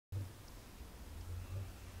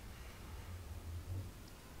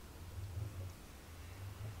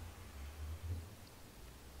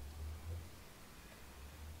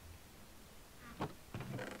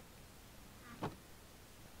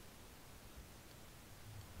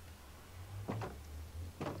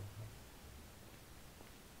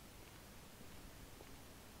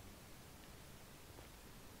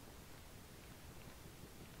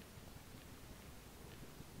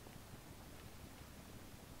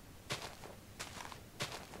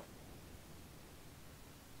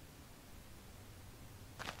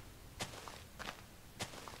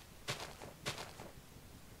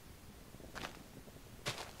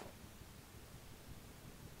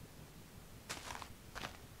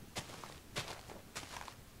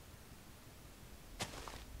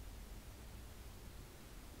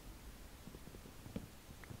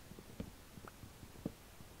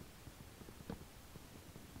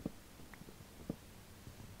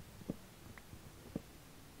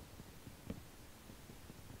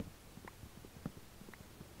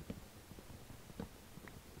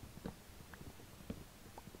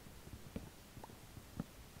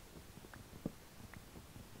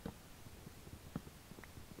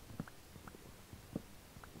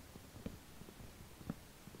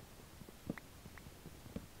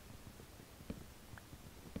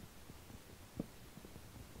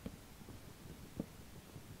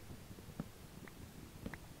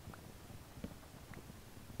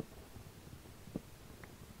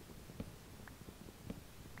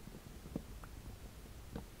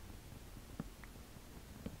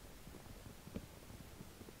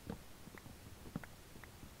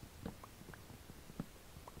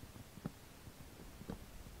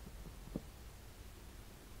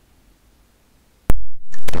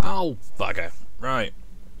Oh, bugger. Right.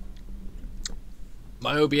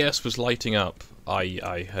 My OBS was lighting up.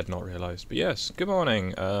 I had not realised. But yes, good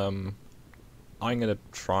morning. I'm going to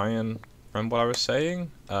try and remember what I was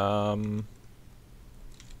saying.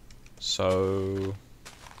 So...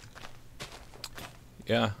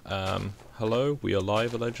 yeah, hello, we are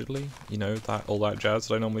live allegedly. You know, all that jazz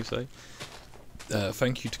that I normally say.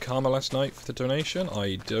 Thank you to Karma last night for the donation.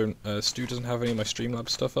 I don't... Stu doesn't have any of my Streamlabs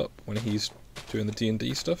stuff up when he's doing the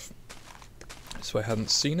D&D stuff, so I hadn't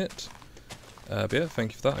seen it. But yeah,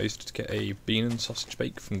 thank you for that. I used to get a bean and sausage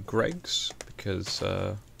bake from Greg's because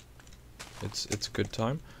it's a good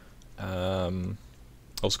time.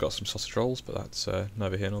 Also got some sausage rolls, but that's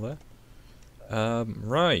neither here nor there.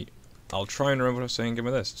 Right, I'll try and remember what I was saying. Give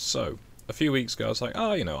me this. So a few weeks ago, I was like,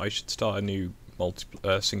 oh, you know, I should start a new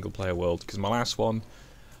single-player world because my last one,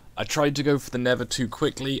 I tried to go for the Nether too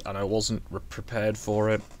quickly and I wasn't prepared for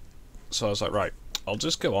it. So I was like, right, I'll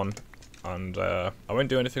just go on. And I won't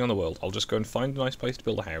do anything on the world. I'll just go and find a nice place to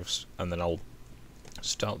build a house, and then I'll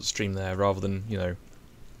start the stream there, rather than, you know,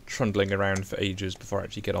 trundling around for ages before I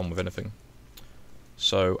actually get on with anything.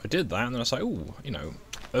 So I did that, and then I was like, ooh, you know,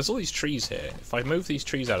 there's all these trees here. If I move these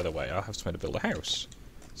trees out of the way, I'll have somewhere to build a house.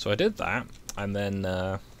 So I did that, and then,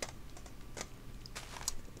 you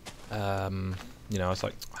know, I was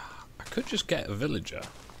like, I could just get a villager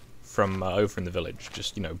from over in the village.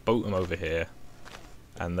 Just, you know, boat them over here.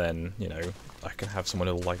 And then, you know, I can have someone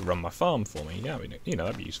who'll, like, run my farm for me. Yeah, I mean, you know,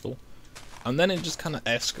 that'd be useful. And then it just kind of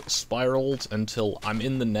spiraled until I'm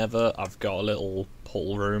in the Nether. I've got a little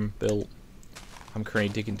portal room built. I'm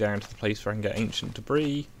currently digging down to the place where I can get ancient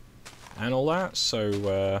debris and all that.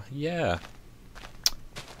 So, yeah.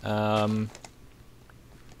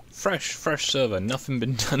 Fresh server. Nothing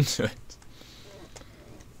been done to it.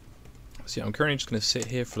 So, yeah, I'm currently just going to sit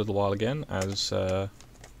here for a little while again as...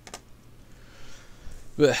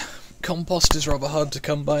 But compost is rather hard to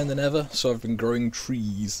come by in the Nether, so I've been growing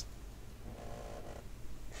trees.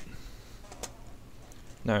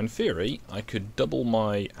 Now, in theory, I could double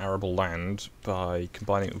my arable land by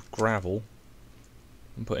combining it with gravel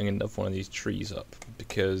and putting another one of these trees up,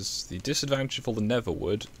 because the disadvantage of all the nether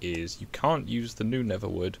wood is you can't use the new nether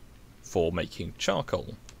wood for making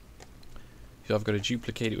charcoal. So I've got to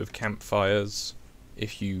duplicate it with campfires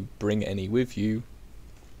if you bring any with you,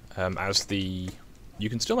 You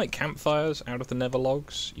can still make campfires out of the nether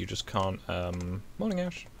logs, you just can't, morning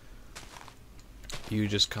Ash, you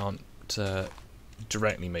just can't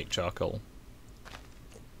directly make charcoal.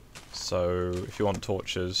 So if you want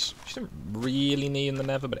torches, which you don't really need in the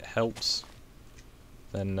nether, but it helps,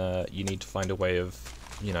 then you need to find a way of,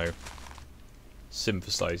 you know,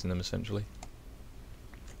 synthesizing them essentially.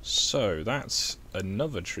 So that's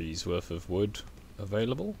another tree's worth of wood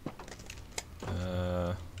available.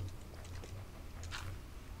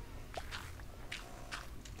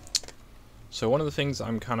 So one of the things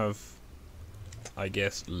I'm kind of, I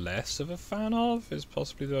guess, less of a fan of is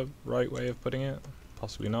possibly the right way of putting it.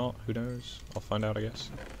 Possibly not, who knows? I'll find out, I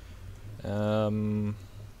guess. What am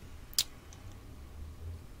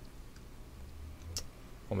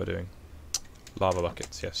I doing? Lava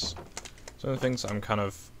buckets, yes. So one of the things I'm kind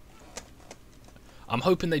of... I'm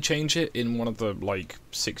hoping they change it in one of the, like,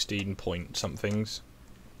 16 point somethings.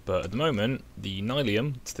 But at the moment, the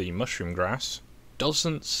nylium, it's the mushroom grass,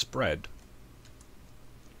 doesn't spread.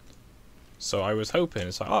 So I was hoping,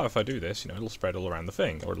 it's like, oh, if I do this, you know, it'll spread all around the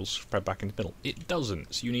thing, or it'll spread back into the middle. It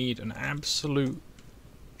doesn't, so you need an absolute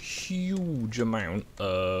huge amount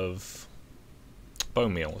of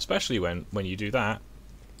bone meal, especially when you do that,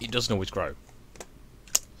 it doesn't always grow.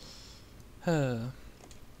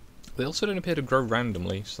 They also don't appear to grow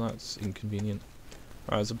randomly, so that's inconvenient.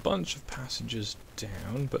 Right, there's a bunch of passages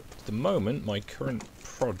down, but at the moment, my current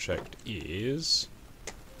project is...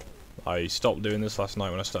 I stopped doing this last night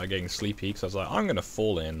when I started getting sleepy, because I was like, I'm going to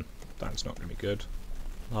fall in. That's not going to be good.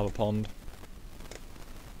 Lava pond.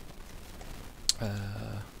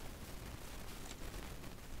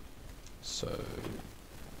 So...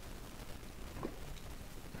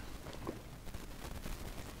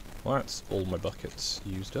 well, that's all my buckets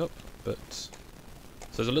used up, but... so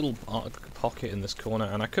there's a little pocket in this corner,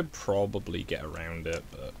 and I could probably get around it,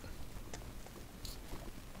 but...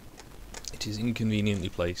 it is inconveniently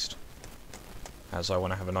placed, as I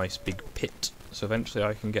want to have a nice big pit, so eventually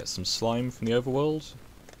I can get some slime from the overworld,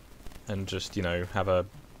 and just, you know, have a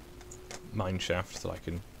mine shaft that I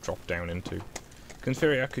can drop down into. In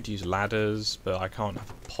theory I could use ladders, but I can't have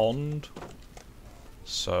a pond,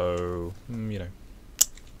 so, you know,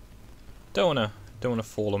 don't wanna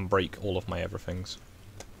fall and break all of my everythings.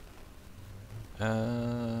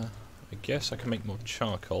 I guess I can make more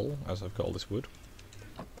charcoal, as I've got all this wood.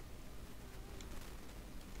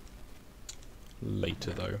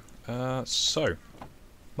 later though. So,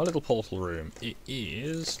 my little portal room. It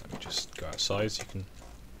is... Let me just go outside so you can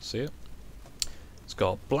see it. It's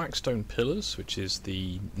got black stone pillars, which is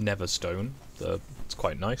the nether stone. It's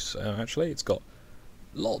quite nice, actually. It's got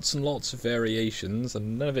lots and lots of variations,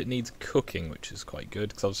 and none of it needs cooking, which is quite good,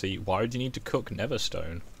 because obviously, why would you need to cook nether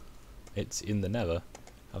stone? It's in the nether.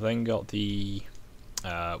 I've then got the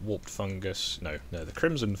warped fungus... No, the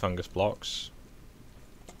crimson fungus blocks.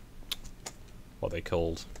 What are they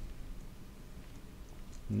called?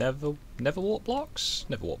 Never warp blocks?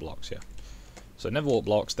 Never warp blocks, yeah. So never warp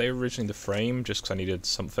blocks, they were originally the frame just because I needed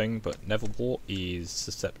something, but never warp is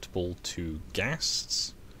susceptible to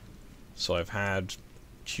ghasts. So I've had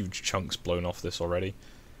huge chunks blown off this already.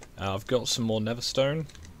 I've got some more nether stone,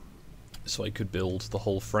 so I could build the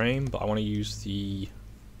whole frame, but I want to use the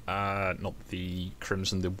not the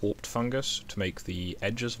crimson, the warped fungus to make the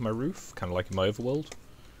edges of my roof, kind of like in my overworld.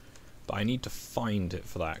 But I need to find it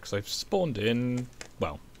for that, because I've spawned in,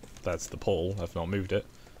 well, that's the pole, I've not moved it.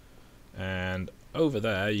 And over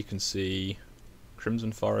there you can see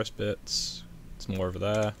crimson forest bits, it's more over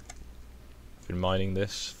there. I've been mining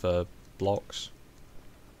this for blocks.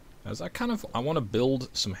 As I want to build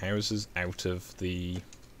some houses out of the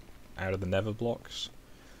nether blocks.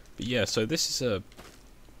 But yeah, so this is a,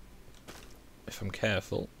 if I'm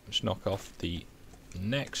careful, just knock off the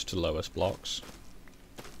next to lowest blocks.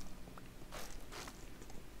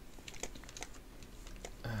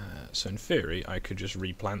 So in theory, I could just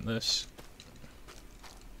replant this,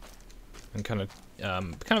 and kind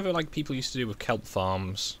of like people used to do with kelp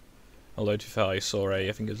farms. Although to be fair, I saw I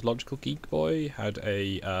think it was Logical Geek Boy had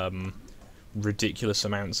a ridiculous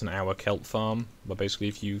amounts an hour kelp farm, where basically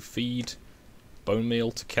if you feed bone meal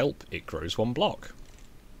to kelp, it grows 1 block.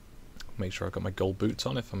 Make sure I've got my gold boots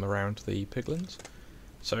on if I'm around the piglins.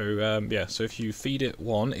 So yeah, so if you feed it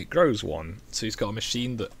 1, it grows 1. So he's got a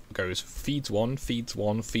machine that goes feeds 1, feeds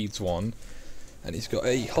 1, feeds 1, and he's got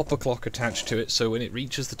a hopper clock attached to it, so when it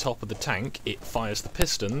reaches the top of the tank, it fires the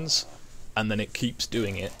pistons, and then it keeps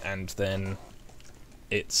doing it, and then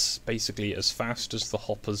it's basically as fast as the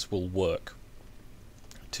hoppers will work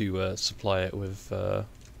to supply it with that.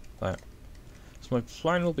 So my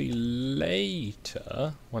plan will be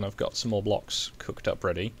later, when I've got some more blocks cooked up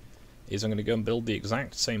ready, is I'm going to go and build the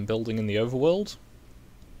exact same building in the overworld.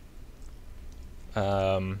 So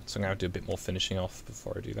I'm going to do a bit more finishing off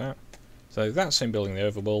before I do that. So that same building in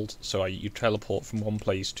the overworld, so you teleport from one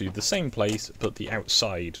place to the same place, but the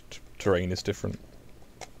outside terrain is different.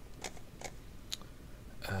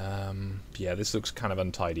 Yeah, this looks kind of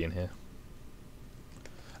untidy in here.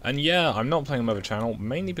 And yeah, I'm not playing on my other channel,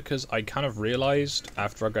 mainly because I kind of realised,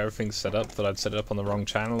 after I got everything set up, that I'd set it up on the wrong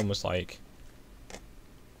channel and was like,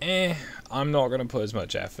 I'm not going to put as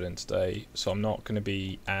much effort in today, so I'm not going to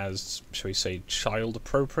be as, shall we say, child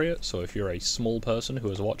appropriate. So if you're a small person who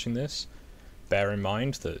is watching this, bear in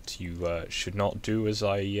mind that you should not do as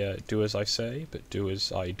I say, but do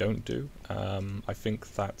as I don't do. I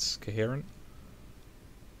think that's coherent.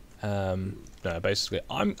 No, basically,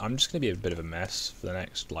 I'm just going to be a bit of a mess for the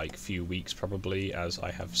next few weeks probably, as I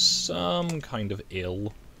have some kind of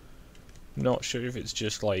ill. Not sure if it's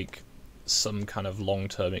just some kind of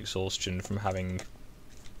long-term exhaustion from having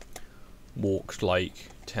walked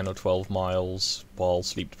 10 or 12 miles while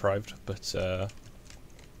sleep deprived, but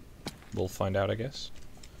we'll find out, I guess.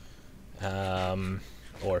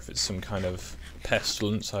 Or if it's some kind of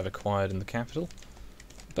pestilence I've acquired in the capital.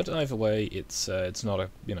 But either way, it's not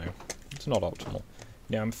it's not optimal.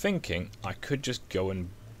 Now I'm thinking I could just go and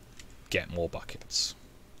get more buckets.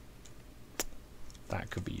 That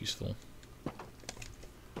could be useful.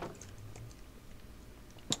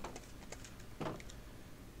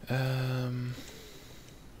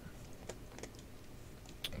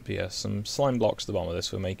 But yeah, some slime blocks at the bottom of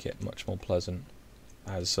this will make it much more pleasant.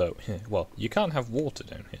 As well, you can't have water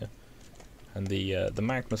down here, and the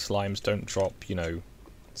magma slimes don't drop,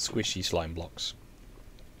 squishy slime blocks.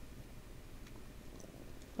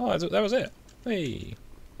 Oh, that was it. Hey.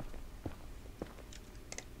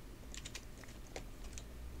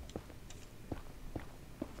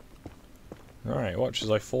 Alright, watch as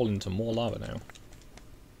I fall into more lava now.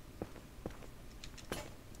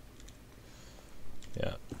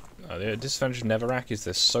 Yeah. The disadvantage of Netherrack is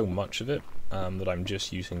there's so much of it that I'm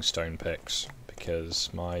just using stone picks, because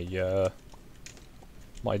my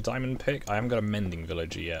my diamond pick, I haven't got a mending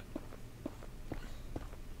villager yet.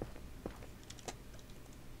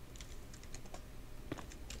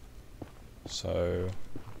 So,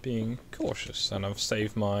 being cautious, and I've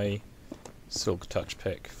saved my silk touch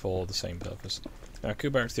pick for the same purpose. Now I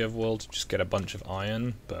could go back to the overworld to just get a bunch of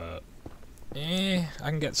iron, but I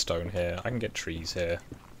can get stone here. I can get trees here.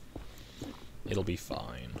 It'll be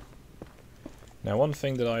fine. Now, one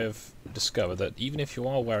thing that I have discovered, that even if you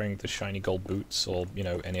are wearing the shiny gold boots or, you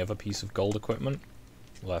know, any other piece of gold equipment,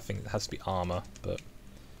 well, I think it has to be armor, but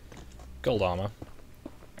gold armor,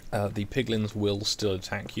 the piglins will still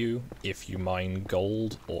attack you if you mine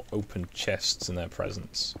gold or open chests in their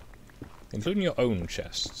presence, including your own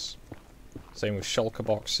chests. Same with shulker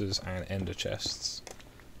boxes and ender chests.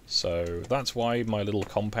 So that's why my little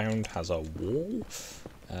compound has a wall.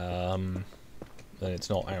 Then it's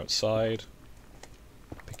not outside,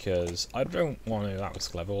 because I don't want to. That was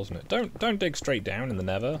clever, wasn't it? Don't dig straight down in the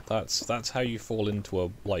nether. That's how you fall into a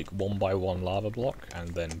like 1x1 lava block and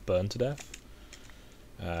then burn to death.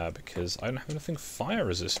 Because I don't have anything fire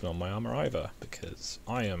resistant on my armor either, because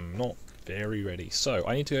I am not very ready. So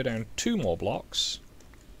I need to go down 2 more blocks.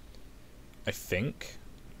 I think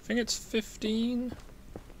it's 15.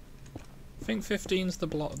 I think 15's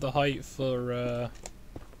the height for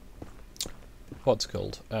what's it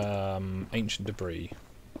called? Ancient debris.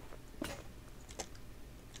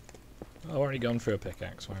 Oh, I've already gone through a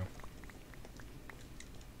pickaxe. Wow.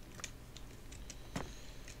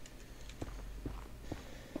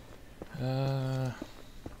 I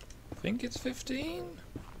think it's 15?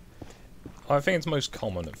 I think it's most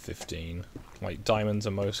common at 15. Like, diamonds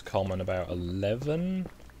are most common about 11?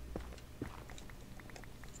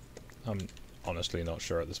 I'm honestly not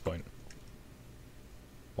sure at this point.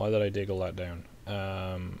 Why did I dig all that down?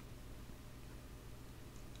 I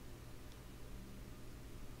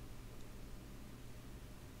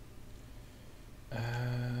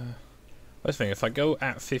was thinking, if I go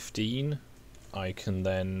at 15, I can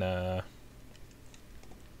then,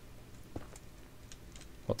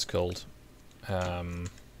 what's it called? If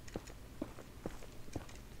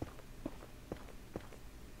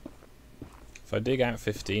I dig out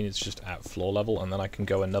 15, it's just at floor level, and then I can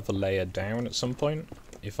go another layer down at some point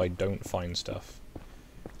if I don't find stuff.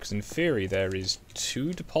 Because in theory there is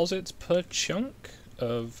 2 deposits per chunk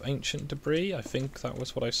of ancient debris. I think that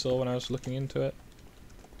was what I saw when I was looking into it.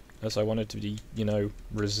 As I wanted to be, you know,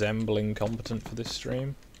 resembling competent for this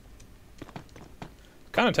stream.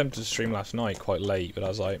 Kind of tempted to stream last night quite late, but I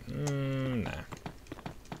was like, nah.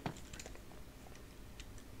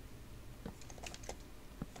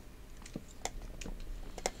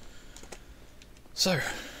 So,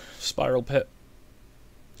 spiral pit,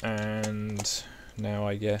 and now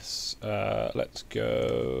I guess let's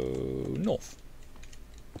go north.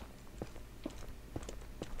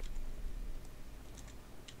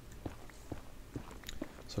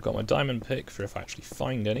 So I've got my diamond pick for if I actually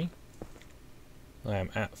find any. I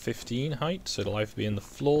am at 15 height, so it'll either be in the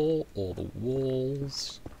floor or the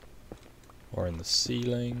walls or in the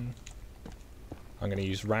ceiling. I'm going to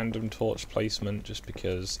use random torch placement just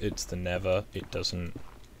because it's the nether. It doesn't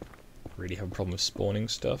really have a problem with spawning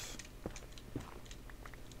stuff.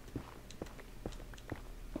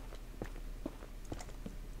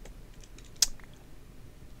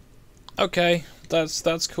 Okay,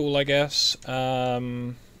 that's cool, I guess.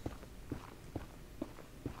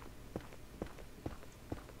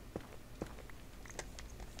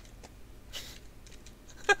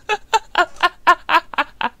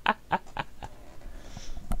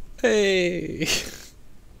 Hey.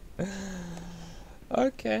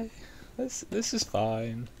 Okay. This is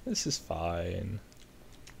fine. This is fine.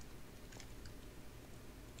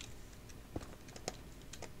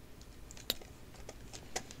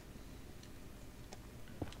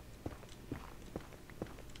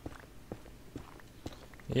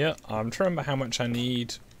 Yeah, I'm trying to remember how much I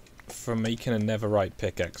need for making a netherite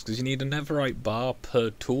pickaxe, because you need a netherite bar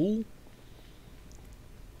per tool.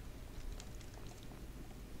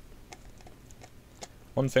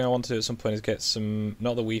 One thing I want to do at some point is get some,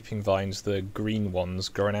 not the weeping vines, the green ones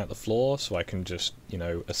growing out the floor, so I can just, you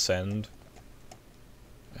know, ascend.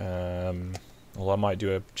 Although I might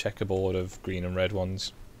do a checkerboard of green and red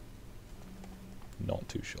ones. Not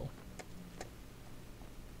too sure.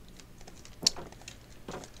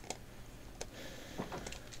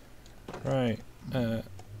 Right,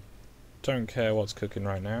 don't care what's cooking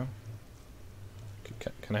right now.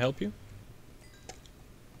 Can I help you?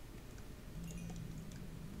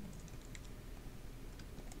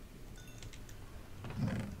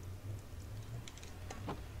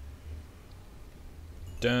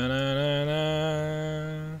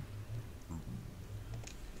 Da-na-na-na.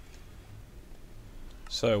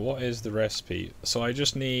 So what is the recipe? So I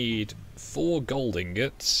just need 4 gold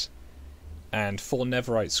ingots and 4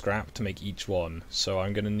 netherite scrap to make each one. So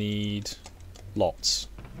I'm gonna need lots.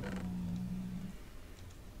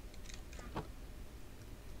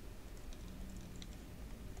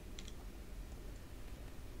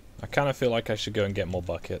 kind of feel like I should go and get more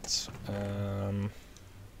buckets.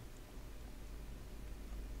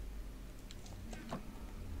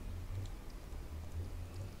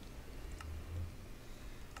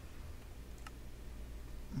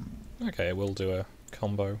 Okay, we'll do a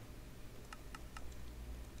combo.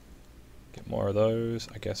 Get more of those.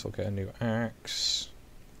 I guess we'll get a new axe.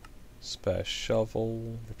 Spare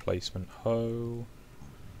shovel. Replacement hoe.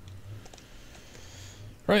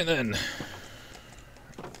 Right then.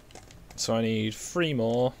 So I need 3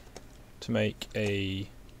 more to make a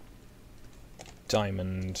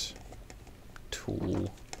diamond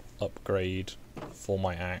tool upgrade for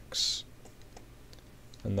my axe.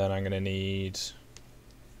 And then I'm going to need...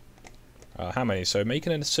 how many? So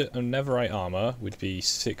making a netherite armor would be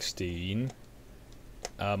 16.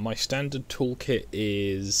 My standard toolkit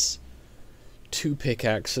is 2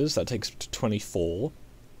 pickaxes, that takes up to 24.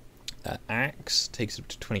 Axe takes up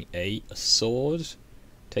to 28. A sword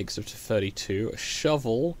takes up to 32. A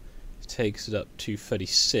shovel takes it up to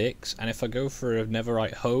 36. And if I go for a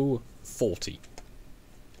netherite hoe, 40.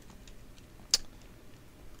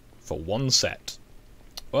 For 1 set.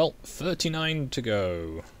 Well, 39 to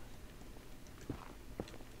go.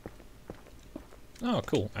 Oh,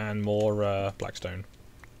 cool. And more blackstone.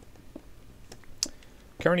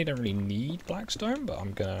 Currently don't really need blackstone, but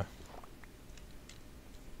I'm gonna...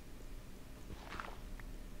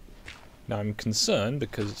 Now I'm concerned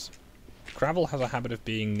because gravel has a habit of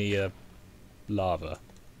being near lava.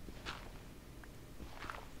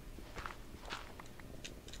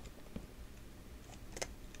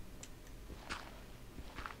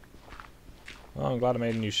 Oh, I'm glad I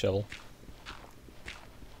made a new shovel.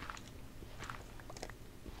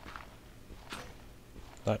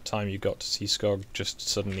 That time you got to see Skog just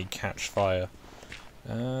suddenly catch fire.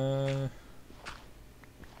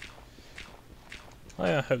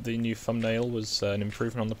 I hope the new thumbnail was an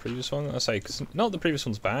improvement on the previous one. I say, because not the previous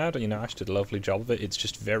one's bad, you know, Ash did a lovely job of it, it's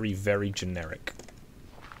just very, very generic.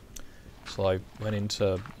 So I went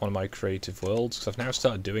into one of my creative worlds, because I've now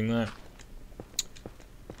started doing that.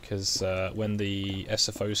 Because when the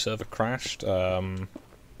SFO server crashed, so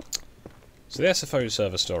the SFO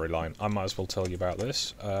server storyline, I might as well tell you about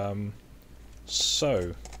this.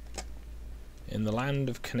 So, in the land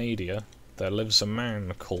of Canada, there lives a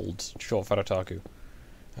man called Short Farataku.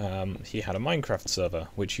 He had a Minecraft server,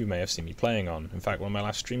 which you may have seen me playing on. In fact, one of my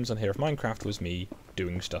last streams on here of Minecraft was me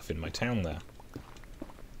doing stuff in my town there.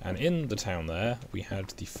 And in the town there, we had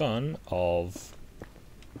the fun of,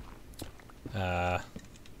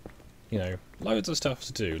 you know, loads of stuff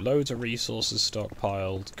to do, loads of resources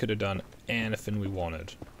stockpiled, could have done anything we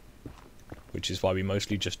wanted. Which is why we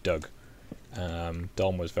mostly just dug.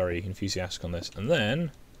 Dom was very enthusiastic on this. And then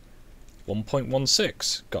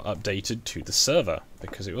 1.16 got updated to the server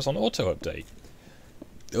because it was on auto update.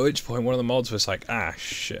 At which point one of the mods was like, ah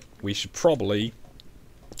shit, we should probably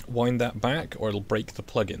wind that back or it'll break the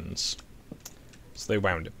plugins. So they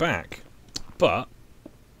wound it back. But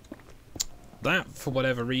that, for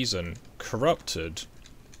whatever reason, corrupted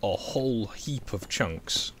a whole heap of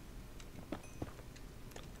chunks.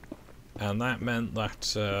 And that meant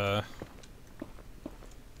that,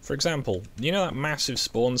 for example, you know that massive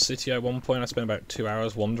spawn city at one point I spent about 2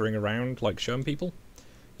 hours wandering around, like, showing people?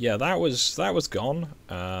 Yeah, that was gone.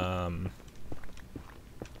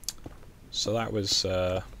 So that was,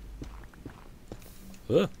 why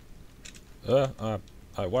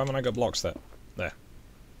haven't I got blocks there? There.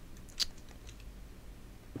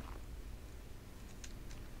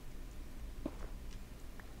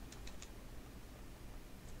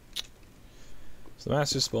 So the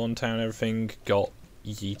massive spawn town, everything got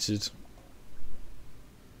yeeted.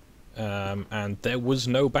 And there was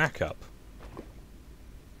no backup.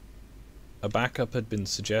 A backup had been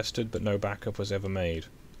suggested, but no backup was ever made.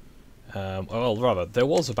 Well, rather, there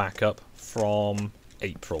was a backup from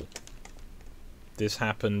April. This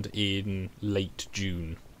happened in late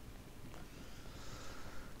June.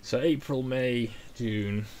 So April, May,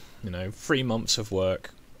 June, you know, 3 months of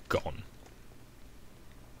work gone.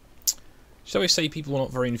 Shall we say people were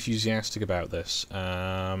not very enthusiastic about this?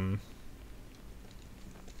 I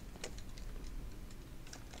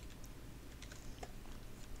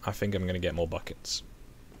think I'm going to get more buckets.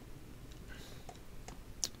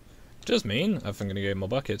 Does mean, if I'm going to get more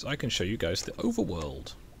buckets, I can show you guys the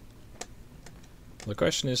overworld. The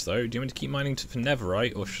question is though, do you want me to keep mining for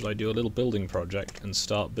netherite, or should I do a little building project and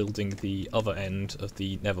start building the other end of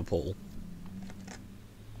the nether portal?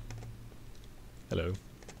 Hello.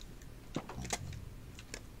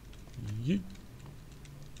 Yeet.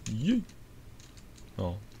 Yeet.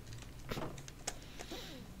 Oh.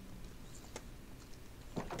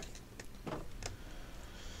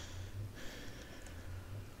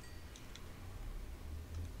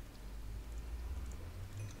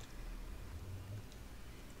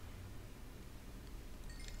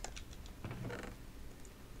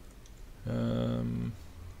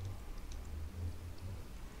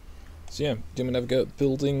 So yeah, do we never go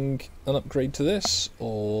building an upgrade to this,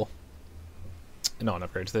 or not an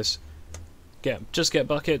upgrade to this? Just get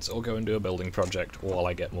buckets, or go and do a building project while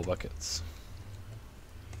I get more buckets.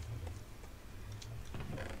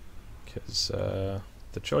 Because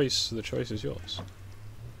the choice is yours,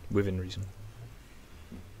 within reason.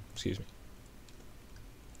 Excuse me.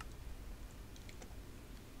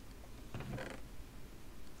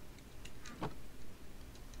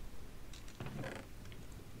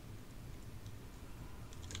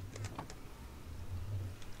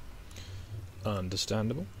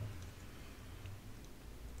 Understandable.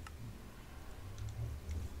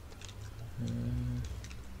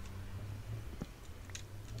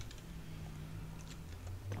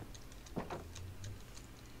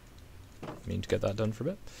 Need to get that done for a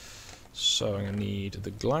bit. So I'm going to need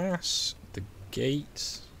the glass, the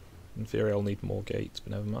gate. In theory I'll need more gates,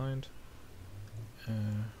 but never mind.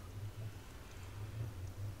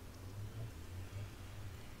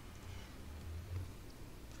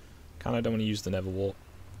 Kinda don't want to use the nether wart.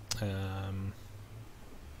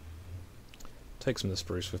 Take some of the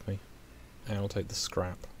spruce with me. And I'll take the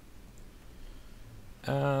scrap.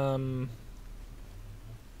 I'll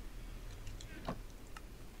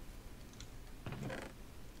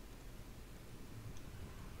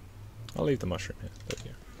leave the mushroom here. There we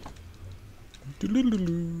go.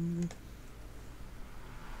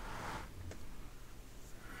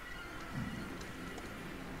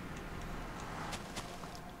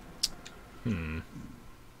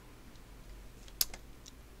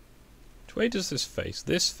 Which way does this face?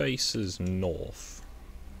 This faces north.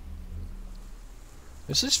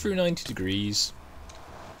 Is this through 90 degrees?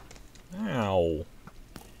 Ow.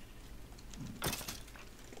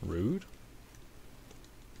 Rude.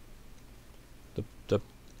 The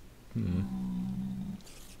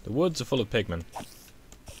woods are full of pigmen.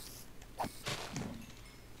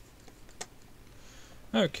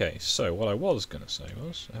 Okay, so what I was going to say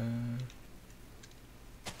was...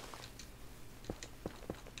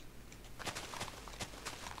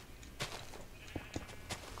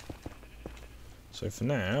 so for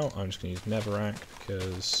now, I'm just going to use netherrack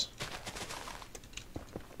because...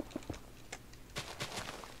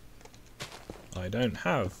 I don't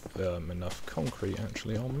have enough concrete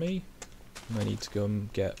actually on me. And I need to go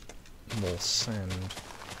and get more sand.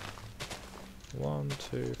 1,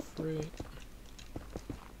 2, 3.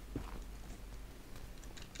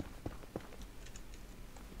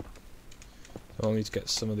 So I'll need to get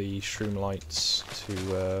some of the shroom lights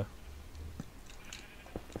to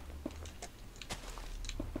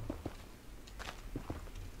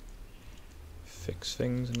fix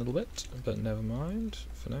things a little bit, but never mind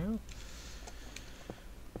for now.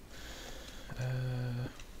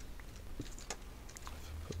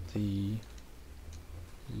 Put the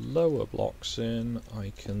lower blocks in,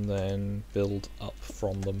 I can then build up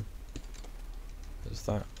from them, as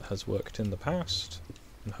that has worked in the past,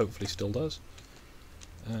 and hopefully still does.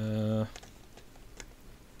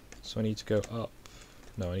 So I need to go up,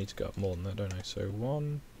 no I need to go up more than that, don't I? So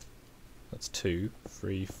 1, that's 2,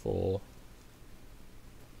 3, 4,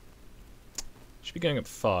 should be going up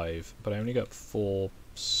 5, but I only got 4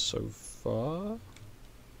 so far.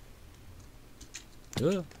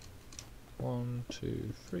 1,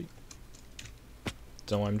 2, 3.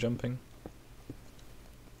 Don't know why I'm jumping.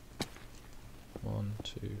 1,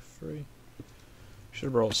 2, 3. Should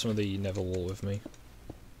have brought some of the nether wall with me.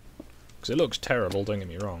 Because it looks terrible, don't get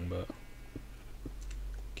me wrong, but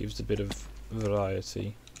gives a bit of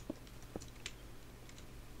variety.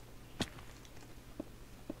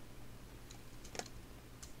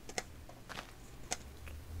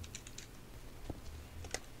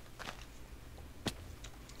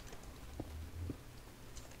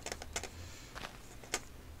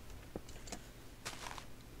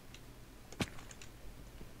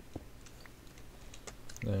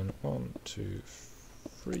 Then 1, 2,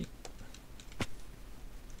 3.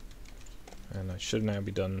 And I should now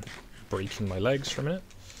be done breaking my legs for a minute.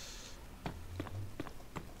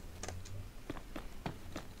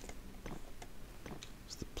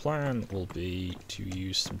 So the plan will be to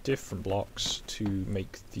use some different blocks to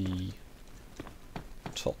make the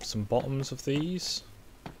tops and bottoms of these.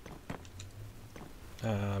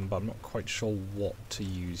 But I'm not quite sure what to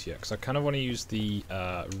use yet, because I kind of want to use the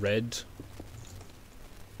red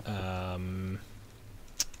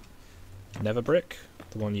nether brick,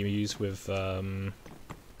 the one you use with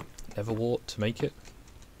nether wart to make it.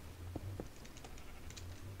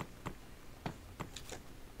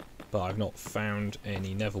 But I've not found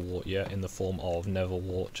any nether wart yet in the form of nether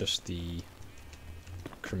wart, just the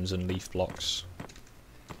crimson leaf blocks.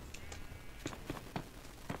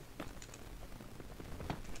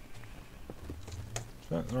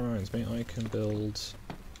 That reminds me, I can build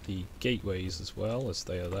the gateways as well, as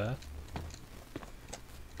they are there.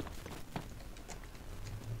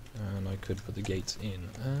 And I could put the gates in.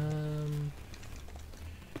 I'm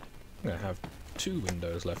going to have 2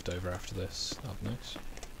 windows left over after this. That'd be nice.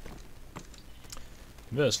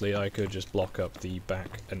 Conversely, I could just block up the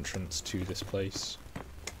back entrance to this place.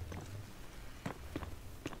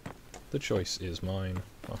 The choice is mine.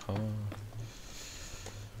 Aha.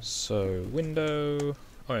 So, window...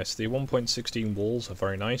 Oh yes, the 1.16 walls are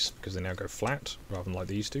very nice because they now go flat rather than like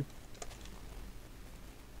they used to.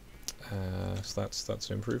 So that's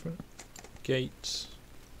an improvement. Gate.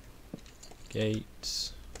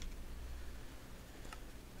 Gate.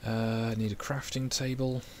 I need a crafting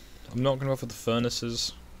table. I'm not going to go for the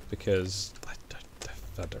furnaces because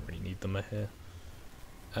I don't really need them here.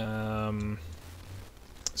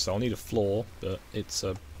 So I'll need a floor, but it's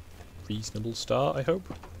a reasonable start, I hope.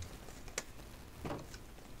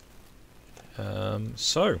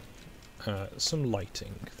 Some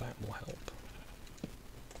lighting, that will help.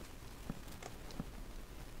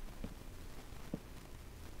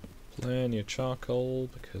 Plenty of charcoal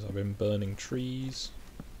because I've been burning trees.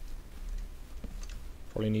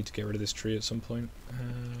 Probably need to get rid of this tree at some point.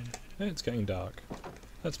 It's getting dark.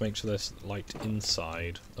 Let's make sure there's light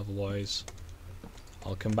inside, otherwise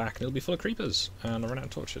I'll come back and it'll be full of creepers and I'll run out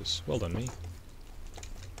of torches. Well done, me.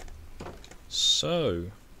 So,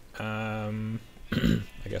 I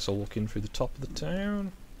guess I'll walk in through the top of the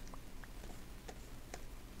town.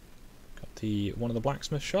 Got one of the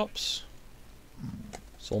blacksmith shops.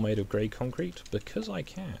 It's all made of grey concrete because I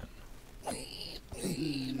can.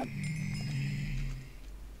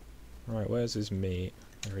 Right, where's his meat?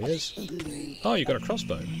 There he is. Oh, you got a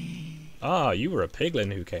crossbow. Ah, you were a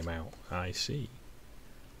piglin who came out. I see.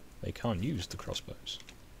 They can't use the crossbows.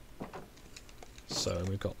 So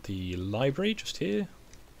we've got the library just here.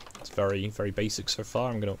 It's very, very basic so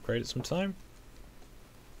far. I'm going to upgrade it sometime.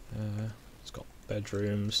 It's got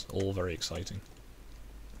bedrooms, all very exciting.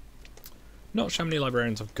 Not sure how many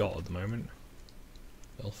librarians I've got at the moment.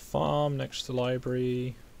 Little farm next to the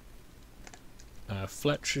library.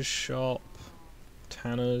 Fletcher's shop.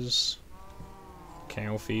 Tanner's.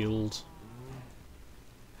 Cow field.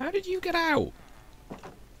 How did you get out?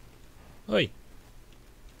 Oi.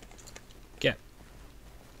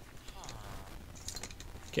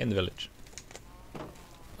 Get in the village.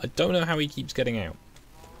 I don't know how he keeps getting out.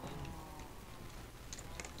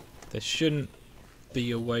 There shouldn't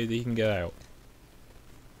be a way that he can get out.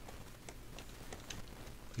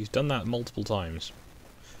 He's done that multiple times.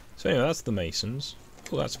 So anyway, that's the masons.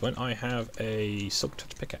 Oh, that's when I have a silk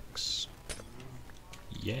touch pickaxe.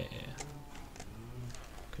 Yeah.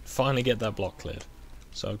 Could finally get that block cleared.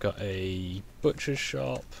 So I've got a butcher's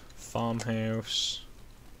shop, farmhouse.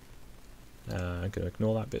 I'm going to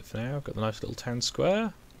ignore that bit for now. Got the nice little town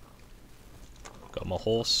square. Got my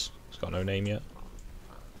horse. It's got no name yet.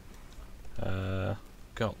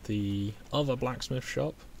 Got the other blacksmith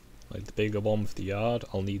shop, like the bigger one for the yard.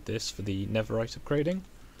 I'll need this for the netherite upgrading.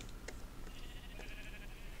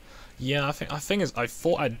 Yeah, I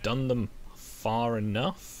thought I'd done them far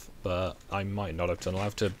enough, but I might not have done. I'll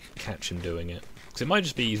have to catch him doing it. Because it might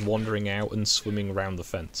just be he's wandering out and swimming around the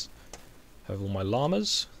fence. I have all my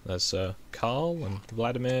llamas. There's Carl and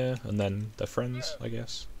Vladimir, and then their friends, I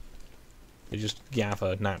guess. They just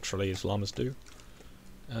gather naturally as llamas do.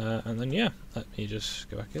 And then, yeah, let me just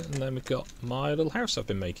go back in. And then we've got my little house I've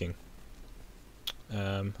been making.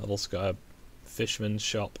 I've also got a fisherman's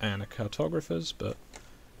shop and a cartographer's, but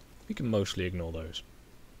we can mostly ignore those.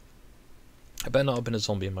 I better not have been a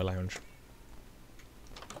zombie in my lounge.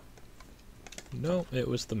 No, it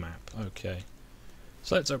was the map. Okay.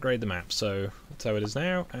 So let's upgrade the map. So that's how it is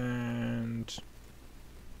now, and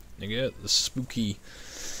you get the spooky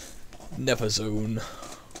Nether zone.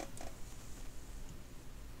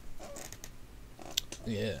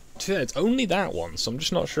 Yeah. It's only that one, so I'm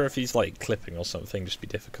just not sure if he's like clipping or something, just be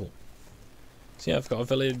difficult. So yeah, I've got a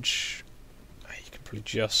village. You can probably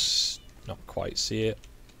just not quite see it.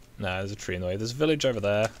 Nah, there's a tree in the way. There's a village over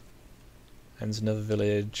there. And there's another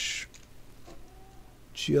village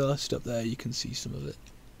just up there. You can see some of it.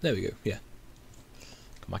 There we go, yeah.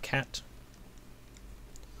 Got my cat.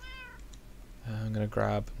 I'm going to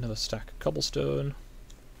grab another stack of cobblestone.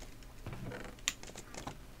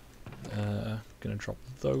 Gonna drop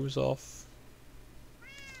those off.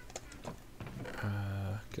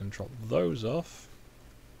 Gonna drop those off.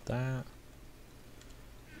 That.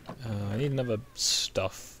 I need another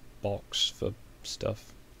stuff box for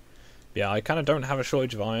stuff. Yeah, I kind of don't have a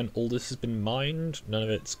shortage of iron. All this has been mined. None of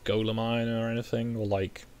it's golem iron or anything, or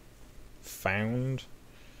like found.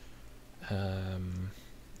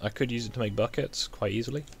 I could use it to make buckets quite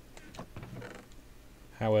easily.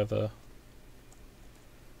 However,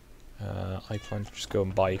 I plan to just go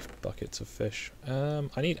and buy buckets of fish. I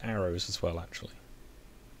need arrows as well, actually.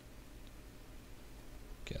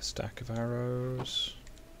 Get a stack of arrows.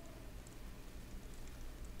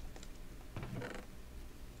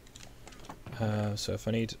 So if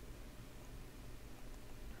I need...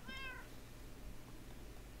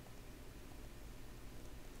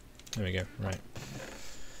 There we go, right.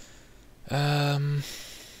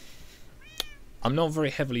 I'm not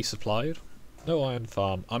very heavily supplied. No iron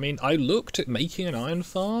farm. I mean, I looked at making an iron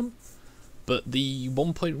farm, but the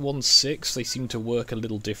 1.16, they seem to work a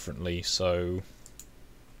little differently, so...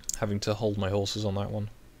 having to hold my horses on that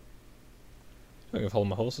one. Speaking of holding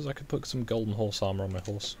my horses, I could put some golden horse armor on my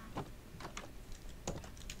horse.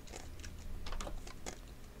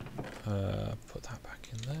 Put that back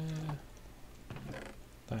in there.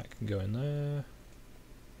 That can go in there.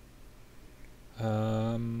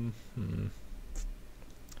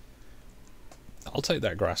 I'll take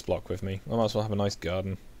that grass block with me. I might as well have a nice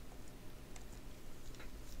garden.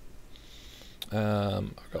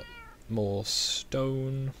 I've got more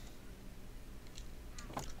stone.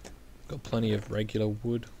 Got plenty of regular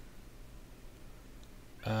wood.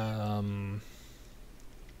 I'll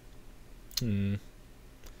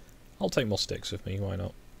take more sticks with me, why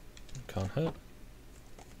not? Can't hurt.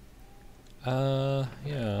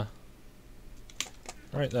 Yeah.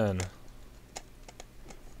 Right then.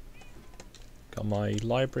 Got my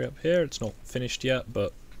library up here. It's not finished yet,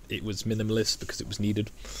 but it was minimalist because it was needed.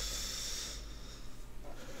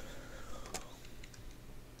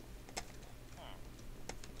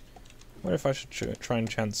 I wonder if I should try and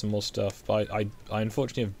chant some more stuff, but I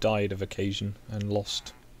unfortunately have died of occasion and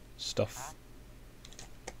lost stuff.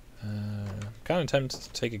 Kind of tempted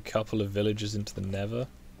to take a couple of villagers into the nether,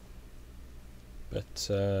 but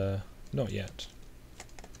not yet.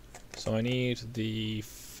 So I need the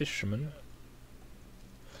fisherman.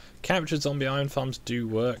 Captured zombie iron farms do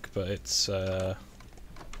work, but it's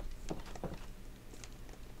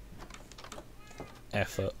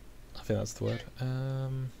effort. I think that's the word.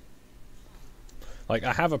 Like,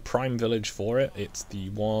 I have a prime village for it. It's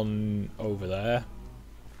the one over there,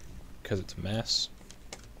 because it's a mess.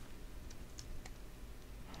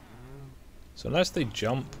 So unless they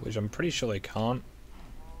jump, which I'm pretty sure they can't,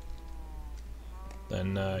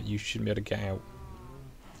 then you shouldn't be able to get out.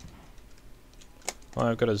 Oh,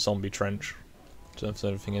 I've got a zombie trench. Don't know if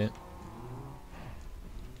there's anything in it.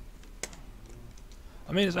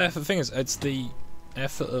 I mean, the thing is, it's the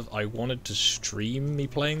effort of I wanted to stream me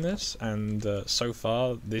playing this, and so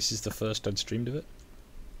far this is the first I'd streamed of it.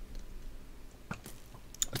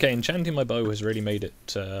 Okay, enchanting my bow has really made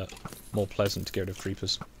it more pleasant to get rid of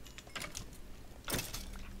creepers.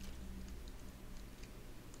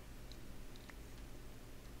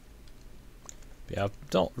 But yeah,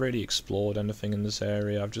 I've not really explored anything in this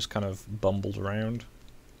area. I've just kind of bumbled around.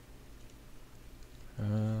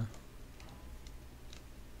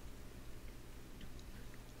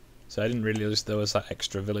 So I didn't realize there was that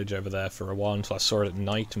extra village over there for a while until I saw it at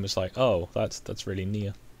night and was like, oh, that's really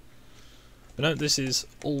near. But no, this is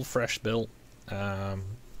all fresh built. I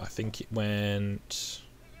think it went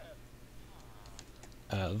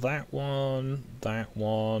that one, that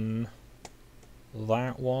one,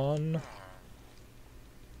 that one,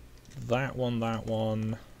 that one, that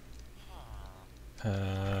one,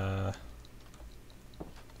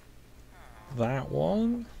 that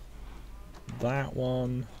one, that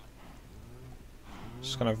one.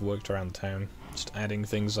 Just kind of worked around town, just adding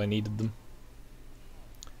things I needed them.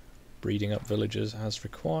 Breeding up villagers as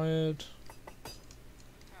required.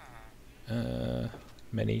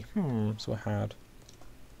 Many. So I had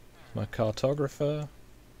my cartographer.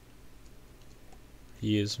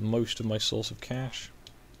 He is most of my source of cash.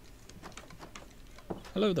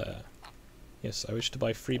 Hello there. Yes, I wish to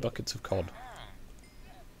buy 3 buckets of cod.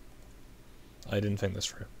 I didn't think this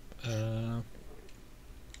through.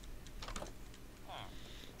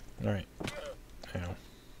 Alright. Ow.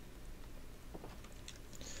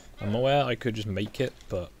 I'm aware I could just make it,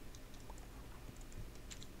 but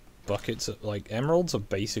buckets, like, emeralds are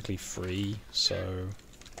basically free, so...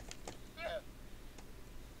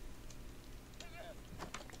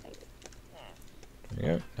 There we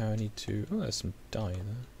go. Now I need to... Oh, there's some dye there.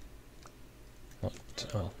 Not...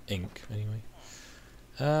 well, ink, anyway.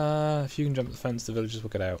 If you can jump the fence, the villagers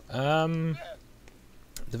will get out.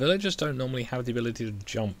 The villagers don't normally have the ability to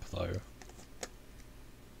jump, though.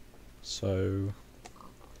 So...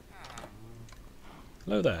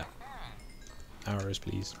 Hello there. Arrows,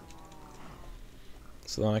 please.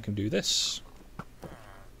 So then I can do this.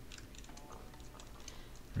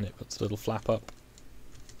 and it puts a little flap up.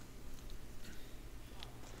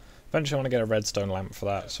 Eventually I want to get a redstone lamp for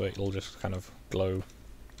that, so it'll just kind of glow.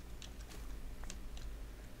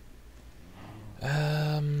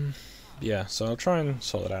 Yeah, so I'll try and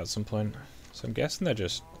sort it out at some point. So I'm guessing they're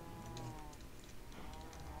just...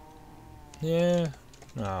 Yeah,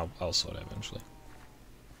 no, I'll sort it eventually.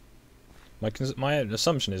 My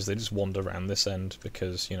assumption is they just wander around this end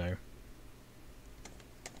because, you know,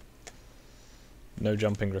 no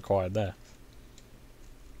jumping required there.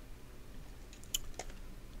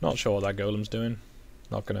 Not sure what that golem's doing.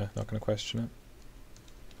 Not gonna question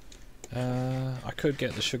it. I could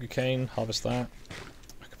get the sugarcane, harvest that.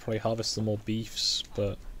 I could probably harvest some more beefs,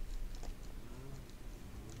 but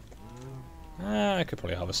I could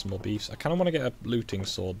probably harvest some more beefs. I kind of want to get a looting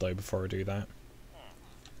sword though before I do that.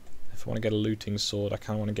 If I want to get a looting sword, I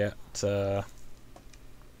kind of want to get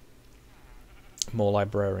more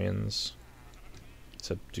librarians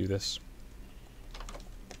to do this.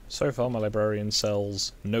 So far, my librarian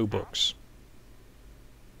sells no books.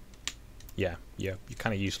 Yeah, you're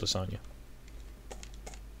kind of useless, aren't you?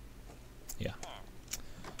 Yeah.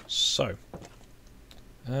 So,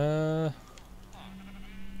 how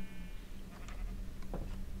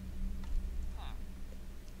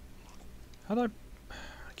do I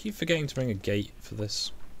keep forgetting to bring a gate for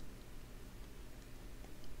this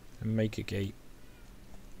and make a gate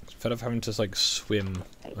instead of having to like swim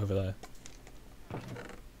over there.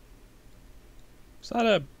 Is that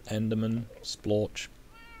a Enderman splorch?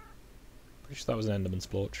 Pretty sure that was an Enderman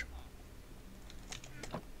splorch.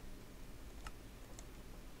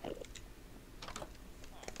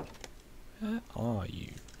 Where are you?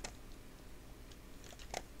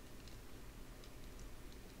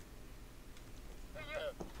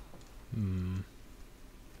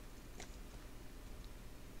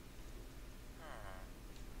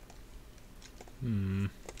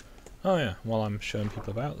 Oh yeah, while I'm showing people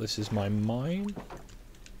about, this is my mine.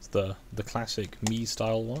 It's the classic me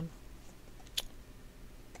style one.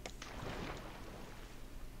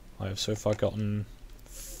 I have so far gotten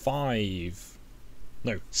 6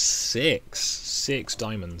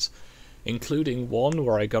 diamonds, including one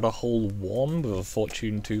where I got a whole wand with a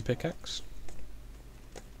Fortune 2 pickaxe.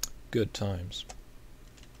 Good times.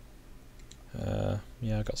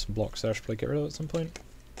 Yeah, I got some blocks there. I should probably get rid of at some point.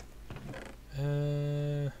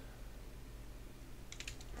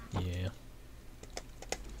 Yeah.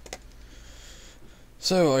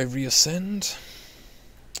 So I reascend.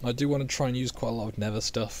 I do want to try and use quite a lot of nether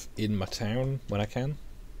stuff in my town when I can.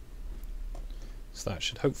 So that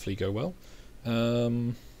should hopefully go well.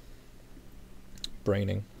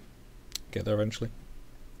 Braining. Get there eventually.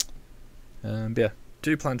 But yeah,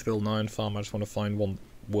 do plan to build an iron farm. I just want to find one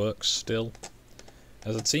that works still.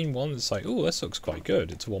 As I'd seen one that's like, oh, this looks quite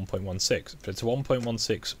good. It's a 1.16, but it's a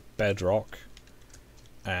 1.16 bedrock,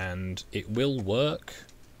 and it will work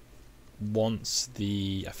once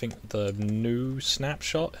I think the new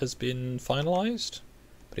snapshot has been finalized,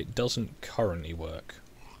 but it doesn't currently work,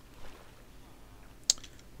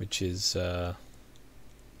 which is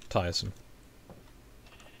tiresome.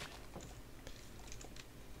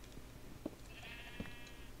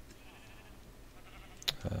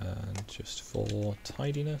 And just for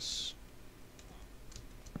tidiness,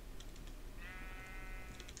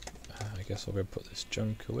 I guess I'll go put this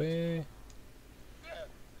junk away.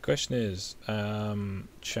 Question is,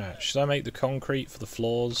 chat, should I make the concrete for the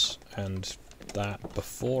floors and that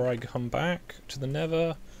before I come back to the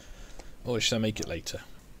nether, or should I make it later?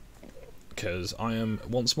 Because I am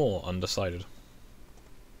once more undecided.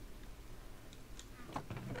 In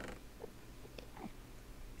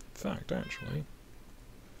fact, actually.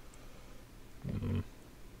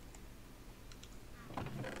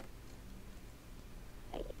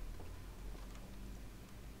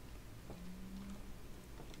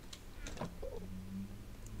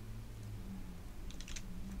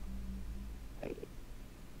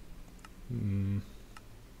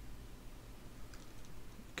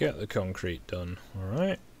 Get the concrete done.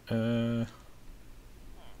 Alright. Now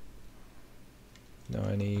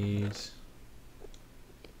I need...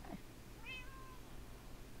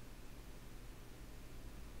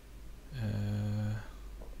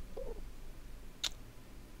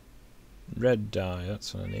 red dye,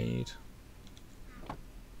 that's what I need.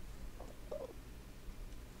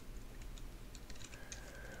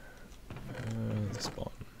 This one.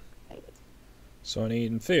 So I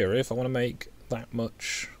need, in theory, if I want to make that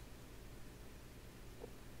much...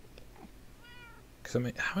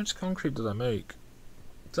 Cause how much concrete did I make?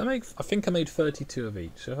 I think I made 32 of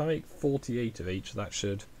each. So if I make 48 of each, that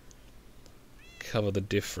should cover the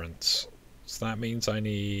difference. So that means I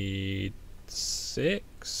need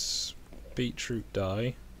 6? pickaxe, beetroot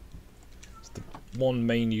dye. So the one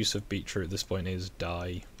main use of beetroot at this point is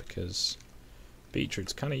dye, because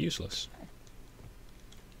beetroot's kind of useless.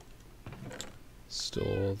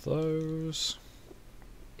 Store those.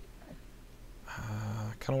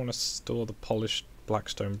 I kind of want to store the polished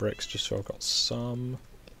blackstone bricks just so I've got some.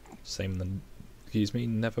 Same than, excuse me,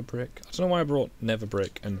 nether brick. I don't know why I brought nether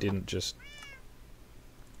brick and didn't just...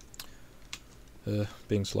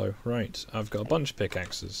 being slow. Right, I've got a bunch of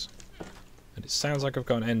pickaxes. And it sounds like I've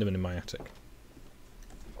got an enderman in my attic.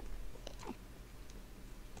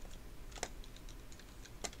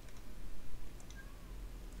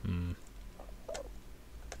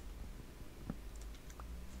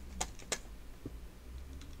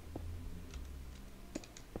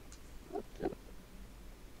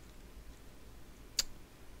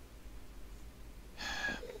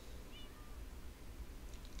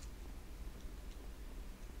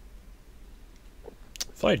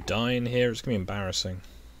 If I die in here, it's going to be embarrassing.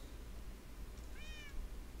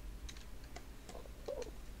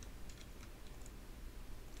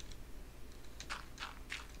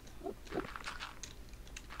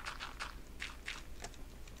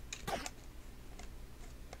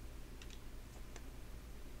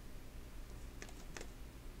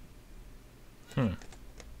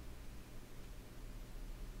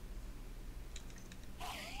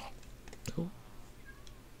 Oh.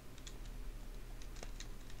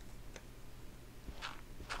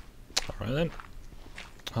 Alright then.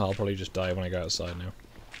 I'll probably just die when I go outside now.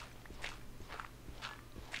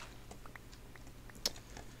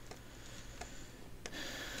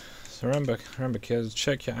 So remember kids,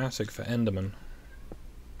 check your attic for enderman.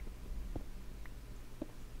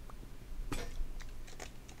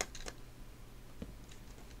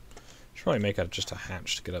 Should probably make out just a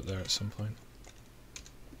hatch to get up there at some point.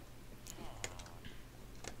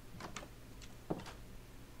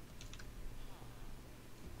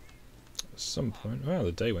 At some point. Wow,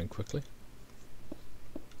 the day went quickly.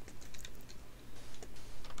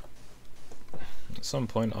 At some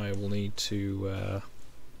point I will need to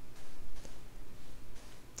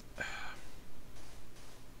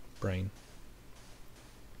brain.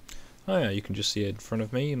 Oh yeah, you can just see it in front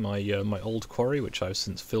of me, my my old quarry, which I've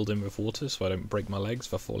since filled in with water so I don't break my legs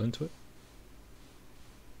if I fall into it.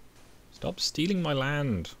 Stop stealing my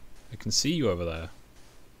land. I can see you over there.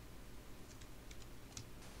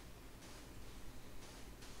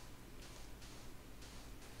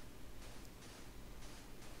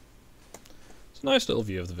 It's a nice little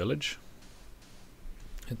view of the village.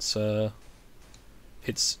 It's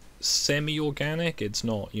semi-organic, it's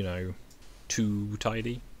not, you know, too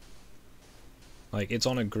tidy. Like, it's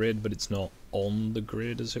on a grid, but it's not on the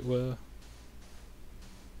grid, as it were.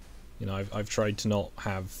 You know, I've tried to not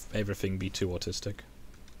have everything be too autistic.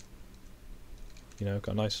 You know,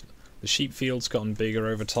 got a nice... The sheep field's gotten bigger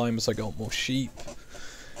over time as I got more sheep.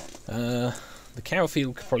 The cow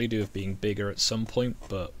field could probably do with being bigger at some point,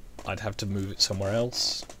 but I'd have to move it somewhere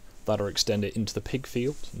else. That or extend it into the pig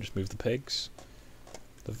field and just move the pigs.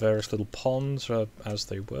 The various little ponds are as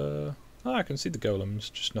they were. Ah, I can see the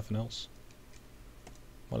golems, just nothing else.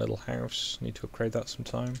 My little house, need to upgrade that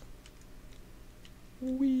sometime.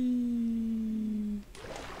 Whee!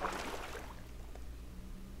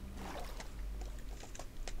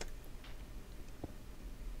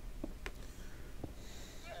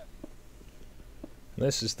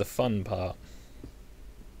 This is the fun part.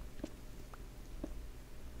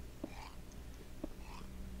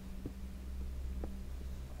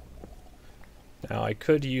 Now I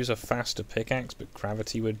could use a faster pickaxe, but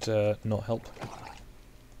gravity would not help.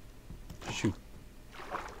 Shoot.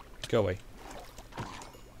 Go away.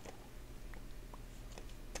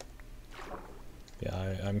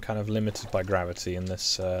 Yeah, I'm kind of limited by gravity in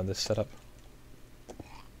this this setup.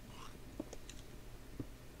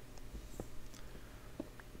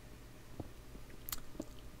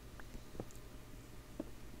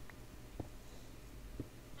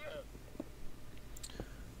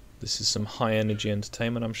 This is some high energy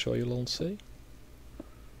entertainment, I'm sure you'll all see.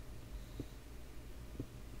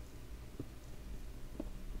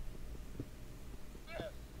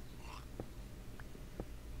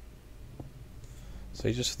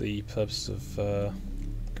 So just for the purpose of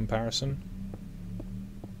comparison.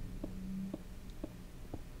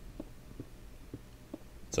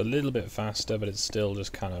 It's a little bit faster, but it's still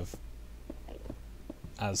just kind of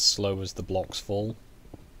as slow as the blocks fall.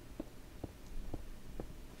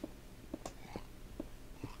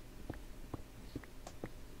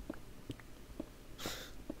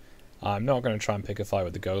 I'm not going to try and pick a fight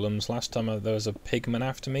with the golems. Last time there was a pigman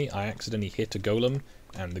after me, I accidentally hit a golem,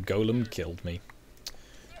 and the golem killed me.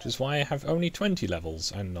 Which is why I have only 20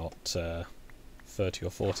 levels and not 30 or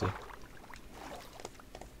 40. I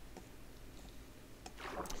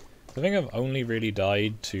think I've only really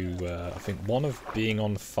died to, I think, one of being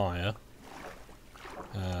on fire.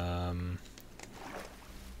 And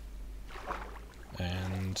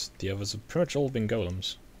the others have pretty much all been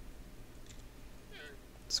golems.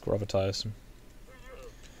 It's rather tiresome.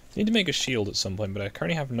 Need to make a shield at some point, but I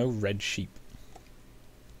currently have no red sheep.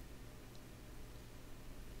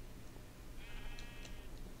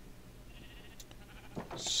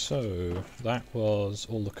 So, that was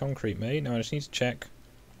all the concrete made. Now I just need to check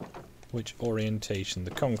which orientation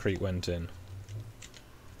the concrete went in.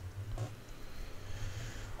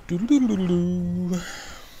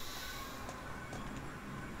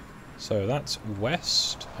 So that's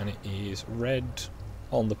west, and it is red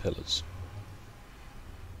on the pillars.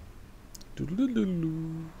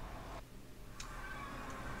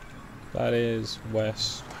 That is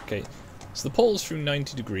west. Okay, so the pole's through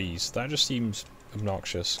 90 degrees. That just seems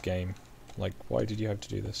obnoxious, game. Like, why did you have to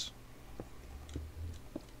do this?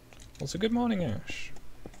 Also, good morning, Ash.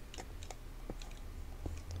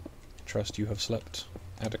 Trust you have slept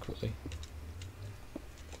adequately.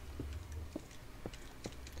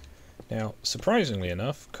 Now, surprisingly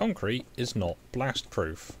enough, concrete is not blast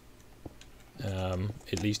proof.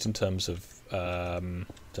 At least in terms of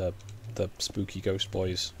the spooky ghost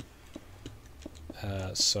boys.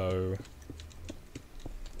 So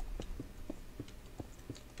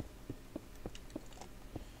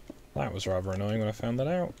that was rather annoying when I found that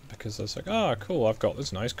out, because I was like, ah, cool, I've got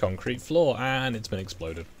this nice concrete floor, and it's been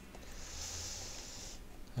exploded.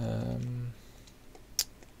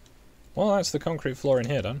 Well, that's the concrete floor in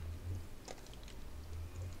here done.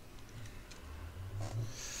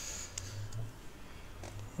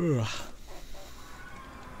 Ugh.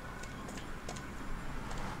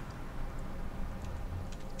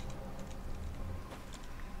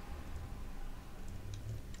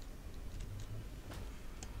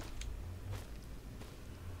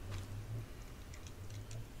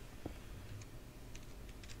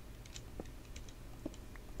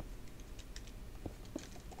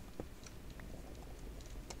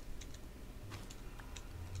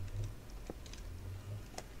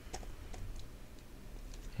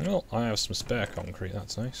 Well, I have some spare concrete,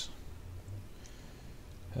 that's nice.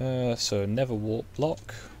 So nether wart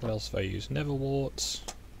block. What else have I used? Nether warts,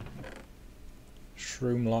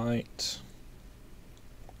 shroom light,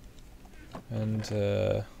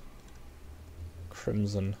 and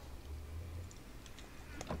crimson.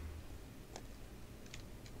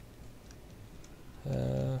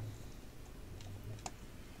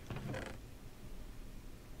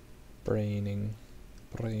 Braining.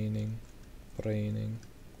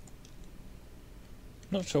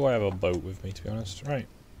 Not sure I have a boat with me, to be honest. Right.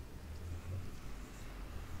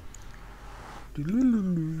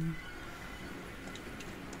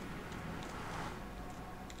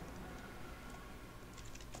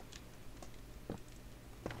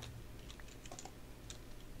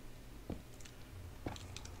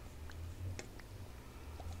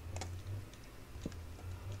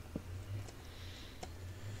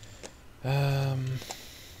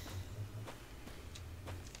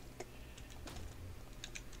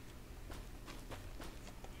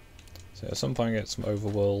 So at some point I get some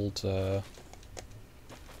overworld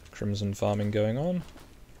crimson farming going on.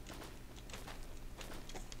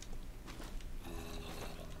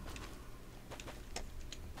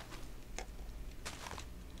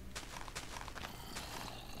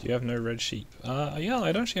 Do you have no red sheep? Yeah,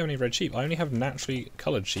 I don't actually have any red sheep. I only have naturally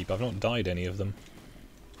coloured sheep. I've not dyed any of them.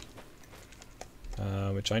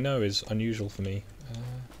 Which I know is unusual for me.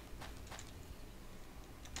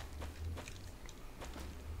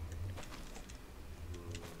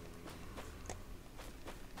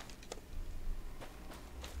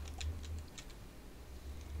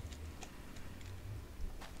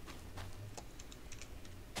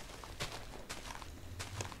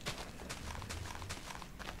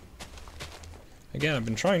 Again, I've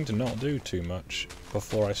been trying to not do too much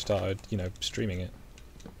before I started, you know, streaming it.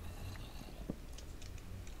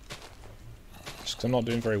 Just 'cause I'm not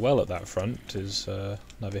doing very well at that front is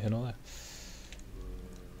neither here nor there.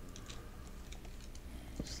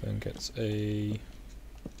 So then gets a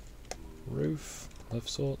roof of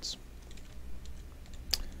sorts.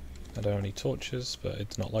 I don't have any torches, but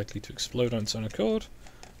it's not likely to explode on its own accord.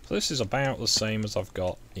 So this is about the same as I've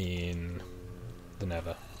got in the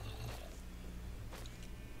Nether.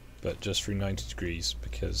 But just through 90 degrees,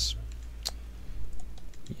 because,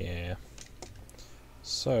 yeah.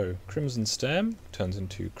 So, crimson stem turns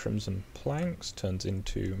into crimson planks, turns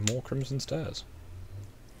into more crimson stairs.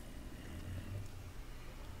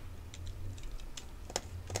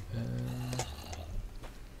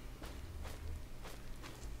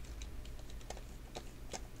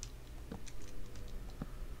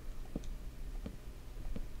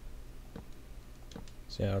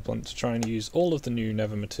 So yeah, I want to try and use all of the new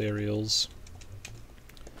nether materials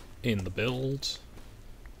in the build.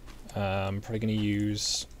 Probably going to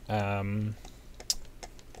use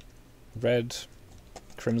red,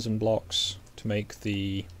 crimson blocks to make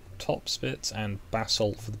the top bits and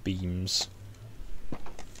basalt for the beams.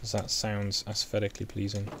 Because that sounds aesthetically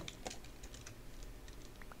pleasing.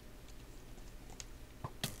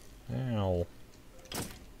 Ow.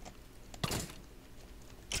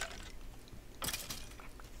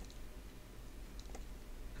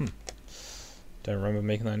 Don't remember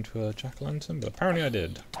making that into a jack-o'-lantern, but apparently I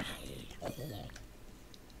did. But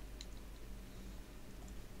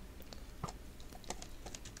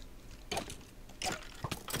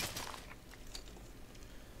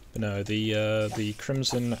no, the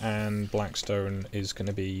crimson and blackstone is going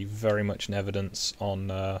to be very much in evidence on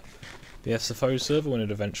the SFO server when it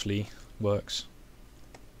eventually works.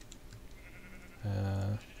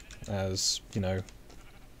 As, you know,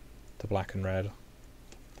 the black and red.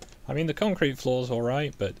 I mean, the concrete floor's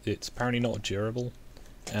alright, but it's apparently not durable,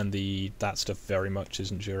 and that stuff very much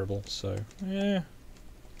isn't durable, so, yeah.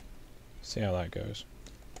 See how that goes.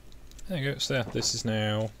 There you go, it's there. This is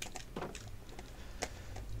now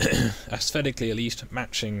aesthetically at least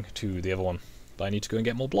matching to the other one. But I need to go and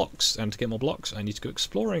get more blocks, and to get more blocks I need to go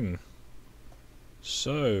exploring.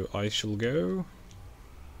 So, I shall go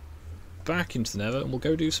back into the nether and we'll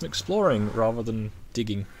go do some exploring rather than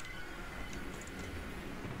digging.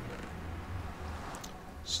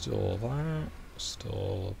 Store that,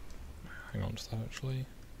 store, hang on to that actually,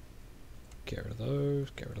 get rid of those,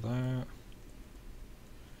 get rid of that,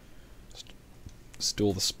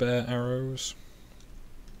 store the spare arrows,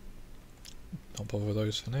 not bother with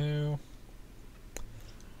those for now.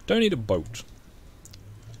 Don't need a boat,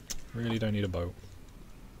 really don't need a boat.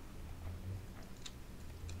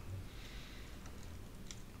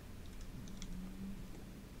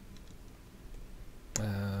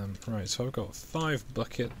 Right, so I've got 5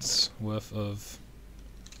 buckets worth of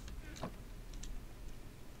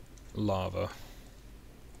lava.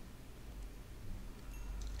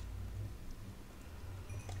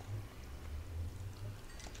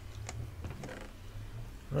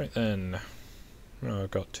 Right then. Oh,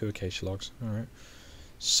 I've got 2 acacia logs. Alright.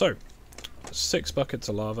 So, 6 buckets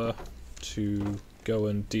of lava to go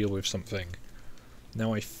and deal with something.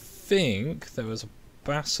 Now I think there was a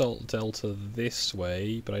basalt delta this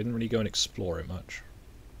way, but I didn't really go and explore it much.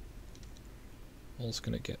 Also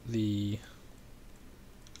gonna get the...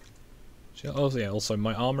 Oh yeah, also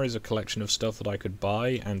my armor is a collection of stuff that I could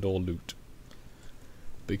buy and or loot.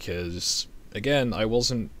 Because, again, I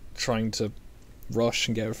wasn't trying to rush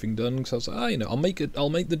and get everything done, because I was like, you know, I'll make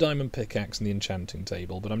the diamond pickaxe and the enchanting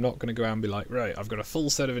table, but I'm not gonna go out and be like, right, I've got a full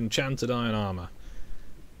set of enchanted iron armor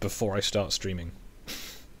before I start streaming.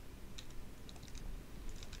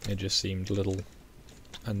 It just seemed a little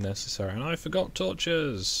unnecessary. And I forgot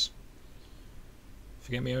torches!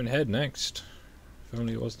 Forget my own head next. If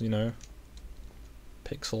only it was, you know,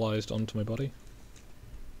 pixelized onto my body.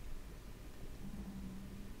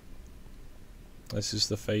 This is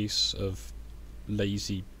the face of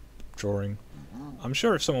lazy drawing. I'm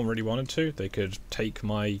sure if someone really wanted to, they could take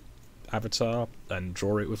my avatar and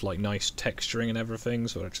draw it with like nice texturing and everything,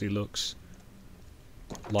 so it actually looks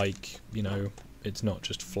like, you know, it's not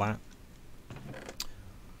just flat.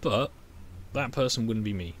 But that person wouldn't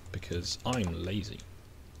be me, because I'm lazy.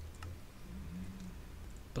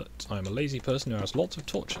 But I'm a lazy person who has lots of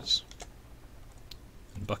torches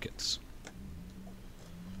and buckets.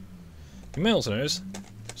 You may also notice,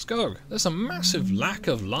 Skog, there's a massive lack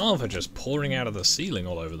of lava just pouring out of the ceiling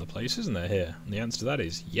all over the place, isn't there, here? And the answer to that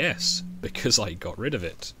is yes, because I got rid of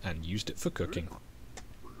it and used it for cooking.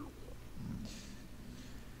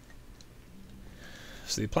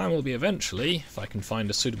 So the plan will be eventually, if I can find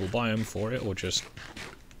a suitable biome for it, or just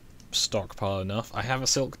stockpile enough. I have a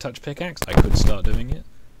silk touch pickaxe, I could start doing it.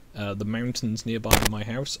 The mountains nearby my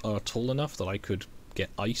house are tall enough that I could get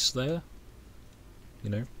ice there. You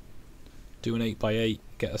know? Do an 8x8,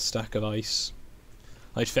 get a stack of ice.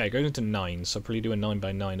 Like fair, it goes into 9, so I'll probably do a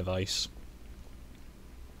 9x9 of ice.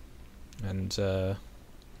 And, yeah,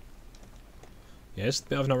 it's the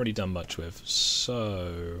bit I've not really done much with,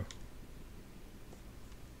 so...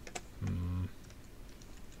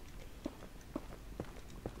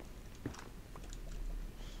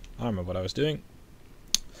 I remember what I was doing.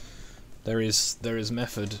 There is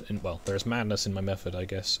method in, well, there is madness in my method, I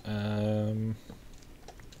guess.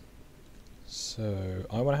 So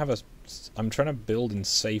I want to have a. I'm trying to build in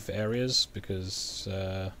safe areas because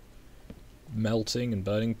melting and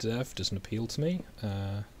burning to death doesn't appeal to me.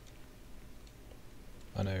 I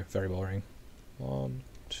know, very boring. 1,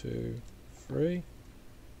 2, 3.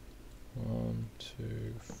 1,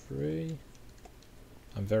 2, 3.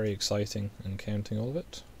 I'm very exciting and counting all of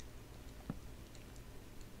it.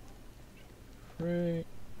 3.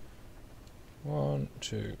 1,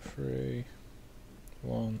 2, 3.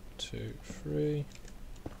 1, 2, 3.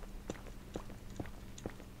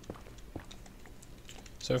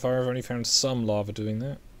 So far I've only found some lava doing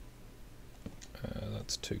that.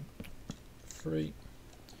 That's 2. 3.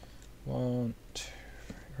 1, 2,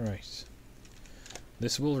 3. Right.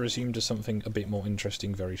 This will resume to something a bit more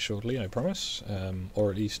interesting very shortly, I promise. Or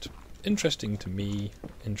at least interesting to me.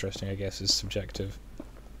 Interesting, I guess, is subjective.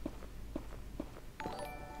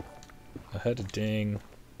 I heard a ding.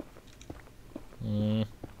 Ah,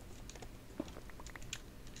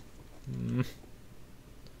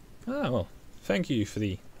 well, thank you for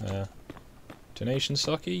the donation,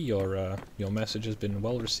 Socky. Your message has been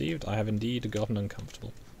well received. I have indeed gotten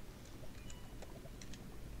uncomfortable.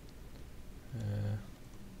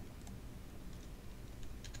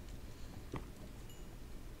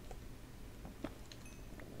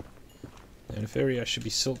 In theory, I should be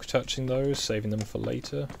silk touching those, saving them for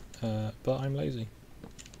later, but I'm lazy.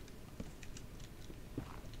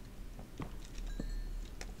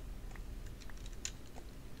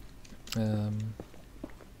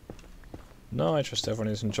 No, I trust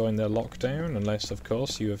everyone is enjoying their lockdown, unless, of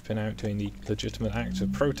course, you have been out doing the legitimate act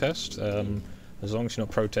of protest. As long as you're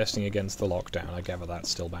not protesting against the lockdown, I gather that's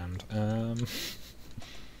still banned.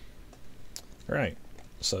 Right,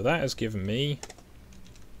 so that has given me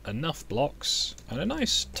enough blocks and a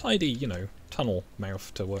nice, tidy, you know, tunnel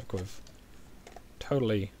mouth to work with.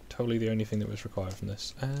 Totally the only thing that was required from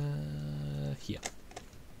this. Here.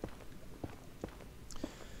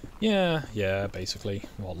 Yeah, basically.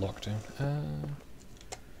 What, lockdown?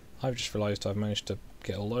 I've just realised I've managed to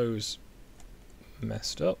get all those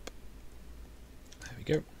messed up. There we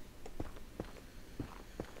go.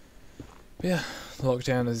 But yeah,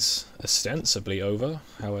 lockdown is ostensibly over.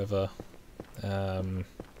 However,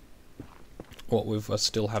 what with us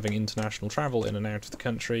still having international travel in and out of the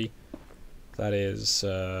country, that is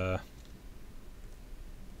a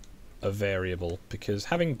variable. Because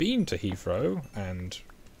having been to Heathrow and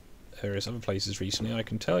various other places recently, I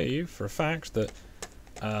can tell you for a fact that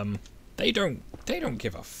they don't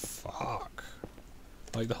give a fuck.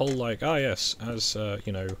 Like the whole like, ah yes, as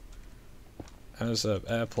you know, as an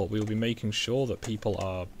airport, we will be making sure that people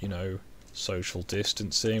are, you know, social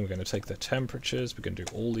distancing. We're going to take their temperatures. We're going to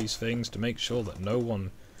do all these things to make sure that no one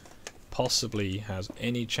possibly has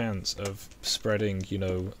any chance of spreading, you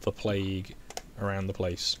know, the plague around the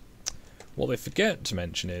place. What they forget to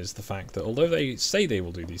mention is the fact that although they say they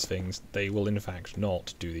will do these things, they will in fact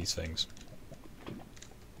not do these things.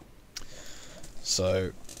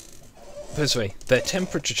 So, this way, their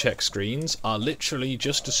temperature check screens are literally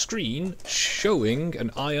just a screen showing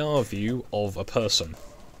an IR view of a person.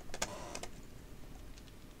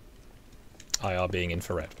 IR being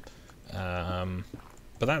infrared. But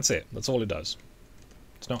that's it. That's all it does.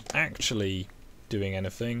 It's not actually doing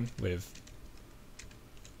anything with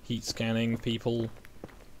heat scanning people.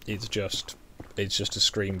 It's just a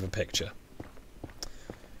screen with a picture.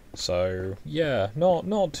 So yeah,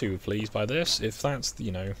 not too pleased by this. If that's,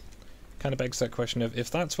 you know, kind of begs that question of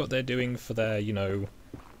if that's what they're doing for their, you know,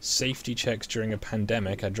 safety checks during a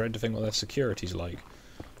pandemic, I dread to think what their security's like.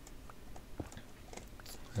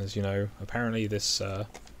 As you know, apparently this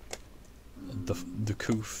the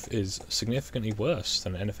coof is significantly worse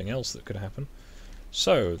than anything else that could happen.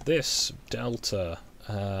 So this delta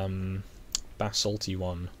basalty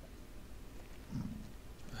one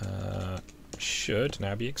should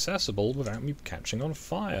now be accessible without me catching on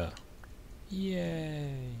fire.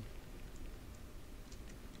 Yay!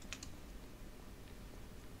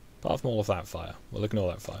 Apart from all of that fire, we'll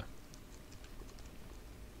ignore that fire.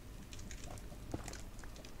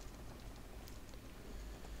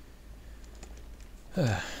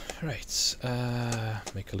 Right,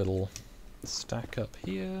 make a little stack up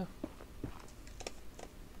here.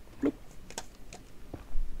 Bloop.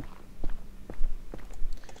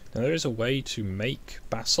 Now there is a way to make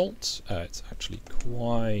basalt. It's actually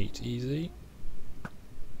quite easy.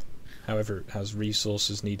 However, it has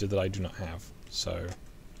resources needed that I do not have. So,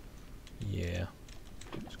 yeah.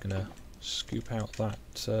 Just gonna scoop out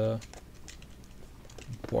that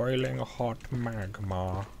boiling hot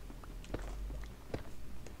magma.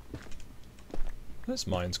 This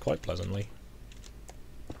mines quite pleasantly.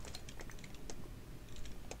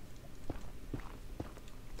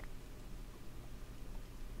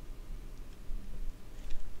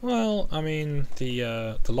 Well, I mean, the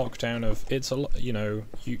lockdown of it's a, you know,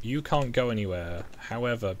 you can't go anywhere.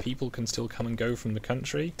 However, people can still come and go from the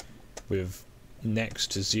country with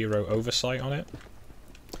next to zero oversight on it.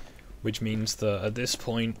 Which means that at this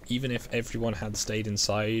point, even if everyone had stayed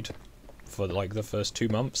inside for like the first 2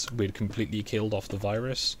 months, we'd completely killed off the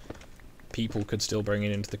virus. People could still bring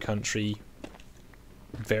it into the country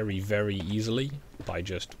very, very easily by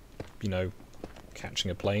just, you know, catching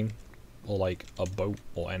a plane or like a boat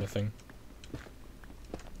or anything.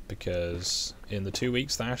 Because in the 2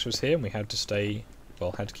 weeks that Ash was here, we had to stay,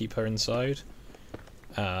 well, had to keep her inside.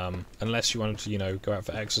 Unless you wanted to, you know, go out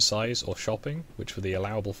for exercise or shopping, which were the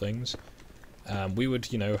allowable things. We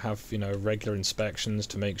would, you know, have, you know, regular inspections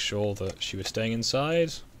to make sure that she was staying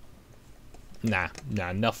inside. Nah,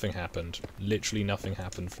 nothing happened. Literally nothing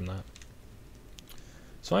happened from that.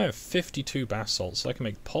 So I have 52 basalt, so I can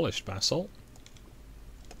make polished basalt.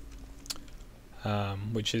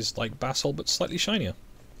 Which is like basalt but slightly shinier.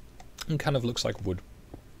 And kind of looks like wood.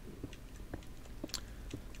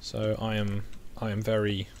 So I am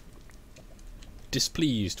very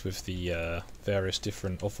displeased with the various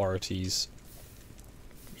different authorities,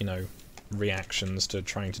 you know, reactions to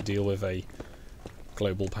trying to deal with a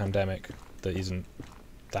global pandemic that isn't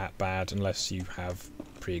that bad unless you have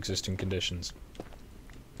pre-existing conditions.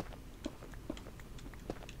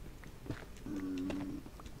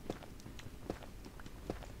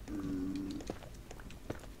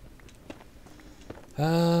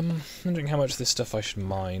 Wondering how much of this stuff I should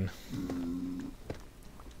mine.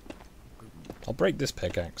 I'll break this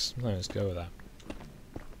pickaxe. Let's go with that.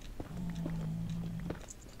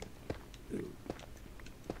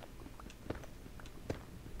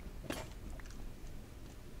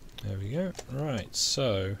 There we go. Right,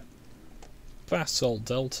 so basalt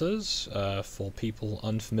deltas, for people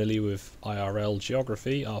unfamiliar with IRL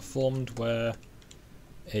geography, are formed where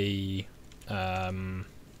a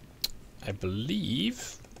I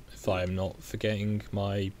believe, if I am not forgetting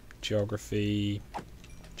my geography,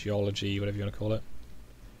 geology, whatever you want to call it.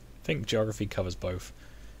 I think geography covers both.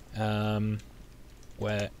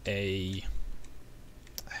 Where a...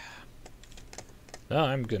 No,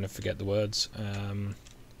 I'm going to forget the words.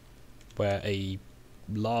 Where a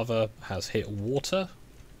lava has hit water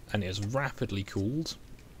and is rapidly cooled,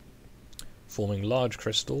 forming large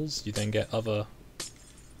crystals. You then get other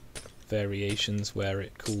variations where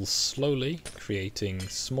it cools slowly, creating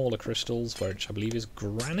smaller crystals, which I believe is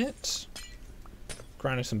granite.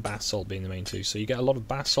 Granite and basalt being the main two. So you get a lot of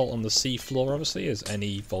basalt on the sea floor, obviously, as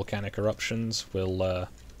any volcanic eruptions will,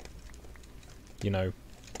 you know,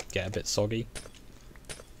 get a bit soggy.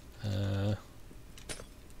 There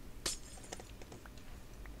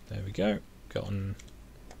we go. Gotten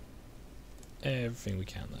everything we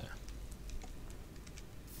can there.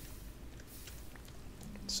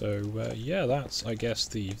 So, yeah, that's, I guess,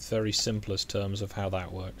 the very simplest terms of how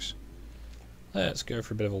that works. Let's go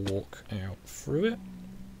for a bit of a walk out through it.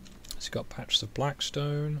 It's got patches of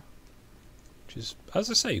blackstone, which is, as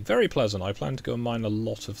I say, very pleasant. I plan to go and mine a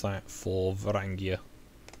lot of that for Varangia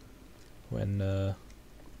when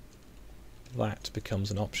that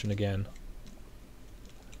becomes an option again.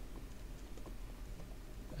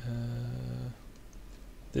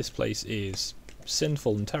 This place is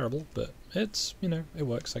sinful and terrible, but it's, you know, it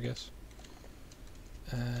works, I guess.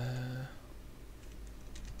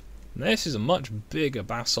 This is a much bigger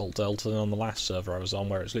basalt delta than on the last server I was on,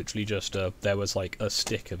 where it's literally just there was like a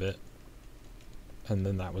stick of it, and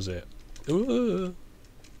then that was it. Ooh.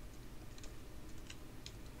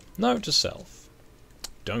 Note to self: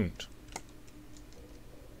 don't.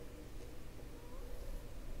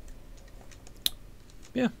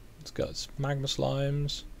 Yeah, it's got its magma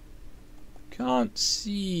slimes. Can't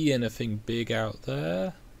see anything big out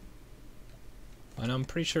there. And I'm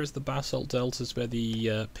pretty sure it's the basalt deltas where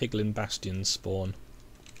the piglin bastions spawn.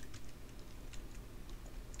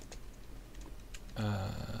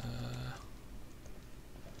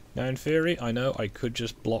 Now in theory, I know I could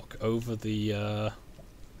just block over the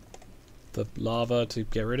lava to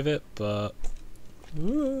get rid of it, but...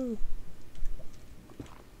 Ooh.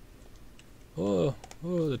 Oh,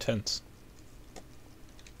 the tents.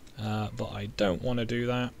 But I don't want to do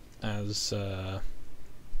that, as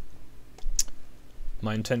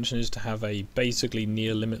my intention is to have a basically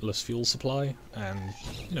near limitless fuel supply, and,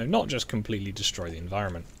 you know, not just completely destroy the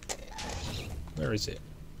environment. Where is it?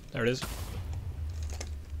 There it is.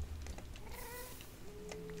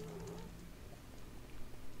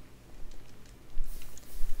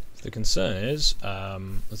 The concern is,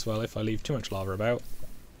 as well, if I leave too much lava about,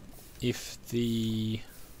 if the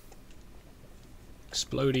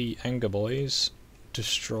explodey anger boys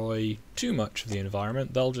destroy too much of the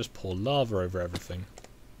environment, they'll just pour lava over everything.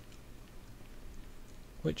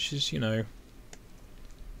 Which is, you know,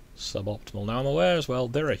 suboptimal. Now I'm aware as well,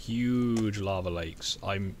 there are huge lava lakes.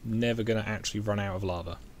 I'm never going to actually run out of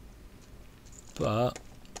lava. But,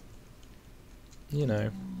 you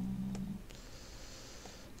know.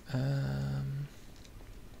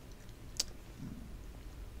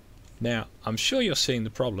 Now, I'm sure you're seeing the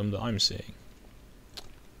problem that I'm seeing.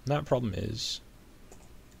 And that problem is,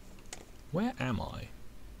 where am I?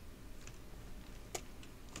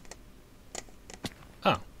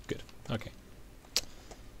 Oh, good. Okay.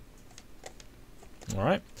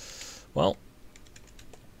 Alright. Well.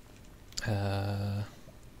 I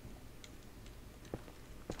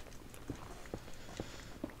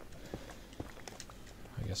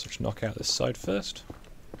guess I should knock out this side first.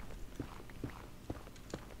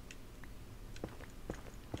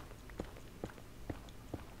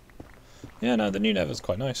 Yeah, no, the new nether's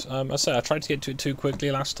quite nice. I say I tried to get to it too quickly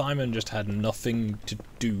last time and just had nothing to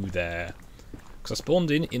do there. Because I spawned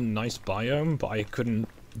in a nice biome, but I couldn't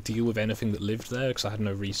deal with anything that lived there because I had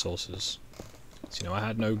no resources. So, you know, I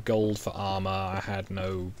had no gold for armor, I had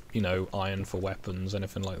no, you know, iron for weapons,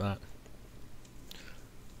 anything like that.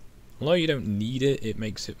 Although you don't need it, it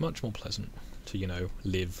makes it much more pleasant to, you know,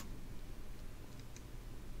 live.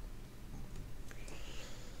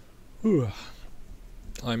 Whew.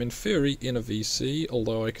 I'm in theory in a VC,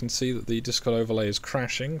 although I can see that the Discord overlay is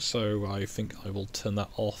crashing, so I think I will turn that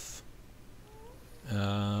off.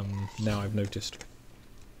 Now I've noticed.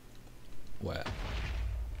 Where?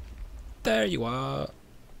 There you are!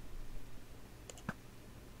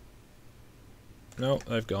 No,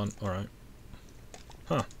 they've gone. Alright.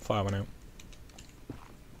 Huh, fire went out.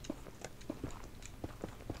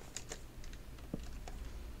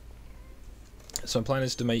 So my plan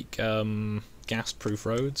is to make gas-proof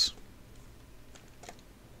roads.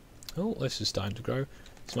 Oh, this is starting to grow.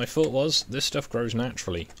 So my thought was, this stuff grows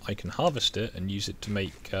naturally. I can harvest it and use it to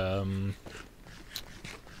make,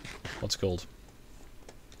 what's it called?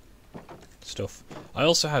 Stuff. I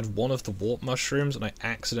also had one of the warp mushrooms and I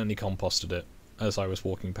accidentally composted it as I was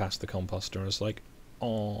walking past the composter and I was like,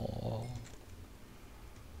 oh,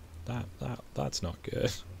 that's not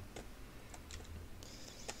good.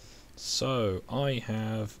 So, I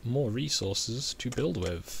have more resources to build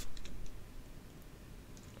with.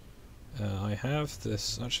 I have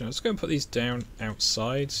this... Actually, let's go and put these down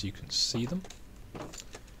outside so you can see them.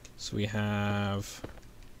 So we have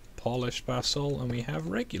polished basalt and we have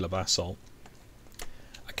regular basalt.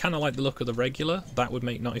 I kind of like the look of the regular. That would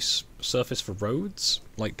make nice surface for roads,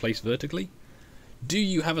 like placed vertically. Do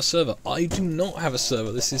you have a server? I do not have a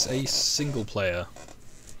server. This is a single player.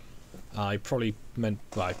 I probably meant...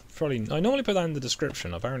 I normally put that in the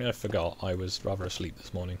description. Apparently I forgot. I was rather asleep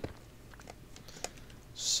this morning.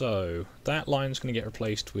 So, that line's going to get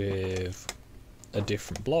replaced with a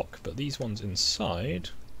different block, but these ones inside...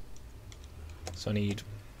 So I need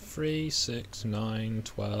 3, 6, 9,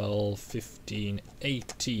 12, 15,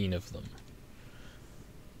 18 of them.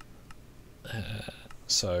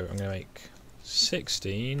 So I'm going to make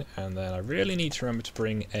 16, and then I really need to remember to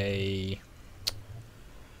bring a...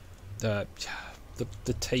 the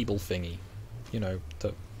table thingy, you know,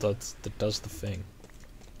 that does the thing.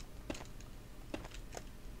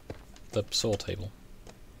 The saw table.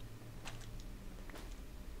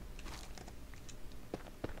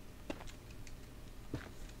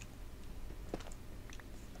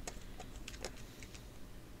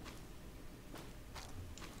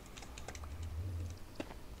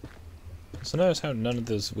 So notice how none of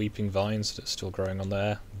those weeping vines that are still growing on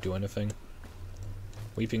there do anything.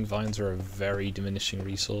 Weeping vines are a very diminishing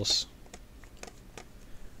resource.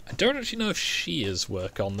 I don't actually know if shears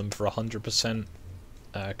work on them for 100%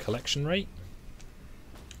 collection rate.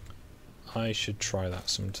 I should try that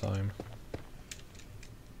sometime,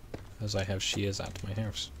 as I have shears at my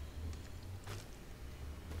house.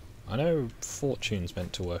 I know Fortune's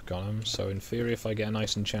meant to work on them, so in theory if I get a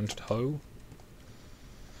nice enchanted hoe...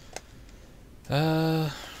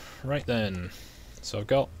 right then. So I've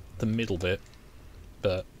got the middle bit,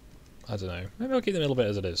 but I don't know. Maybe I'll keep the middle bit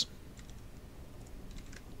as it is.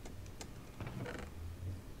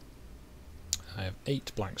 I have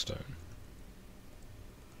 8 blackstone.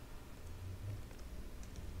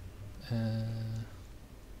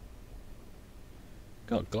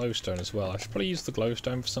 Got glowstone as well. I should probably use the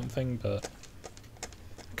glowstone for something, but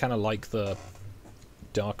I kind of like the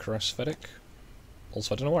darker aesthetic.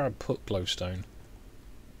 Also, I don't know where I put glowstone.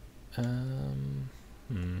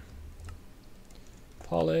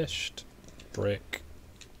 Polished brick.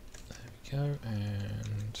 There we go,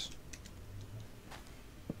 and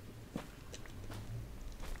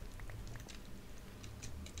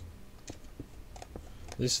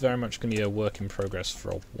this is very much going to be a work in progress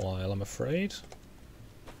for a while, I'm afraid.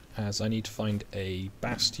 as I need to find a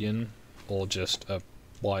bastion, or just a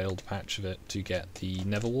wild patch of it, to get the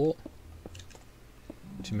netherwort,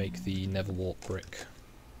 to make the netherwort brick.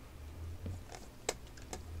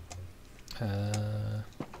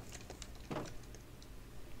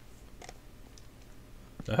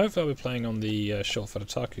 Now hopefully I'll be playing on the Shortfed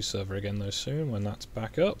Otaku server again though soon, when that's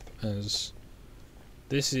back up, as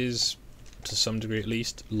this is, to some degree at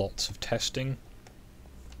least, lots of testing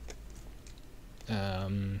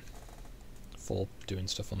for doing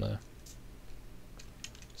stuff on there.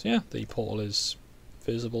 So yeah, the portal is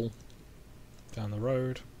visible down the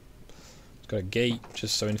road. It's got a gate,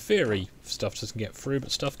 just so in theory stuff doesn't get through,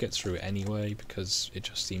 but stuff gets through anyway because it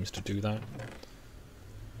just seems to do that.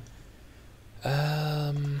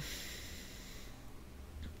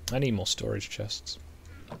 I need more storage chests.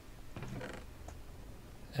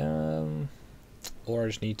 Or I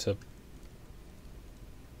just need to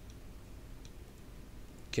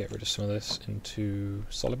get rid of some of this into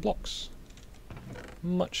solid blocks.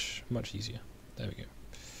 Much easier. There we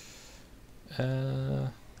go.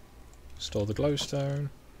 Store the glowstone.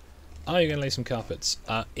 Are you going to lay some carpets?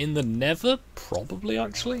 In the nether? Probably,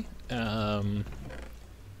 actually. I'm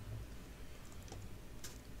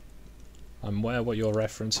aware what you're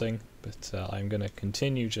referencing, but I'm going to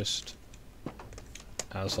continue just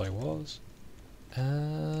as I was.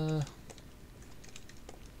 Kind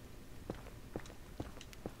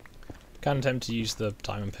of tempted to use the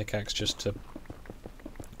diamond pickaxe just to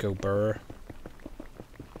go burr.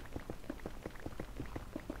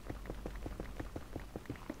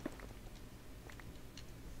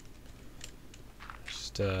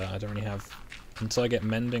 Just I don't really have, until I get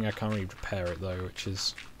mending I can't really repair it though, which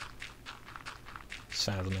is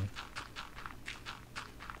saddening.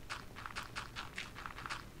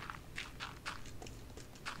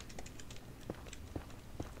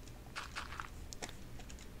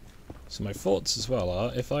 So my thoughts as well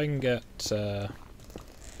are, if I can get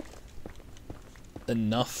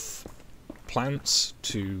enough plants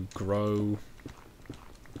to grow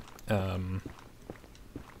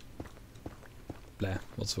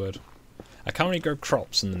what's the word? I can't really grow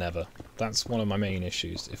crops in the nether. That's one of my main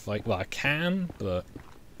issues. If I, well, I can, but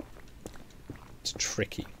it's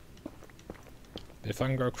tricky. But if I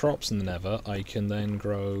can grow crops in the nether, I can then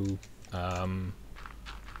grow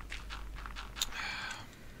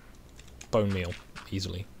bone meal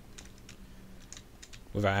easily,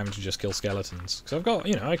 without having to just kill skeletons. Because I've got,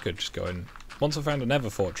 you know, I could just go in. Once I found a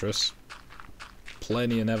nether fortress,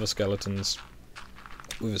 plenty of nether skeletons,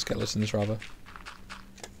 wither skeletons rather.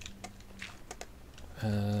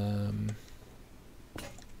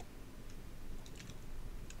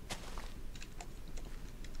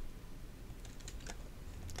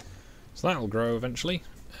 So that'll grow eventually.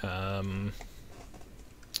 Yeah,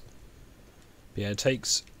 it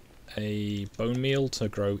takes a bone meal to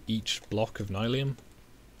grow each block of nylium,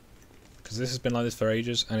 because this has been like this for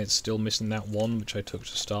ages and it's still missing that one which I took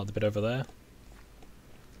to start the bit over there.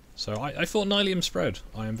 So I thought nylium spread.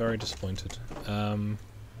 I am very disappointed.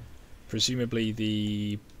 Presumably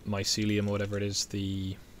the mycelium or whatever it is,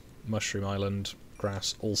 the mushroom island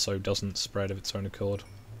grass, also doesn't spread of its own accord.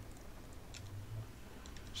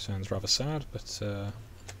 Sounds rather sad, but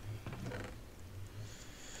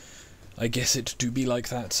I guess it do be like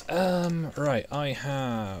that. Right, I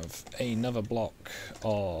have another block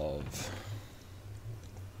of,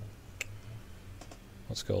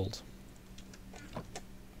 what's it called?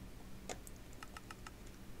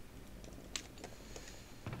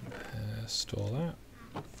 Store that.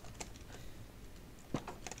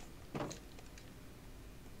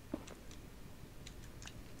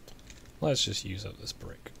 Let's just use up this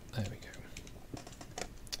brick. There we go.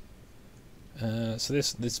 So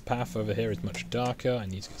this path over here is much darker. I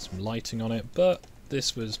need to get some lighting on it, but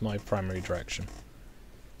this was my primary direction.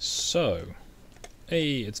 So,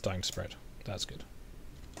 hey, it's dying to spread. That's good.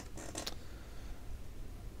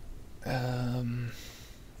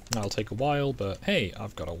 That'll take a while, but hey,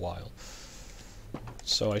 I've got a while.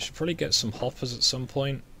 So I should probably get some hoppers at some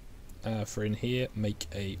point for in here, make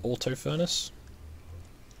a auto furnace.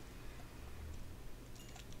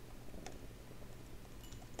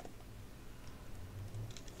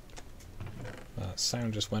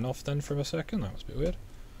 Sound just went off then for a second, that was a bit weird.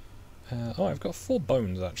 Oh, I've got 4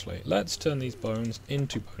 bones actually. Let's turn these bones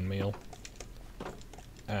into bone meal.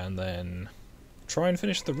 And then try and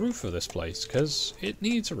finish the roof of this place, because it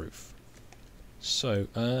needs a roof. So,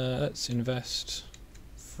 let's invest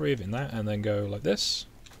 3 in that and then go like this.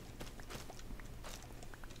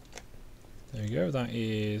 There we go, that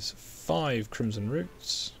is 5 crimson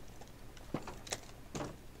roots.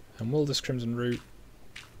 And will this crimson root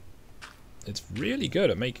it's really good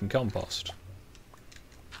at making compost.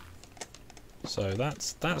 So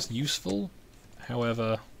that's useful.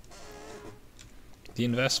 However, the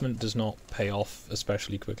investment does not pay off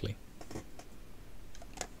especially quickly.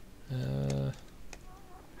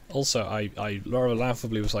 Also, I rather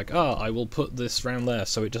laughably was like, I will put this round there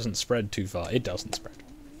so it doesn't spread too far. It doesn't spread.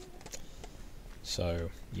 So,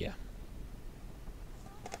 yeah.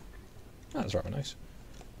 That's rather nice.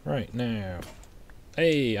 Right, now.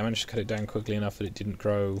 Hey, I managed to cut it down quickly enough that it didn't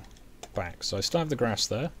grow back. So I still have the grass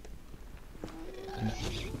there. And oh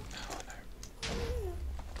no.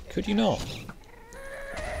 Could you not?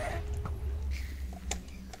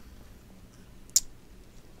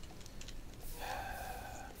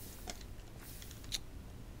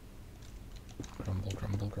 Grumble,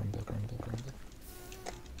 grumble, grumble, grumble, grumble.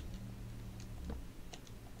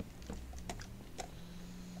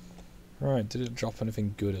 Right, did it drop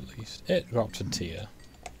anything good at least? It dropped a tier.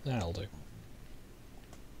 That'll do.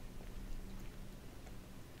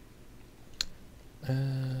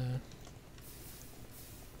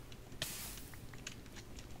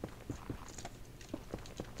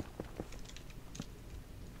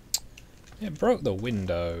 It broke the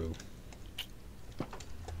window.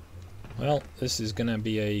 Well, this is going to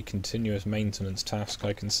be a continuous maintenance task,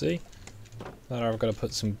 I can see. That I've got to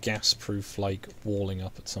put some gas-proof, like, walling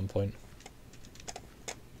up at some point.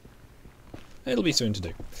 It'll be soon to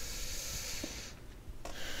do.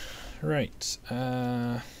 Right.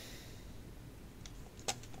 Oh,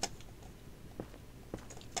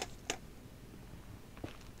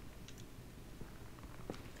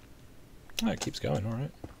 it keeps going,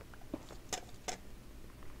 alright.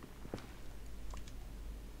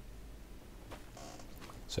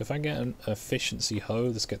 So if I get an efficiency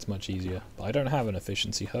hoe, this gets much easier. But I don't have an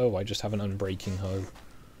efficiency hoe, I just have an unbreaking hoe.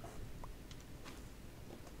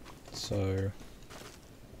 So...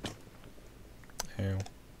 Ow.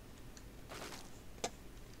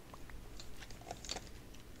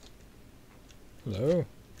 Hello?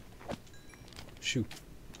 Shoot.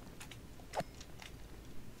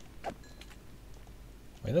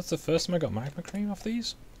 Wait, that's the first time I got magma cream off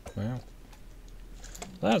these? Wow.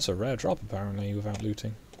 That's a rare drop apparently without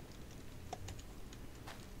looting.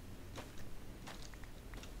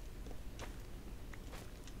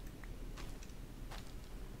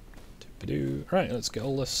 Right, let's get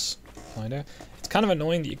all this find out. It's kind of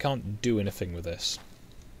annoying that you can't do anything with this.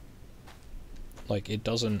 Like, it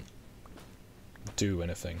doesn't do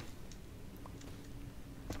anything.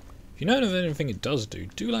 If you know of anything it does do,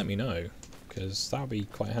 do let me know, because that would be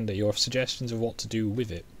quite handy. Your suggestions of what to do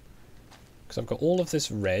with it. Because I've got all of this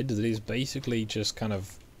red that is basically just kind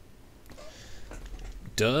of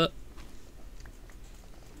dirt,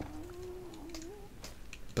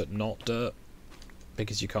 but not dirt,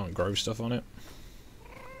 because you can't grow stuff on it.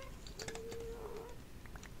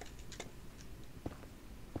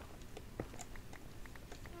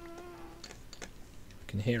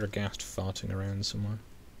 I can hear a ghast farting around somewhere.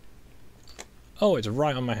 Oh, it's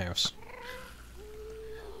right on my house.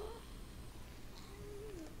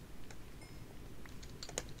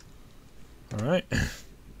 Alright.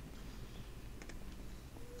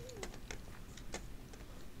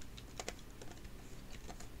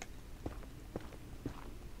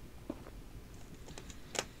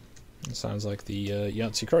 It sounds like the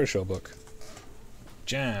Yahtzee Croshaw book.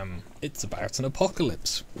 Jam. It's about an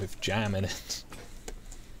apocalypse with jam in it.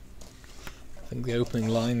 I think the opening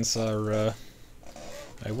lines are,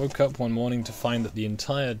 I woke up one morning to find that the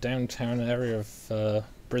entire downtown area of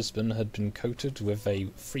Brisbane had been coated with a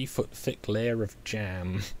 3-foot thick layer of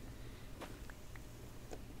jam.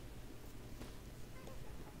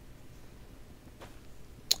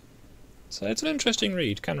 So it's an interesting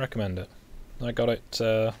read, can recommend it. I got it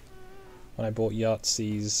when I bought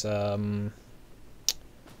Yahtzee's, oh,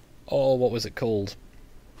 what was it called?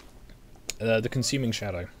 The Consuming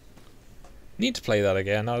Shadow. Need to play that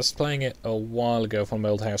again. I was playing it a while ago with one of my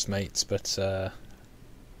old housemates, but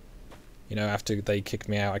you know, after they kicked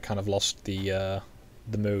me out, I kind of lost the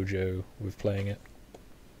mojo with playing it.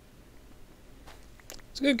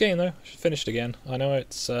 It's a good game though. I should finish it again. I know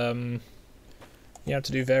it's you have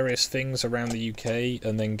to do various things around the UK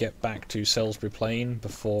and then get back to Salisbury Plain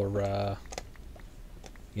before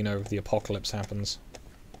you know, the apocalypse happens.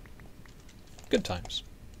 Good times.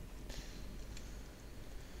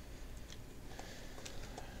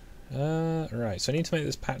 Right, so I need to make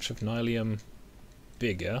this patch of Nylium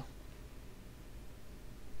bigger.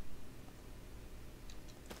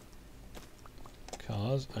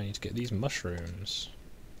 Because I need to get these mushrooms.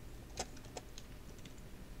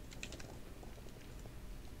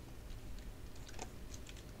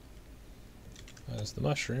 as the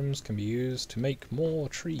mushrooms can be used to make more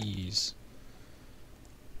trees.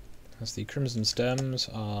 As the crimson stems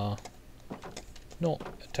are not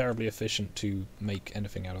terribly efficient to make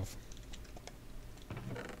anything out of.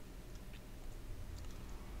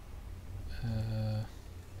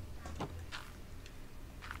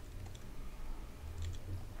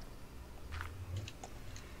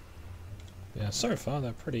 Yeah, so far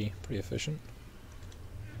they're pretty efficient.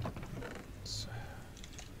 So,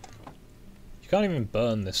 you can't even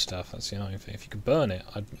burn this stuff, that's the annoying thing. If you could burn it,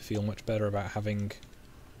 I'd feel much better about having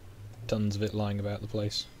tons of it lying about the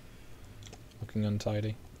place. Looking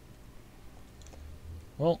untidy.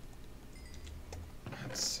 Well,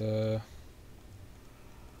 let's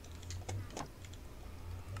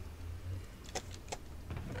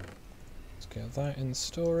get that in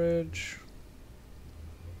storage.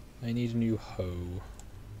 I need a new hoe.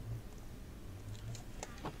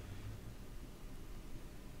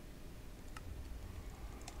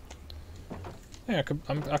 Yeah,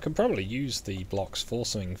 I could probably use the blocks for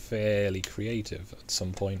something fairly creative at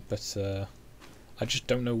some point, but I just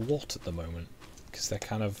don't know what at the moment, because they're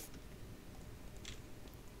kind of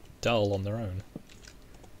dull on their own.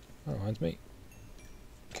 That reminds me.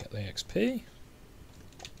 Get the XP.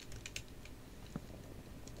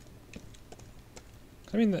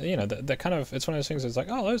 I mean, you know, they're kind of, it's one of those things that's like,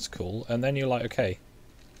 oh, that's cool, and then you're like, okay,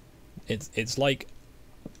 it's like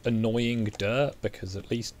annoying dirt, because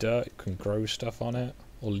at least dirt can grow stuff on it,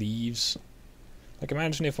 or leaves. Like,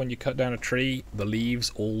 imagine if when you cut down a tree, the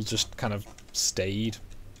leaves all just kind of stayed,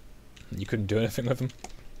 and you couldn't do anything with them.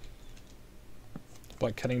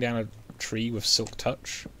 Like cutting down a tree with silk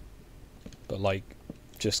touch, but like,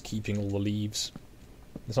 just keeping all the leaves.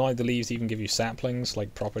 It's not like the leaves even give you saplings,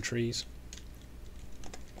 like proper trees.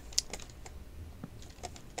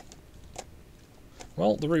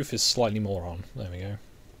 Well, the roof is slightly more on. There we go.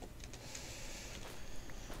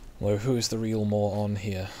 Well, who is the real more on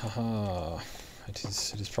here? Haha. It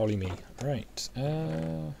is probably me. Right.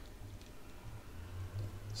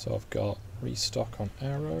 So I've got restock on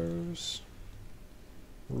arrows.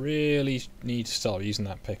 Really need to start using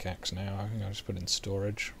that pickaxe now. I think I'll just put it in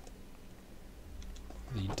storage.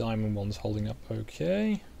 The diamond one's holding up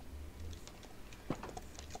okay.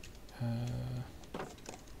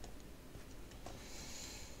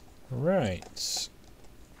 Right. Just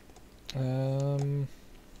going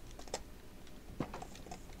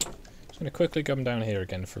to quickly come down here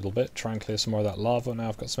again for a little bit, try and clear some more of that lava. Now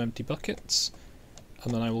I've got some empty buckets,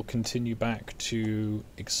 and then I will continue back to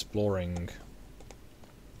exploring.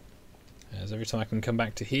 As every time I can come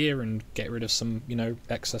back to here and get rid of some, you know,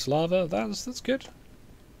 excess lava, that's good.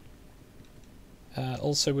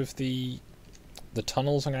 Also with the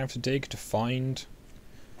tunnels I'm going to have to dig to find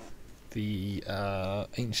the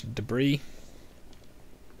ancient debris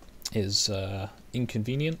is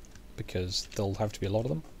inconvenient, because there'll have to be a lot of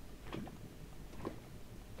them.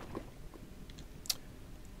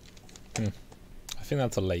 I think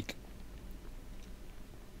that's a lake.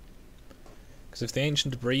 Because if the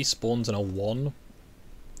ancient debris spawns in a 1,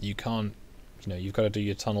 you can't, you know, you've got to do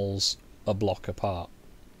your tunnels a block apart.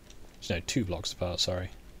 No, 2 blocks apart, sorry.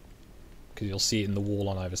 Because you'll see it in the wall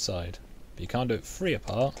on either side. But you can't do it 3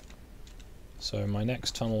 apart. So my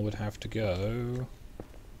next tunnel would have to go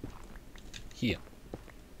here.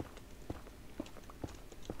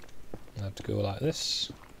 I'll have to go like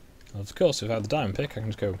this. And of course, if I had the diamond pick, I can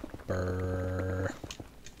just go brrr,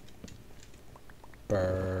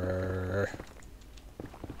 brrr.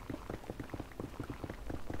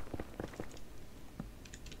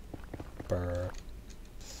 Brrr.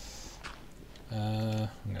 I'm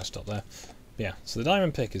going to stop there. Yeah, so the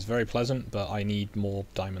diamond pick is very pleasant, but I need more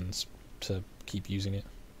diamonds to keep using it.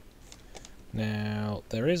 Now,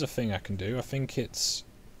 there is a thing I can do. I think it's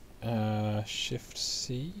Shift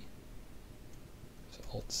C.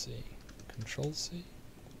 Alt C. Control C.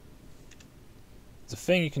 There's a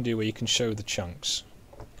thing you can do where you can show the chunks.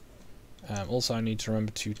 Also, I need to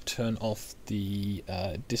remember to turn off the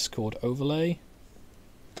Discord overlay,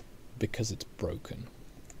 because it's broken.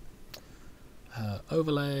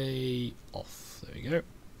 Overlay off. There we go.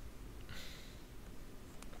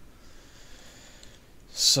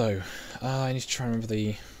 So, I need to try and remember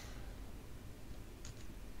the...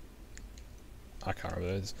 I can't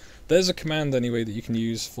remember this. There's a command anyway that you can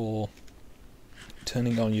use for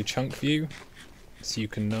turning on your chunk view, so you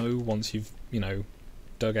can know once you've, you know,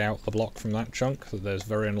 dug out the block from that chunk that there's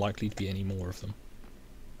very unlikely to be any more of them.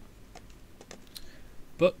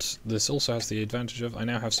 But this also has the advantage of I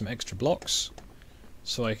now have some extra blocks,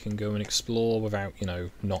 so I can go and explore without, you know,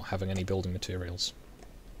 not having any building materials.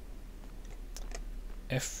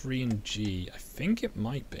 F3 and G, I think it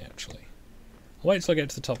might be actually. I'll wait till I get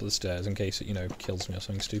to the top of the stairs in case it, you know, kills me or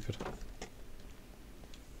something stupid.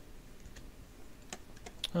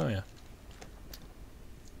 Oh yeah.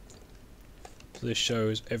 So this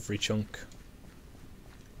shows every chunk.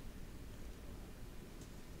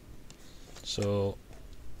 So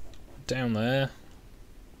down there,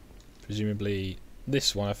 presumably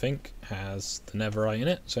this one I think has the netherite in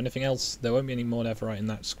it. So anything else, there won't be any more netherite in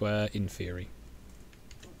that square in theory.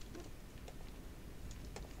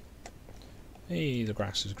 Hey, the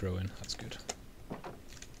grass is growing, that's good.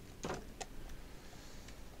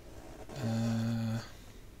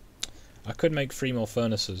 I could make 3 more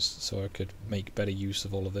furnaces, so I could make better use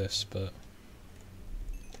of all of this, but...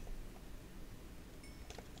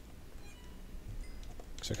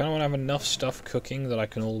 So I kind of want to have enough stuff cooking that I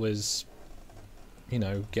can always, you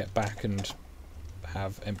know, get back and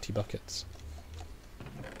have empty buckets.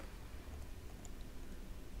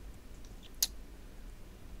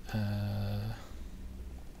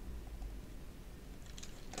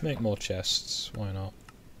 Make more chests, why not?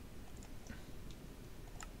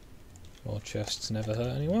 More chests never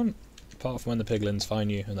hurt anyone, apart from when the piglins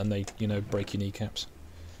find you and then they, you know, break your kneecaps.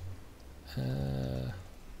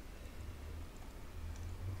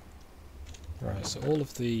 Right, so all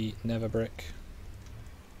of the nether brick.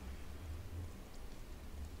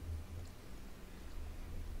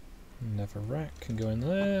 Nether rack can go in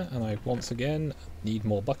there, and I once again need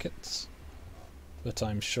more buckets, but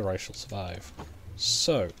I'm sure I shall survive.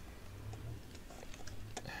 So,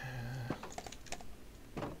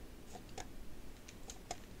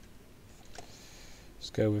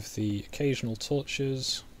 let's go with the occasional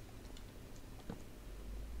torches.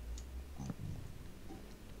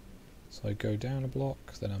 So I go down a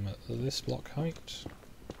block, then I'm at this block height.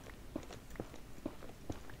 I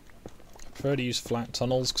prefer to use flat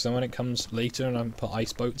tunnels because then when it comes later and I put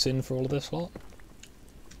ice boats in for all of this lot.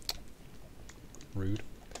 Rude.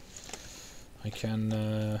 I can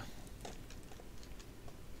now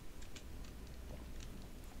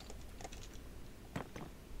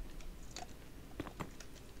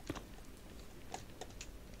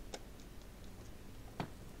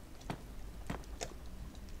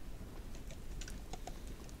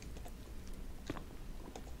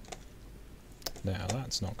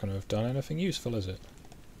that's not going to have done anything useful, is it?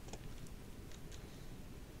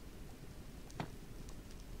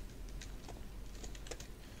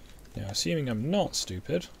 Now, assuming I'm not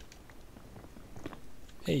stupid.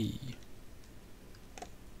 Hey.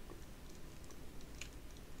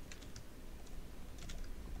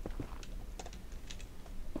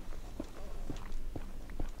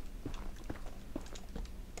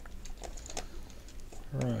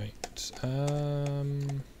 Right.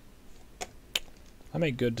 I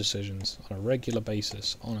make good decisions on a regular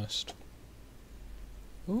basis, honest.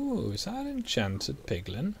 Ooh, is that an enchanted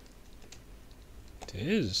piglin? It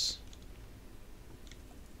is.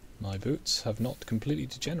 My boots have not completely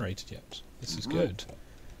degenerated yet. This is good.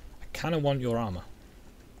 I kind of want your armor.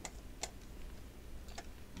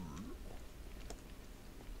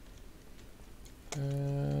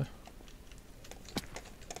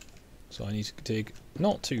 So I need to dig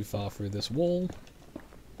not too far through this wall.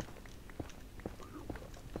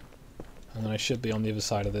 And then I should be on the other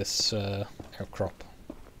side of this outcrop.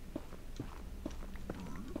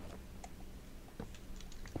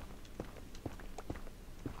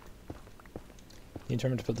 You need to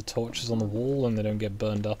remember to put the torches on the wall and they don't get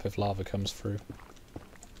burned up if lava comes through.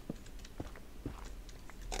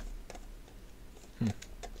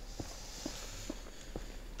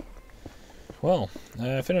 Well,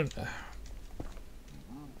 if I don't...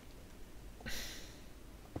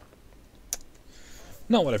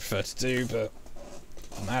 Not what I prefer to do, but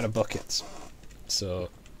I'm out of buckets, so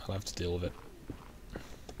I'll have to deal with it.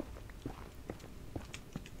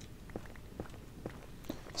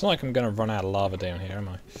 It's not like I'm going to run out of lava down here, am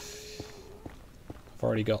I? I've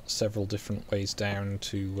already got several different ways down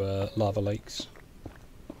to lava lakes.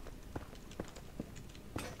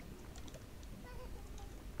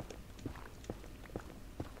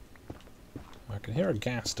 I can hear a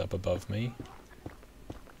ghast up above me.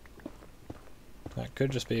 That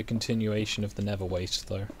could just be a continuation of the nether waste,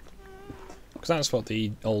 though. Because that's what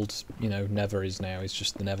the old, you know, nether is now, is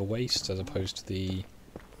just the nether waste, as opposed to the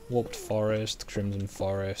warped forest, crimson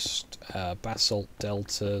forest, basalt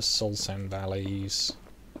deltas, soul sand valleys.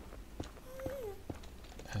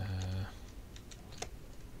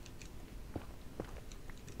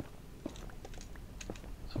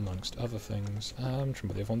 Amongst other things. I'm trying to remember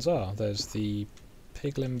what the other ones are. There's the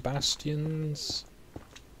piglin bastions.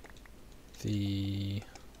 The...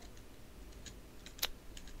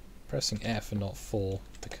 Pressing F and not 4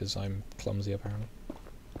 because I'm clumsy apparently.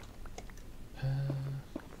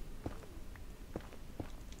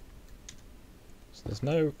 So there's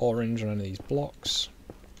no orange on any of these blocks.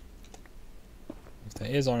 If there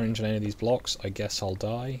is orange on any of these blocks, I guess I'll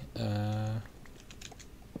die.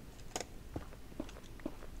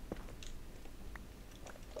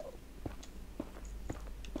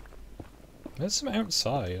 There's some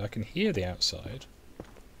outside. I can hear the outside.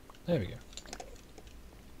 There we go.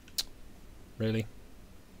 Really?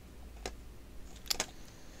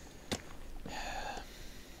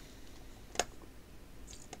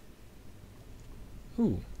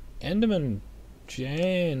 Ooh, Endermen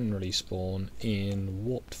generally spawn in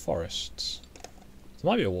warped forests.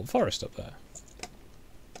 There might be a warped forest up there.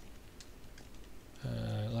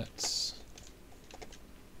 Let's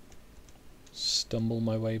stumble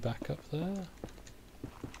my way back up there.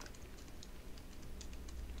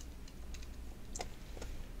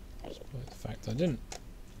 Despite the fact I didn't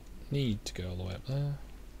need to go all the way up there.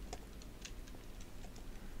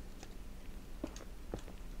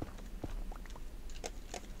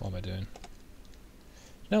 What am I doing?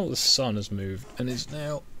 Now the sun has moved and is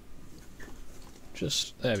now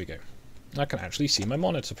just... there we go. I can actually see my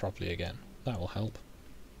monitor properly again. That will help.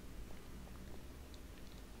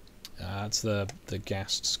 That's the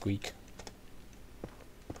gassed squeak.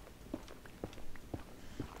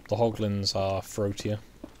 The hoglins are throatier.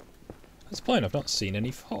 That's the point, I've not seen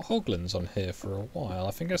any hoglins on here for a while.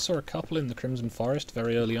 I think I saw a couple in the Crimson Forest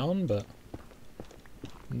very early on, but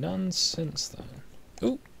none since then.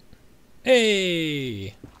 Ooh!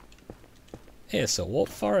 Hey! It's a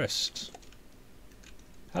warped forest.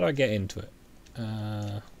 How do I get into it?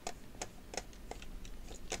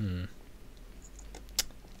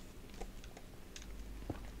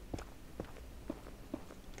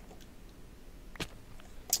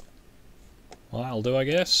 Well, that'll do, I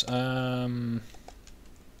guess.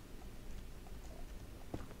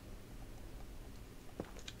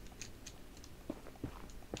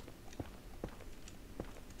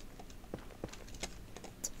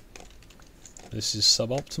 This is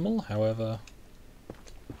suboptimal, however...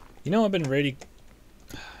 You know, I've been really...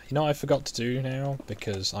 You know what I forgot to do now,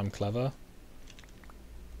 because I'm clever?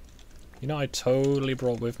 You know I totally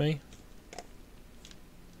brought with me?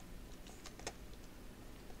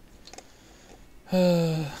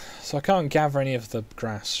 So I can't gather any of the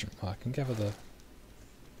grass. I can gather the...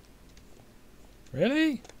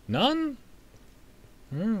 Really? None?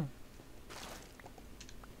 Hmm.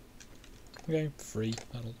 Okay, free.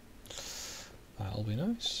 That'll be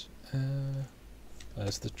nice.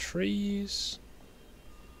 There's the trees.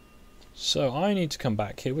 So I need to come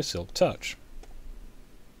back here with Silk Touch.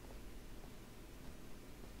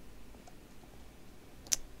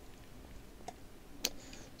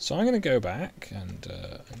 So I'm going to go back and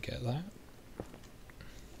get that.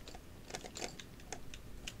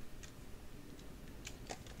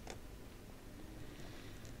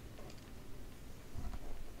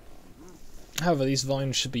 However, these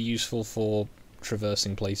vines should be useful for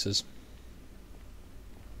traversing places.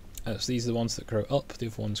 So these are the ones that grow up, the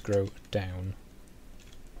other ones grow down.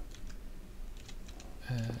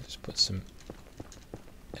 Just put some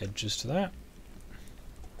edges to that.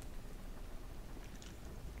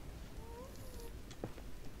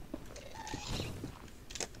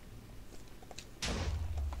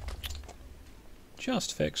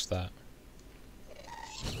 Just fixed that.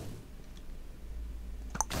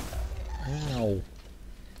 Ow.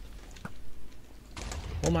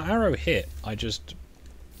 Well, my arrow hit. I just...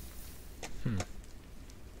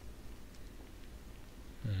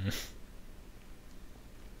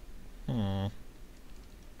 Could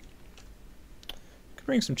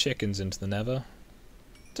bring some chickens into the nether.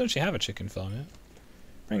 Don't actually have a chicken farm yet.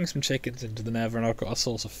 Bring some chickens into the nether and I've got a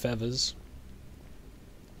source of feathers.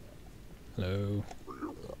 Hello.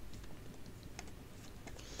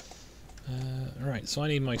 Right, so I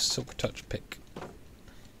need my Silk Touch pick.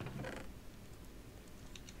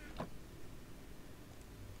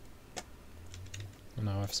 And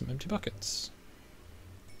now I have some empty buckets.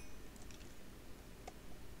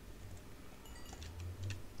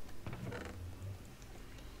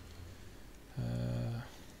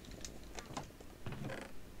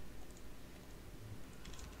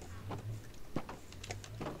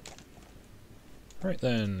 Right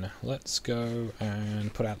then, let's go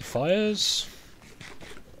and put out the fires.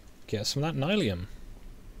 Get some of that nylium.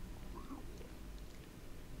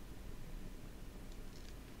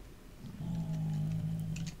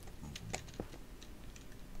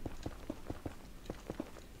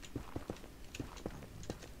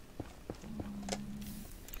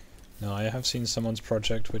 Now I have seen someone's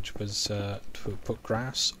project which was to put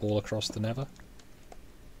grass all across the nether.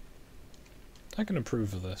 I can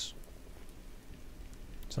approve of this.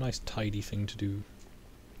 It's a nice tidy thing to do.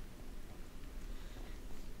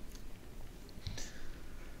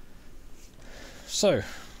 So,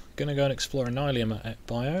 gonna go and explore a nylium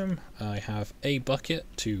biome. I have a bucket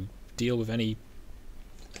to deal with any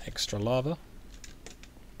extra lava.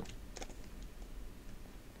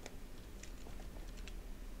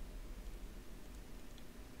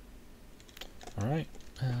 Alright.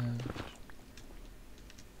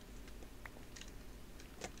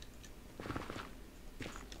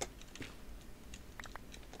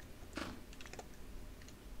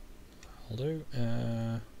 I'll do.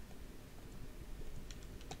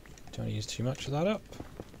 Don't use too much of that up.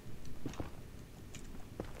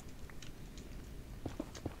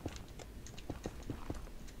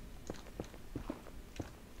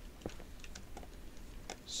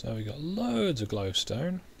 So we got loads of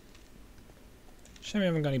glowstone. Shame we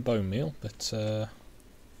haven't got any bone meal, but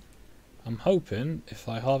I'm hoping if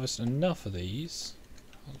I harvest enough of these,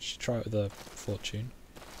 I'll just try it with a fortune.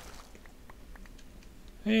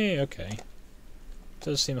 Hey, okay.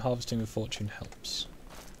 Does seem harvesting with fortune helps.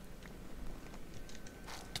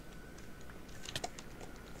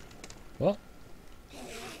 What?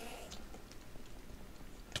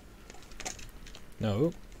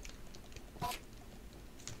 No.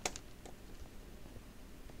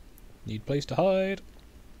 Need place to hide.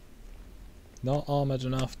 Not armoured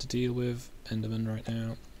enough to deal with Enderman right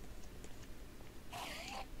now.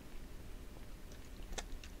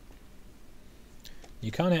 You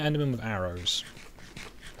can't hit Enderman with arrows.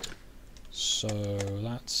 So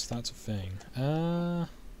that's a thing. Well,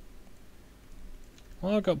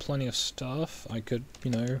 I've got plenty of stuff. I could, you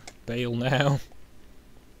know, bail now.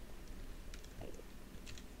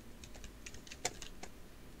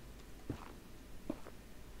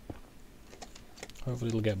 Hopefully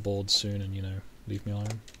it'll get bored soon and, you know, leave me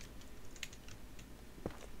alone.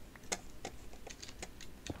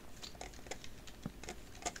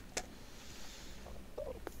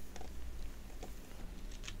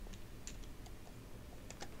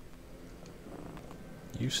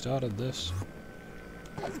 You started this.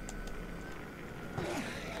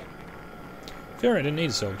 Fear I didn't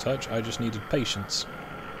need a silk touch, I just needed patience.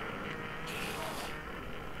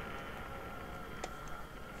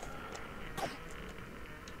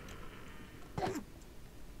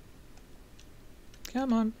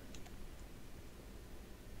 Come on.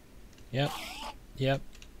 Yep. Yep.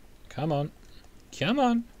 Come on. Come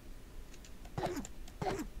on.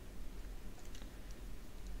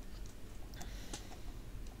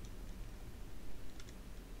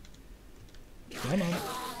 Come on.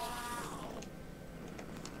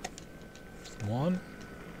 One.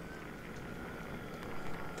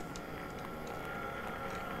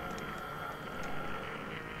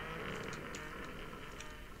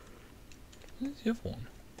 Where's the other one?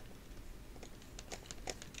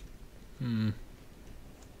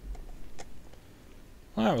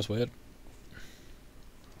 Well, that was weird.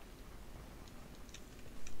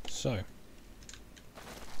 So.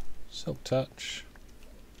 Silk touch.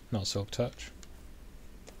 Not silk touch.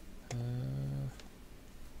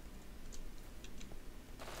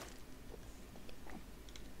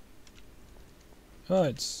 Oh,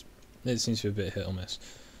 it seems to be a bit hit or miss.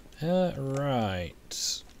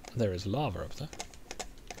 Right. There is lava up there.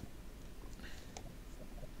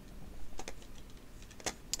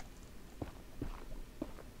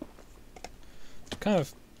 It's kind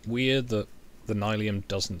of weird that the nylium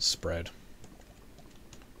doesn't spread.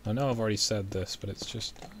 I know I've already said this, but it's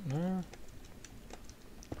just...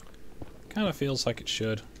 kind of feels like it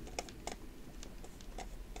should.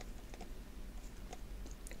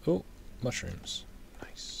 Oh, mushrooms.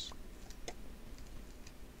 Nice.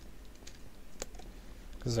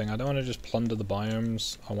 Because the thing, I don't want to just plunder the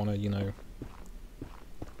biomes. I want to, you know...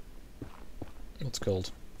 what's it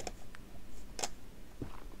called?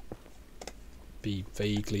 Be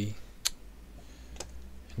vaguely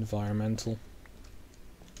environmental.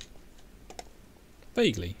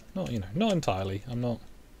 Vaguely, not, you know, not entirely. I'm not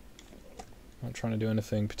trying to do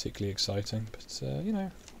anything particularly exciting, but you know,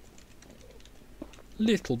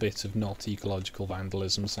 little bit of not ecological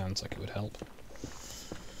vandalism sounds like it would help.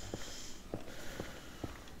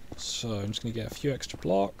 So I'm just going to get a few extra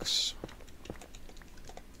blocks.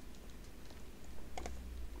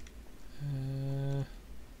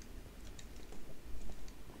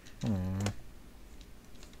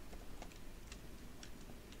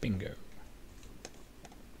 Bingo.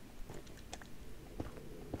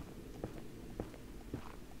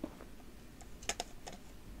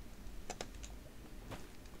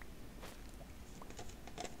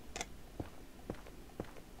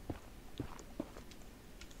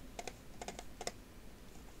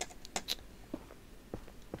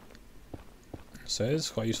 So it is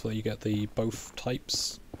quite useful that you get the both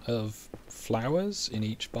types of flowers in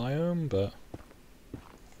each biome, but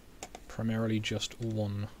primarily just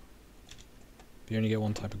one. You only get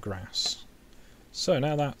one type of grass. So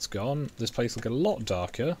now that's gone, this place will get a lot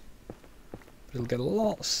darker, but it'll get a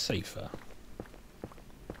lot safer.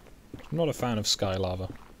 I'm not a fan of sky lava.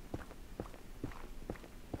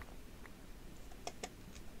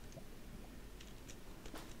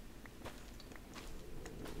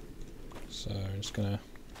 So I'm just gonna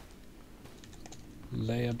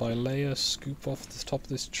layer by layer scoop off the top of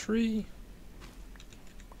this tree.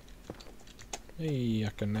 Hey, I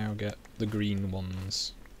can now get the green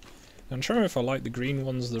ones. I'm trying if I like the green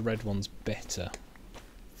ones or the red ones better. I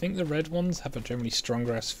think the red ones have a generally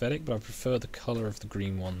stronger aesthetic, but I prefer the colour of the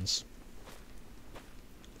green ones.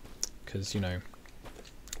 Because, you know,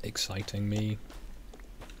 exciting me.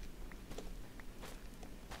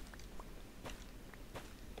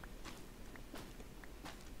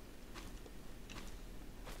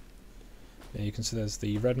 Yeah, you can see there's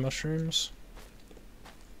the red mushrooms.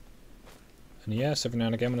 And yes, every now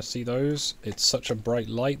and again when I see those, it's such a bright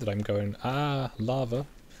light that I'm going, ah, lava.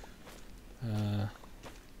 In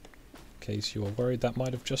case you were worried that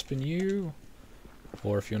might have just been you.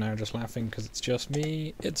 Or if you're now just laughing because it's just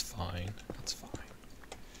me, it's fine. It's fine.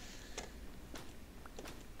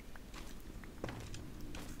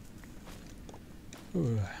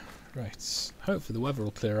 Ooh, right. Hopefully the weather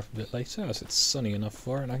will clear up a bit later as it's sunny enough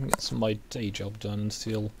for it and I can get some of my day job done and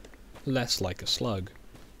feel less like a slug.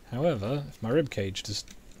 However, if my ribcage does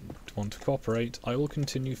want to cooperate, I will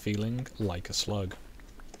continue feeling like a slug.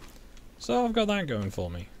 So I've got that going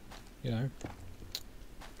for me. You know,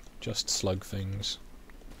 just slug things.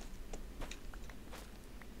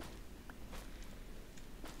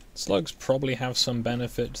 Slugs probably have some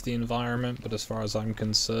benefit to the environment, but as far as I'm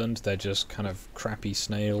concerned, they're just kind of crappy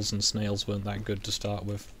snails, and snails weren't that good to start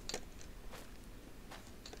with.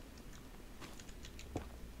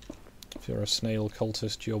 If you're a snail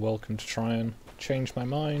cultist, you're welcome to try and change my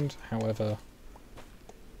mind. However,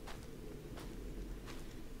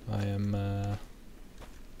 I am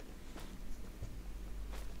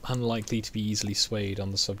unlikely to be easily swayed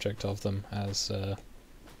on the subject of them, as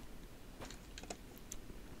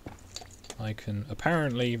I can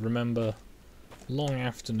apparently remember long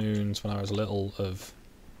afternoons when I was little of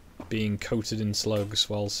being coated in slugs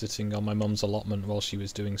while sitting on my mum's allotment while she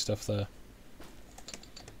was doing stuff there.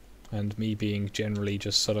 And me being generally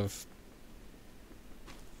just sort of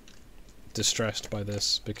distressed by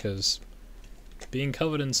this, because being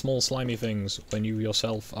covered in small slimy things when you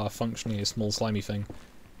yourself are functionally a small slimy thing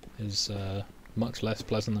is much less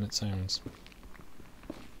pleasant than it sounds.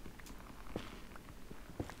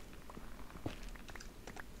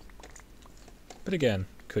 But again,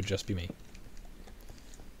 could just be me.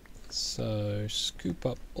 So, scoop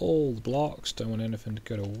up all the blocks, don't want anything to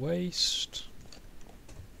go to waste.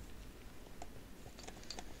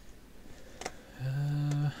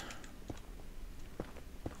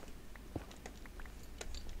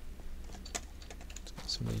 Let's get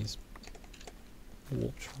some of these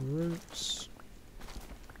warped roots.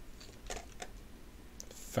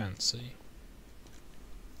 Fancy.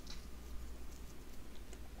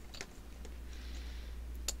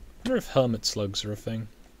 I wonder if hermit slugs are a thing.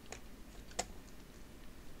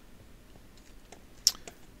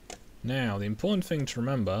 Now, the important thing to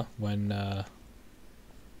remember when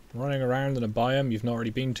running around in a biome you've not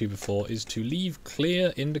already been to before is to leave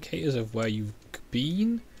clear indicators of where you've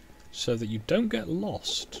been so that you don't get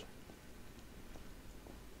lost.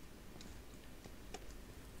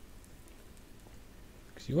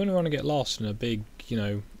 Because you wouldn't want to get lost in a big, you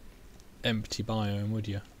know, empty biome, would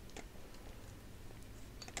you?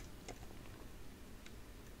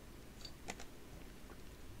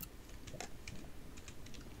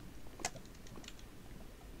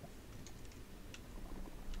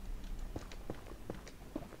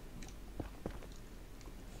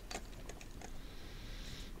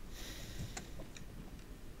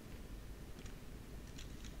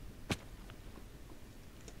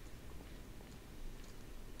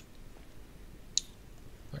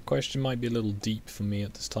 Question might be a little deep for me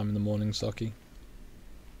at this time in the morning, Saki.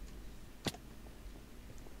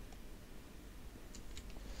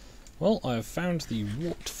 Well, I have found the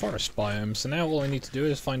warped forest biome, so now all I need to do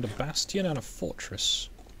is find a bastion and a fortress.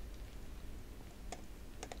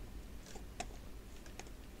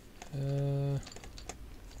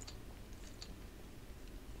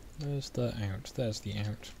 Where's the out? There's the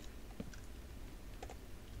out.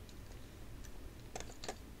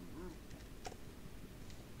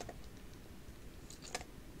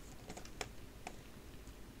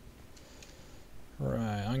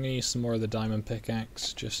 Right, I'm going to use some more of the diamond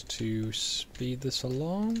pickaxe just to speed this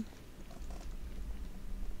along.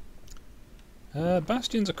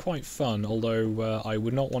 Bastions are quite fun, although I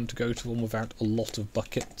would not want to go to one without a lot of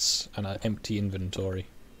buckets and an empty inventory.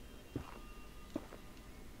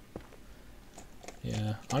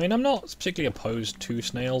 Yeah, I mean, I'm not particularly opposed to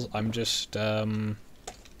snails, I'm just, I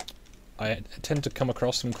tend to come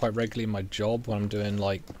across them quite regularly in my job when I'm doing,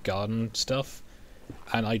 like, garden stuff,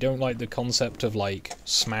 and I don't like the concept of, like,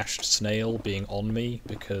 smashed snail being on me,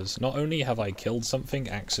 because not only have I killed something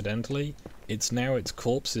accidentally, it's now its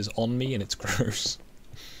corpse is on me and it's gross.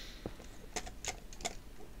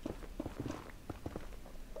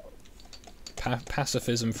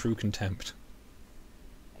 Pacifism through contempt.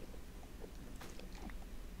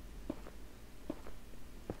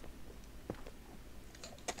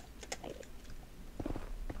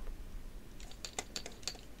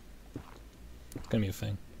 Gonna be a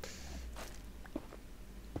thing.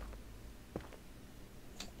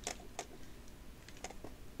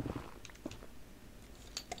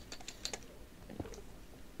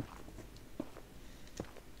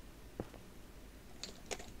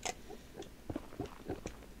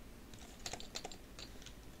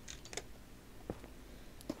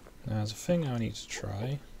 Now, there's a thing I need to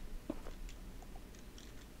try.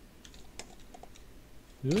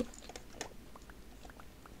 Oop.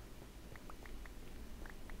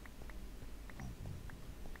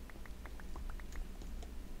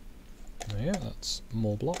 Yeah, that's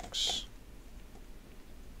more blocks.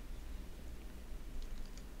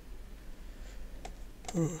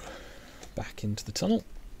 Back into the tunnel.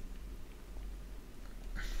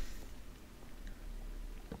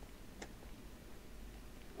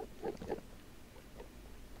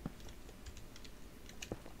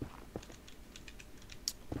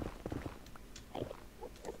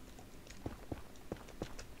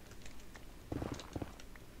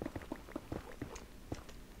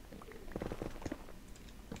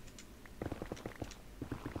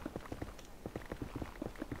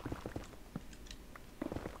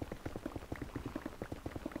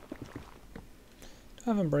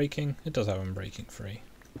 Have unbreaking? It does have unbreaking free.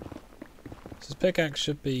 So this pickaxe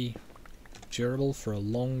should be durable for a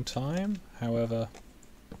long time, however,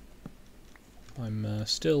 I'm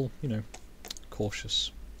still, you know,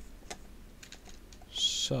 cautious.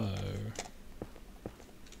 So...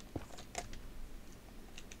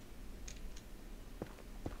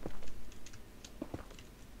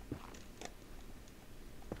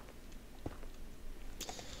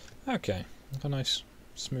 okay, a nice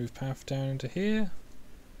smooth path down into here.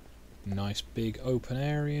 Nice big open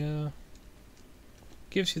area.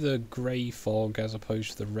 Gives you the grey fog as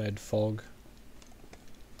opposed to the red fog.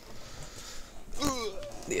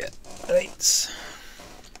 Yeah, right.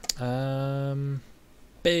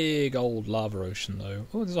 Big old lava ocean though.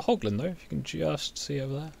 Oh, there's a hoglin though, if you can just see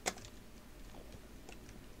over there.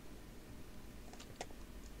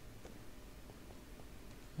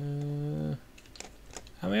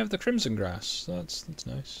 And we have the crimson grass. That's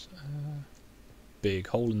nice. Big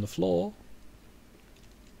hole in the floor.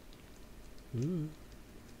 Ooh.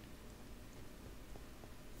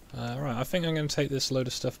 Right, I think I'm going to take this load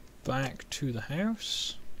of stuff back to the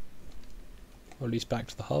house. Or at least back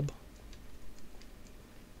to the hub.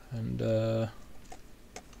 And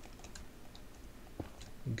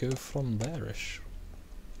go from there-ish.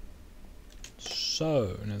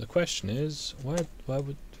 So, now the question is, where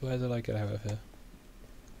did I get out of here?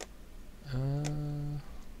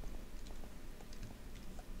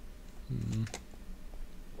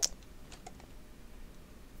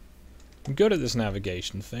 I'm good at this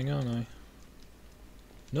navigation thing, aren't I?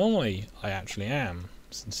 Normally, I actually am,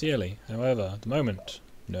 sincerely. However, at the moment,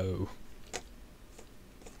 no.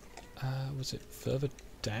 Was it further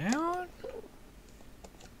down?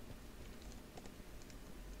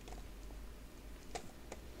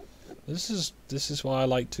 This is why I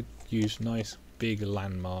like to use nice big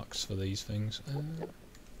landmarks for these things.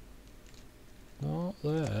 Not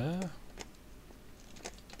there.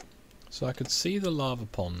 So I could see the lava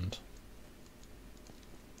pond.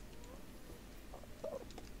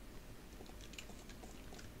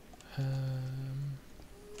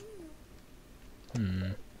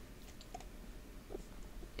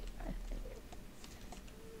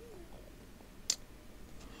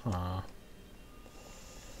 Huh.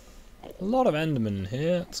 A lot of Endermen in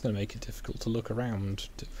here. It's going to make it difficult to look around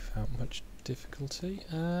without much difficulty.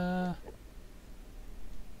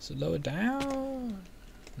 Is it lower down?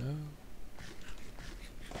 No.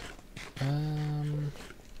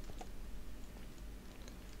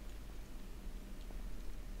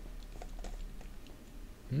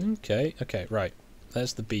 Okay, right.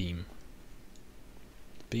 There's the beam.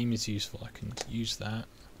 beam is useful. I can use that.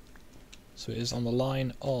 So it is on the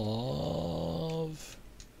line of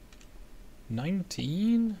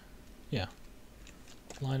 19? Yeah.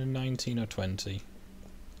 Line of 19 or 20.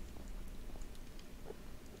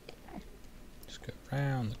 Just go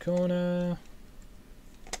round the corner.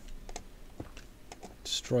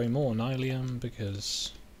 Destroy more nylium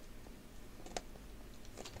because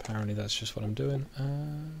apparently that's just what I'm doing.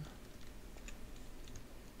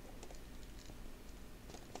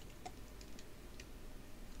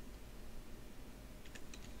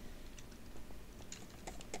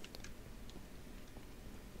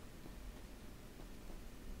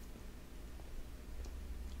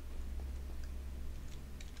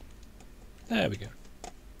 There we go.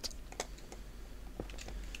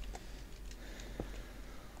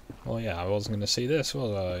 Oh yeah, I wasn't going to see this,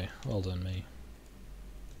 was I? Well done me.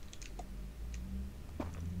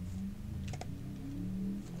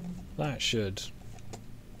 That should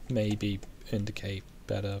maybe indicate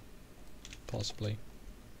better, possibly.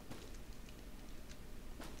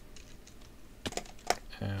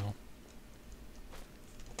 Ow.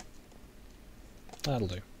 That'll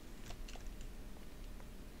do.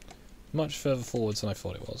 Much further forwards than I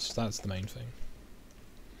thought it was. That's the main thing.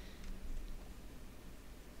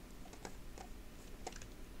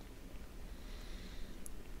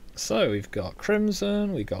 So we've got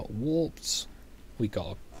Crimson, we got Warped, we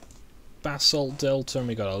got Basalt Delta, and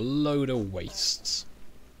we got a load of Wastes.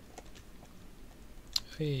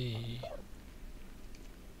 Hey.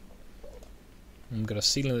 I've got a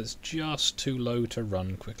ceiling that's just too low to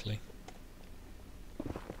run quickly.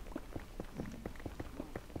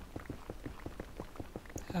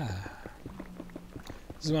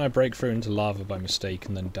 This is when I break through into lava by mistake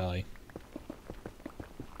and then die.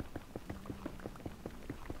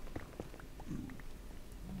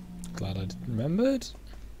 Glad I remembered.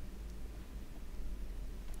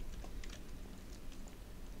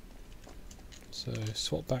 So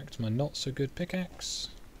swap back to my not so good pickaxe.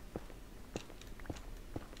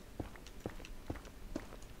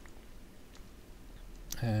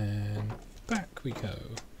 And back we go.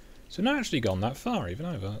 So not actually gone that far even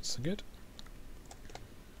over, that's good.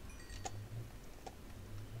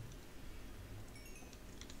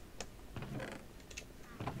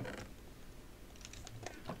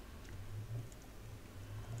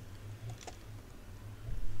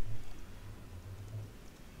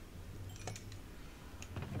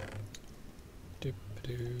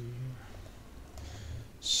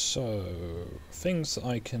 So, things that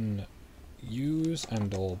I can use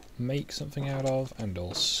and or make something out of and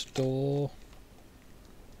or store.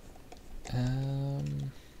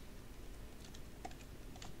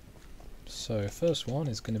 So first one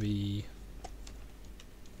is going to be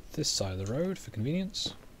this side of the road for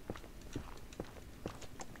convenience.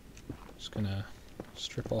 Just going to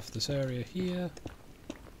strip off this area here.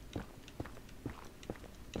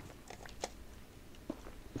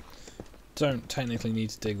 Don't technically need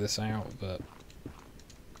to dig this out, but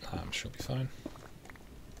I'm sure it'll be fine.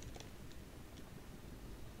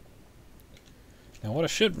 Now what I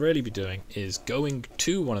should really be doing is going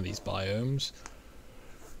to one of these biomes,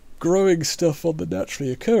 growing stuff on the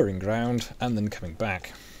naturally occurring ground, and then coming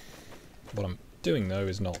back. What I'm doing though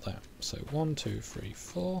is not that. So 1, 2, 3,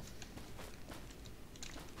 4.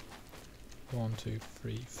 1, 2,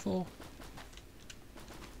 3, 4.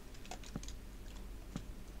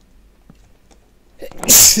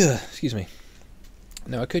 Excuse me.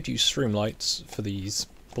 Now I could use shroom lights for these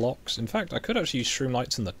blocks. In fact, I could actually use shroom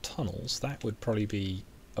lights in the tunnels. That would probably be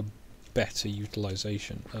a better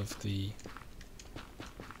utilization of the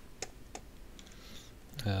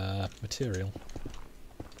material.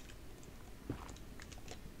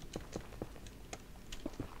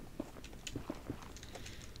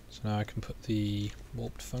 So now I can put the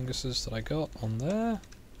warped funguses that I got on there.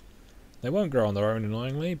 They won't grow on their own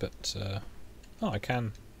annoyingly, but oh, I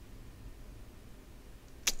can.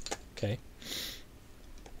 Okay.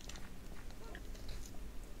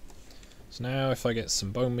 So now if I get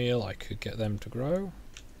some bone meal, I could get them to grow.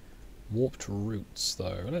 Warped roots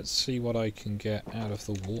though. Let's see what I can get out of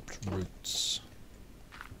the warped roots.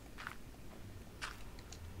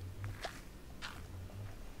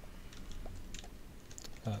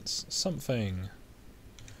 That's something.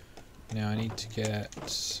 Now I need to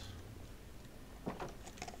get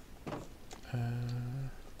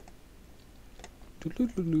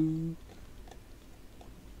doo-doo-doo-doo.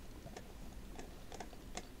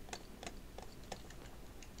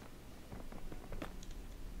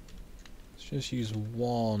 Let's just use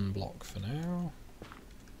one block for now.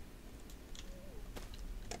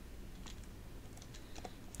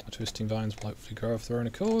 Our twisting vines will hopefully grow of their own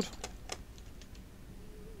accord.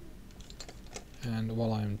 And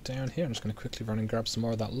while I'm down here, I'm just going to quickly run and grab some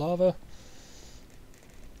more of that lava.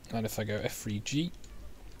 And if I go F3G,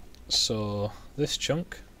 so this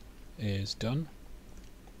chunk is done.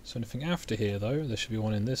 So anything after here though, there should be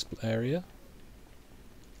one in this area.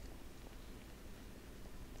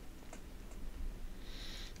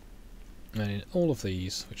 And in all of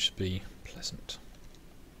these, which should be pleasant.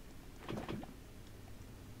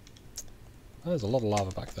 Oh, there's a lot of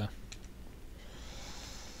lava back there.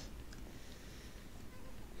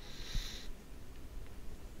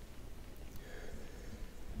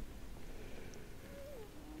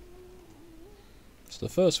 So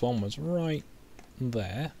the first one was right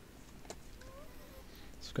there.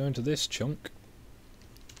 Let's go into this chunk.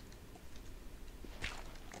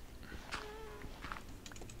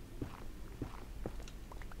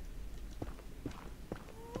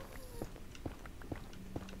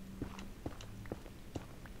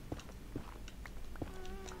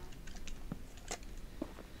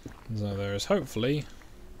 So there is hopefully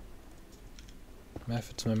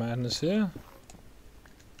method to my madness here.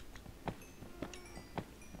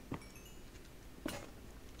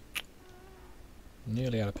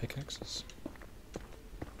 Nearly out of pickaxes.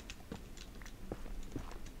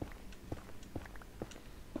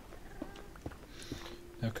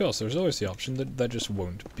 Now of course there's always the option that there just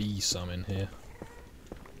won't be some in here.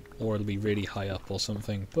 Or it'll be really high up or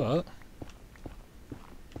something, but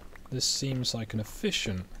this seems like an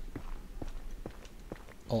efficient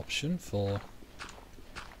option for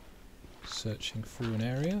searching through an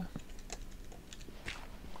area.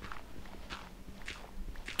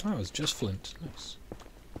 Oh, it's just flint. Nice.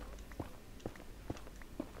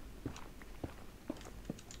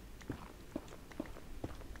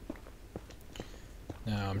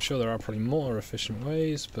 Now, I'm sure there are probably more efficient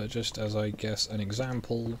ways, but just as I guess an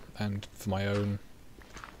example and for my own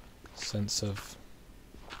sense of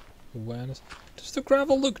awareness. Does the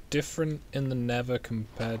gravel look different in the Nether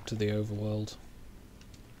compared to the overworld?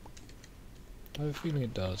 I have a feeling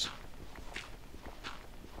it does.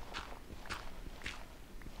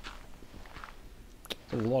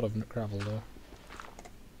 A lot of gravel though.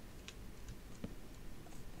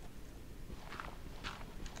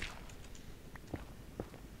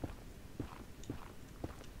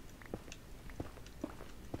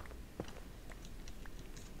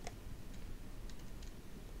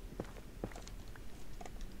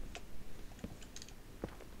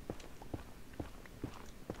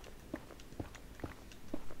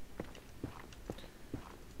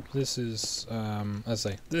 This is, as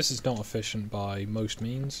I say, this is not efficient by most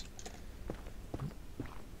means.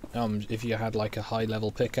 If you had like a high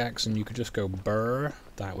level pickaxe and you could just go burr,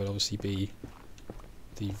 that would obviously be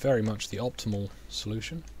very much the optimal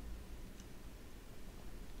solution.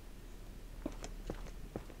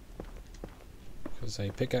 Because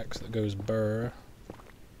a pickaxe that goes burr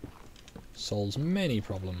solves many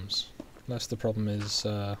problems, unless the problem is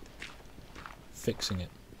fixing it.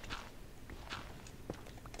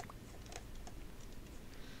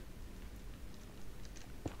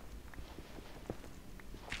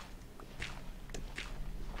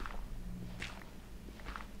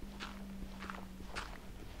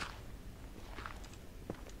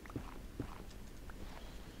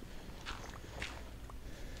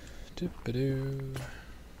 Doop-a-doo.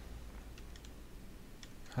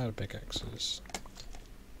 How to pickaxes.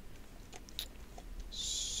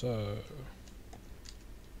 So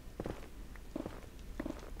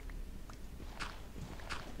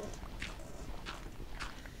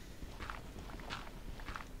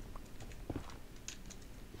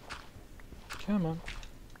come on,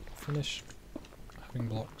 finish having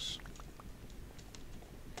blocks.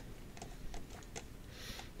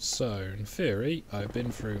 So, in theory, I've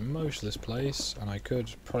been through most of this place, and I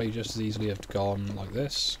could probably just as easily have gone like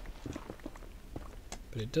this.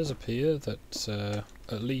 But it does appear that,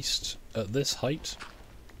 at least at this height,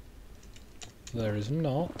 there is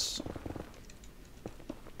not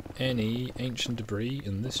any ancient debris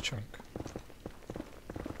in this chunk.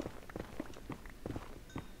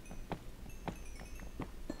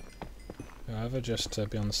 However, just to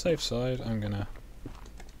be on the safe side, I'm gonna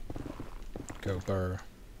go burr.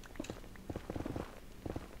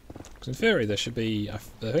 Because in theory there should be, I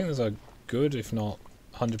think there's a good, if not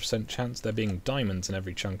 100% chance there being diamonds in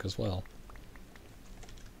every chunk as well.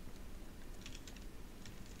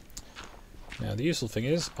 Now the useful thing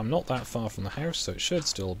is, I'm not that far from the house, so it should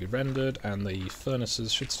still be rendered, and the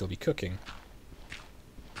furnaces should still be cooking.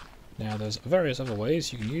 Now there's various other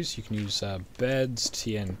ways you can use. You can use beds,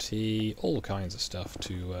 TNT, all kinds of stuff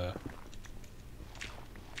to,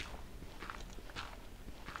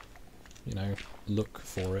 you know, look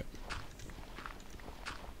for it.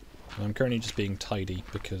 And I'm currently just being tidy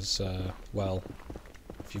because, well,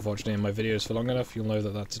 if you've watched any of my videos for long enough, you'll know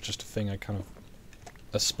that that's just a thing I kind of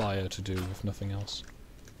aspire to do, if nothing else.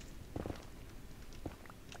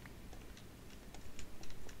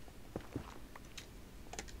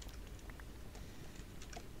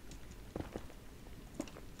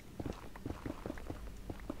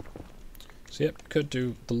 So yep, could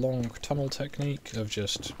do the long tunnel technique of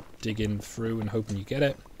just digging through and hoping you get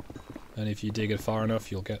it. And if you dig it far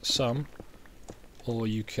enough, you'll get some. Or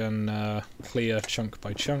you can clear chunk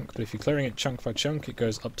by chunk, but if you're clearing it chunk by chunk, it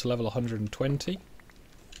goes up to level 120.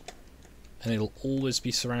 And it'll always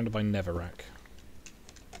be surrounded by netherrack.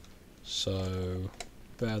 So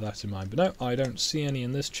bear that in mind. But no, I don't see any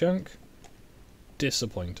in this chunk.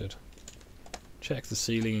 Disappointed. Check the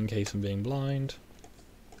ceiling in case I'm being blind.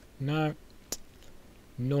 No.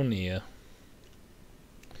 None here.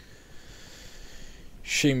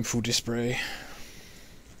 Shameful display.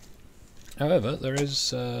 However, there is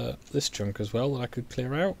this chunk as well that I could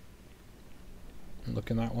clear out.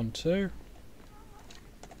 Look in that one too.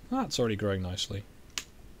 That's already growing nicely.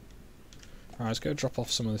 Alright, let's go drop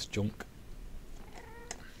off some of this junk.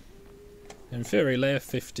 In theory, layer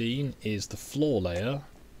 15 is the floor layer,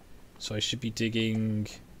 so I should be digging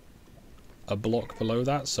a block below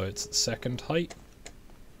that, so it's the second height.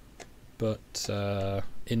 But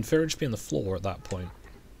in theory, it should be on the floor at that point.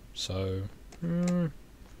 So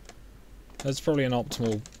that's probably an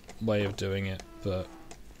optimal way of doing it, but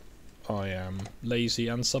I am lazy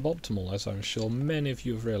and suboptimal, as I'm sure many of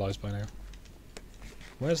you have realised by now.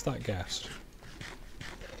 Where's that gas?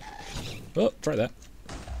 Oh, try that.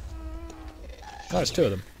 Oh, it's two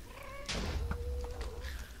of them.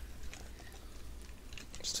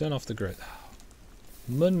 Let's turn off the grid.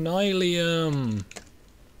 Manilium!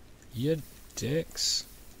 You dicks.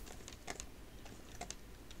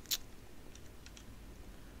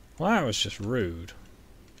 Well, that was just rude.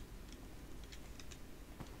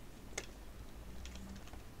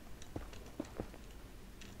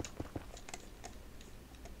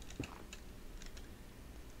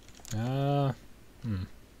 I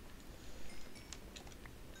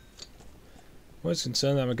was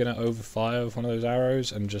concerned that I'm going to overfire with one of those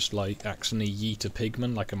arrows and just like accidentally yeet a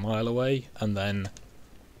pigman like a mile away and then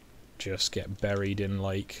just get buried in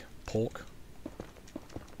like pork.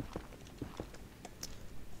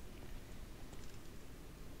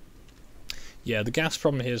 Yeah, the gas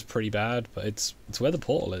problem here is pretty bad, but it's where the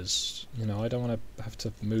portal is. You know, I don't want to have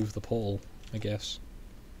to move the portal, I guess.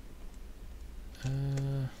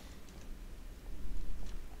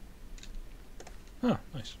 Oh,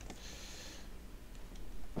 nice.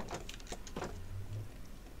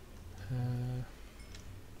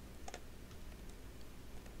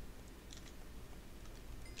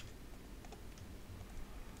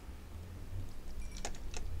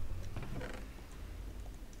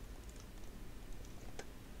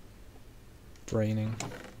 Draining.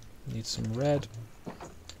 Need some red.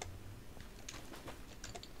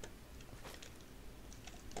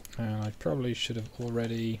 And I probably should have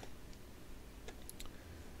already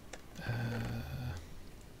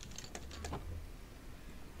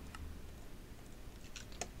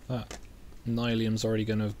that nylium's already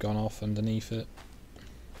going to have gone off underneath it.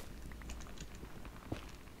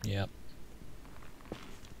 Yep.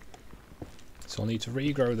 So I'll need to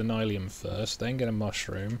regrow the nylium first, then get a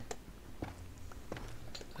mushroom.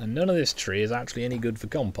 And none of this tree is actually any good for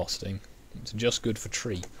composting. It's just good for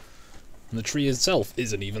tree. And the tree itself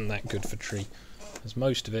isn't even that good for tree, as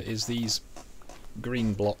most of it is these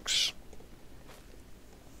green blocks.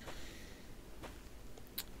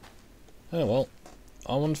 Oh well.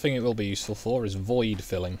 One thing it will be useful for is void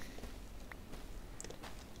filling.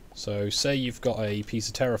 So say you've got a piece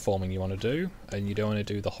of terraforming you want to do, and you don't want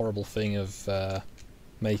to do the horrible thing of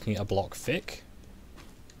making it a block thick,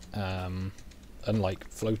 and like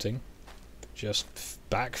floating. Just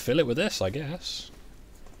backfill it with this, I guess.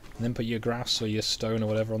 And then put your grass or your stone or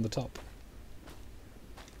whatever on the top.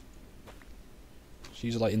 Just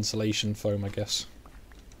use like insulation foam, I guess.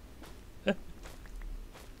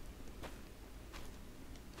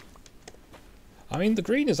 I mean, the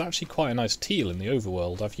green is actually quite a nice teal in the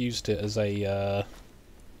overworld. I've used it as a...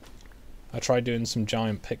 I tried doing some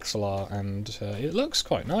giant pixel art, and it looks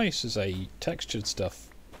quite nice as a textured stuff.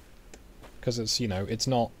 Because it's, you know, it's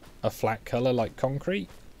not a flat colour like concrete.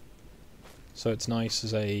 So it's nice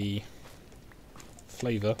as a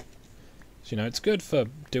flavour. So, you know, it's good for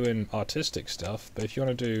doing artistic stuff, but if you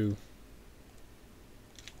want to do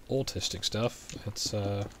autistic stuff, it's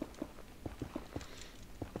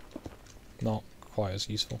not quite as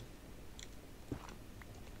useful.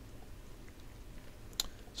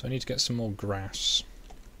 So I need to get some more grass.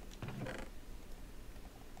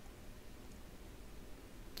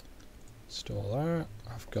 Store that.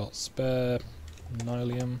 I've got spare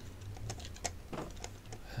nylium.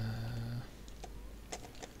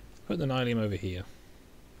 Put the nylium over here.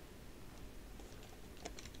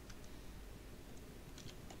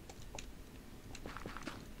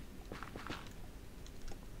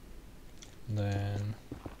 Then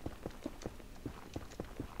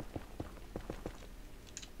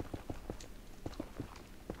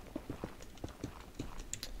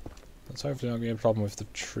that's hopefully not going to be a problem with the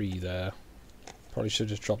tree there. Probably should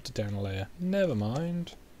have just dropped it down a layer. Never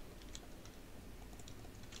mind.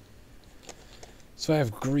 So I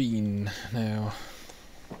have green now.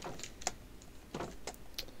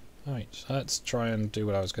 Alright, so let's try and do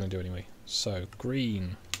what I was going to do anyway. So,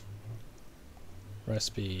 green.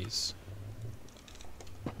 Recipes.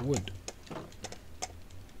 Wood.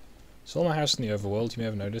 So all my houses in the overworld, you may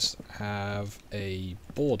have noticed, have a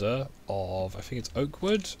border of, I think it's oak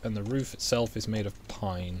wood, and the roof itself is made of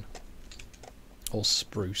pine. Or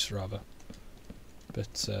spruce, rather.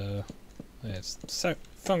 But, yeah, it's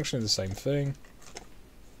functionally the same thing.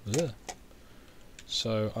 Ugh.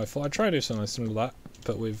 So I thought I'd try to do something similar to that,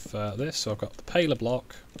 but with this. So I've got the paler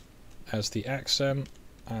block as the accent,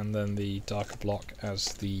 and then the darker block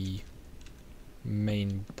as the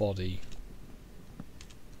main body.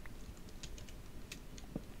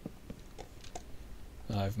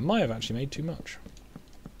 I might have actually made too much.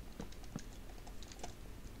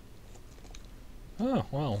 Oh,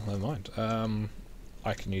 well, never mind.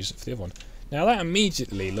 I can use it for the other one. Now that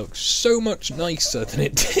immediately looks so much nicer than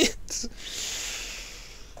it did.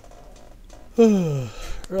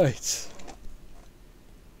 Right.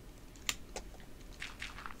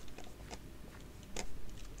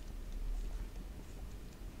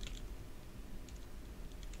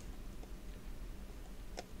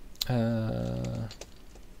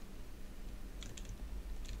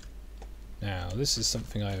 Now, this is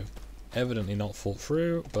something I've evidently not thought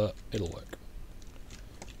through, but it'll work.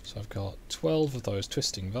 So I've got 12 of those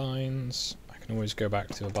twisting vines. I can always go back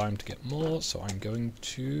to a biome to get more, so I'm going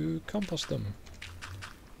to compost them.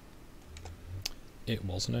 It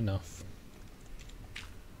wasn't enough.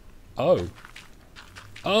 Oh!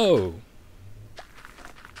 Oh!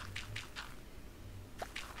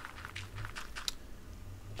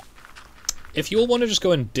 If you all want to just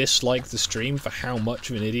go and dislike the stream for how much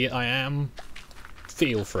of an idiot I am,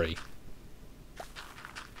 feel free.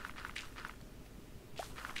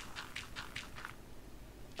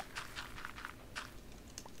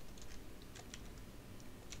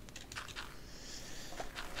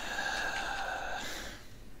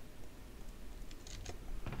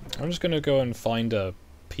 I'm just going to go and find a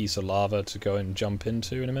piece of lava to go and jump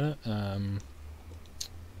into in a minute.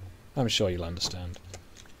 I'm sure you'll understand.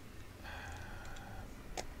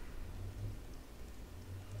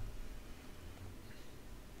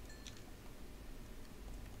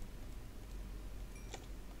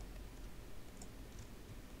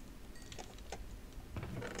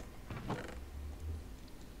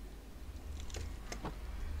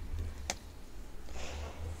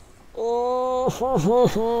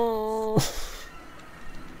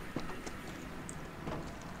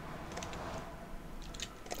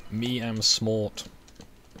 Me am smart.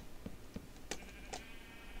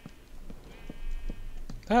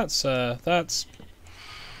 That's yeah,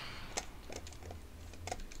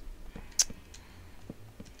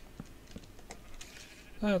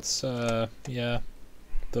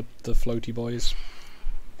 the floaty boys.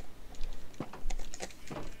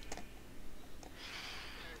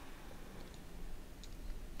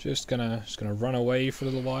 Just gonna run away for a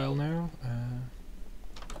little while now.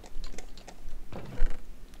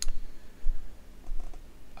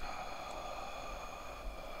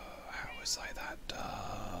 How was I that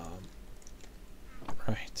dumb?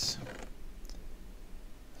 Right.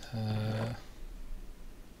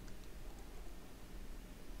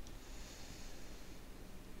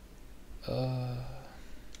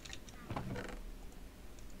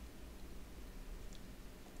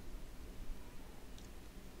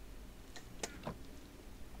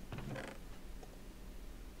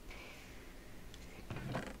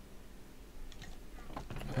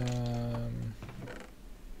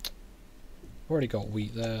 Already got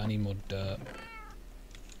wheat there, I need more dirt.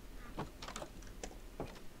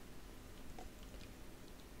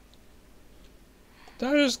 Did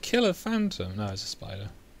I just kill a phantom? No, it's a spider.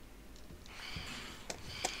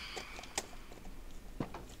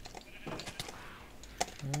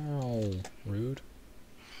 Oh, rude.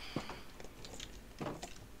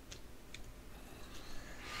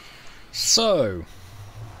 So,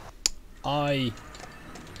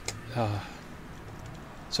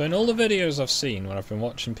 So in all the videos I've seen when I've been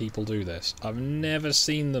watching people do this, I've never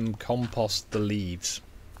seen them compost the leaves.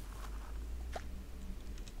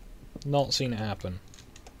 Not seen it happen.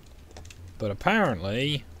 But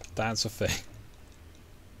apparently, that's a thing.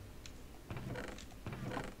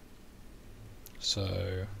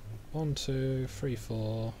 So, 1, 2, 3,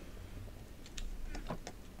 4.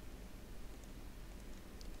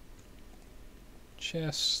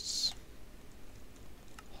 Chests.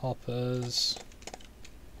 Hoppers.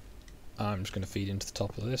 I'm just going to feed into the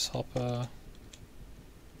top of this hopper.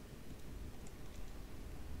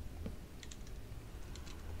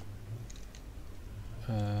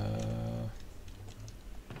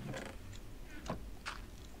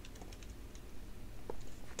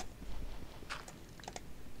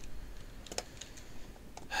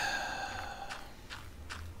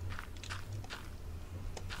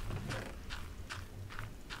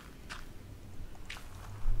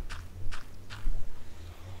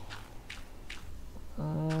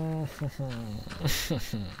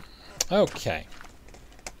 Okay.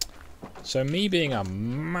 So me being a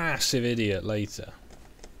massive idiot later.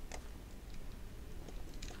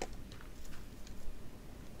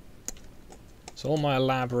 So all my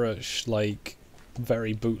elaborate, like,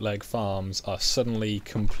 very bootleg farms are suddenly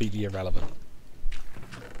completely irrelevant.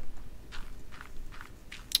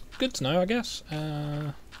 Good to know, I guess.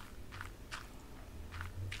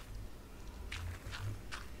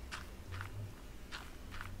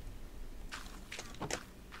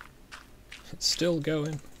 It's still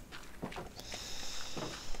going.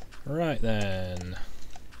 Right then.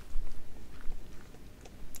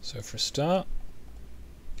 So for a start,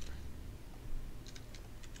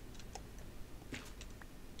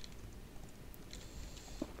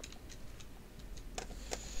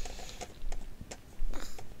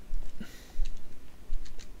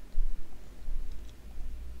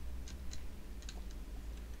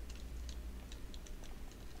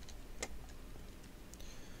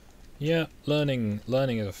 yeah, learning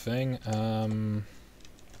is a thing.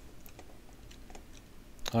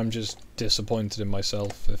 I'm just disappointed in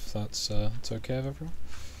myself, if that's it's okay with everyone.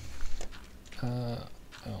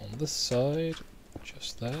 On this side,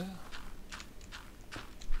 just there.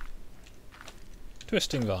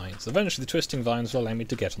 Twisting vines. Eventually the twisting vines will allow me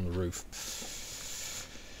to get on the roof.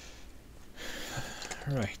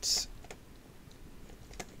 Right.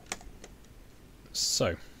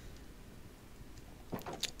 So.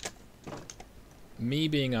 Me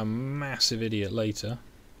being a massive idiot later.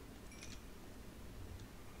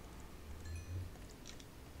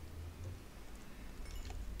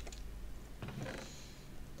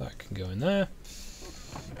 That can go in there.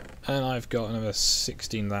 And I've got another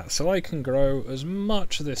 16 of that. So I can grow as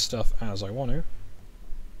much of this stuff as I want to.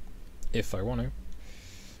 If I want to.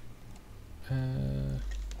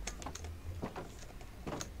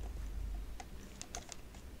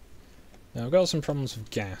 Now I've got some problems with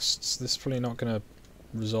ghasts. This is probably not going to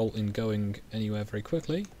result in going anywhere very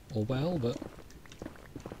quickly, or well, but...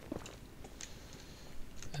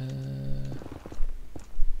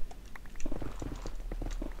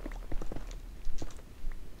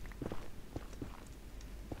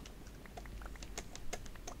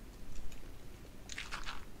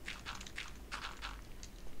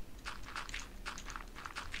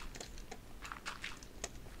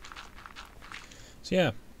 So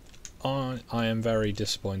yeah. I am very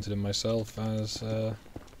disappointed in myself, as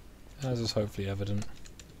is hopefully evident.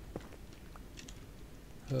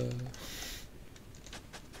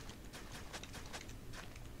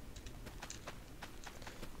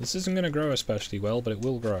 This isn't going to grow especially well, but it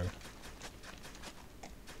will grow.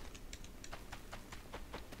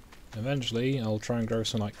 Eventually, I'll try and grow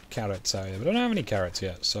some like carrots out here, but I don't have any carrots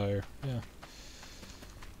yet, so yeah.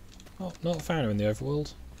 Oh, not found them in the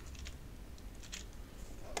overworld.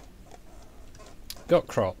 Got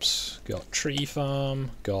crops, got tree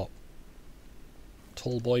farm, got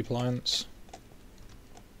tall boy plants.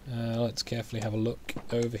 Let's carefully have a look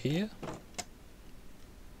over here.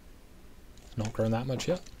 Not grown that much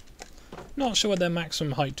yet. Not sure what their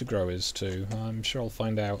maximum height to grow is too. I'm sure I'll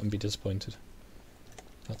find out and be disappointed.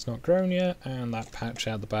 That's not grown yet, and that patch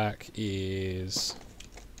out the back is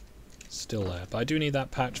still there. But I do need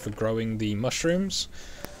that patch for growing the mushrooms,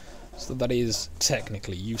 so that is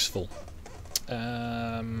technically useful.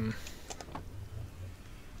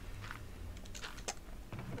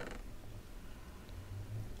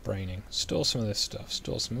 Braining. Store some of this stuff.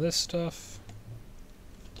 Store some of this stuff.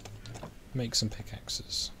 Make some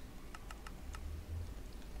pickaxes.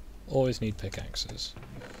 Always need pickaxes.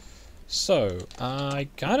 So, I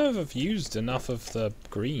kind of have used enough of the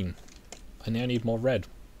green. I now need more red.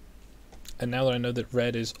 And now that I know that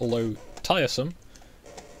red is, although tiresome,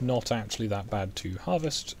 not actually that bad to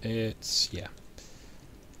harvest. It's, yeah.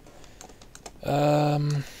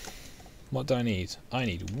 What do I need? I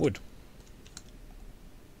need wood.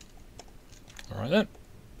 Alright then.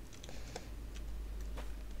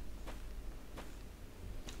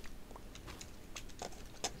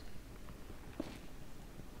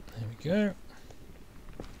 There we go.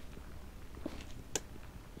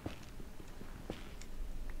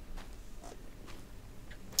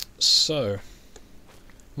 So,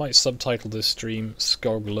 might subtitle this stream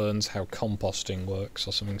Skog Learns How Composting Works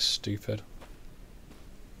or something stupid.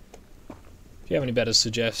 If you have any better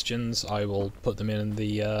suggestions, I will put them in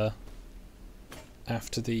the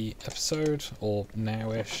after the episode, or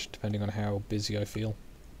now-ish, depending on how busy I feel.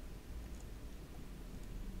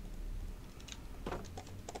 But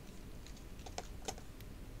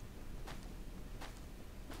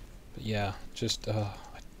yeah, just I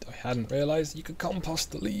hadn't realised you could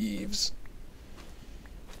compost the leaves.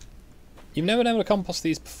 You've never been able to compost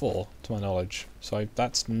these before, to my knowledge, so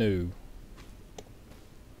that's new.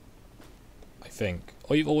 I think.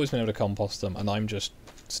 Or you've always been able to compost them, and I'm just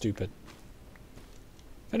stupid.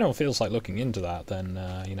 If anyone feels like looking into that, then,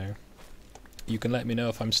 you know, you can let me know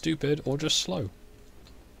if I'm stupid or just slow.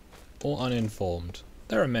 Or uninformed.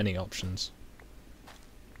 There are many options.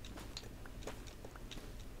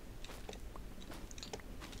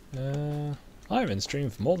 I've been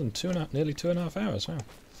streaming for more than nearly 2.5 hours, wow.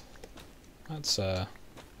 That's a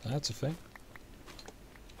thing.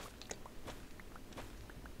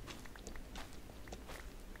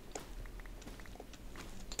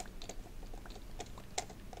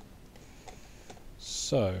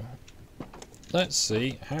 So, let's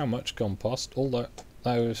see how much compost all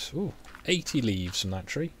those 80 leaves from that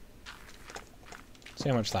tree. See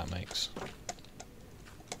how much that makes.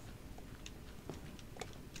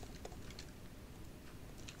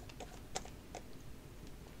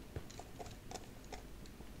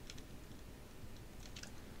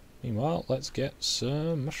 Meanwhile, let's get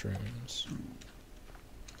some mushrooms.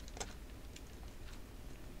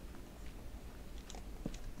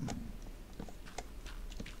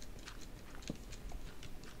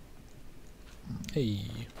 Hey.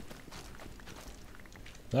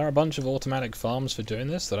 There are a bunch of automatic farms for doing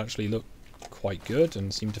this that actually look quite good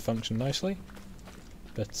and seem to function nicely.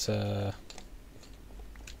 But,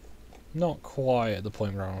 not quite at the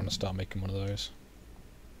point where I want to start making one of those.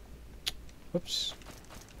 Whoops.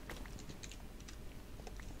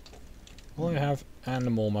 Well, I have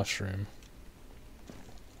animal mushroom.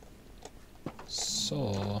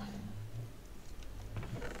 So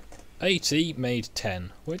 80 made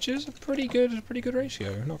 10, which is a pretty good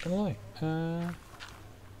ratio, not gonna lie.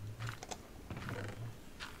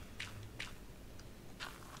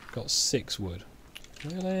 Got 6 wood.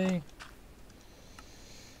 Really?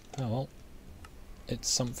 Oh well. It's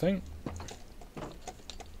something.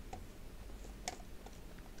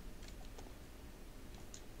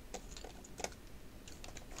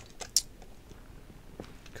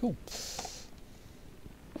 Cool.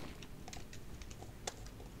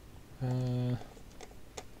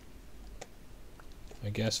 I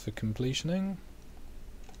guess for completioning.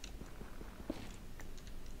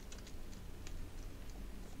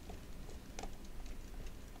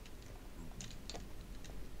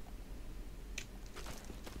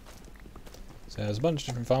 So there's a bunch of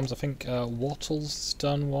different farms. I think Wattle's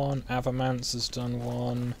done one, Avamance has done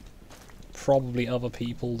one. Probably other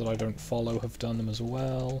people that I don't follow have done them as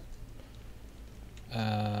well.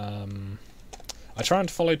 I try not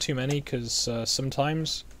to follow too many because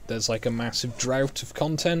sometimes there's like a massive drought of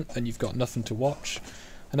content and you've got nothing to watch.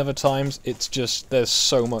 And other times it's just there's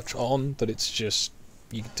so much on that it's just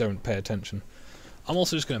you don't pay attention. I'm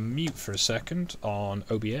also just going to mute for a second on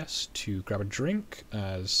OBS to grab a drink,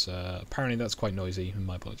 as apparently that's quite noisy, and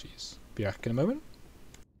my apologies. Be back in a moment.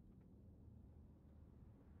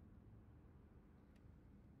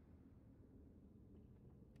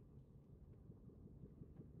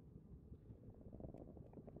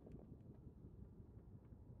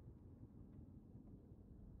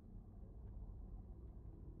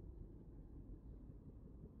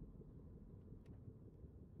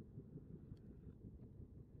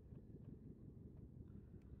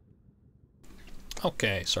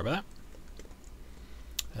 Okay, sorry about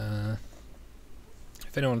that.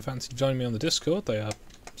 If anyone fancies joining me on the Discord, they are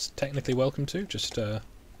technically welcome to. Just,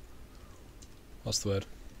 what's the word?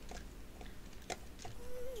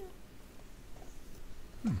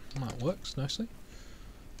 That works nicely.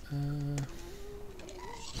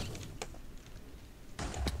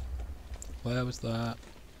 Where was that?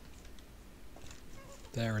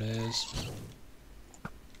 There it is.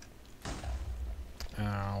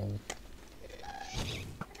 Ow.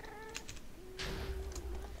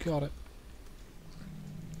 Got it.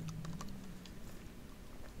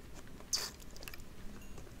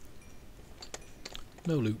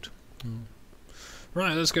 No loot. Hmm.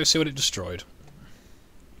 Right, let's go see what it destroyed.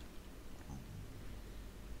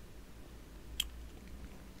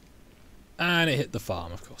 And it hit the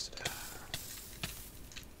farm, of course it did.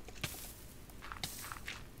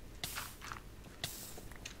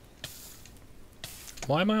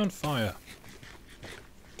 Why am I on fire?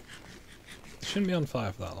 It shouldn't be on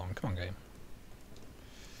fire for that long. Come on, game.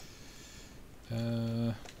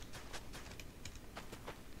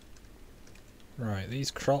 Right, these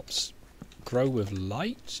crops grow with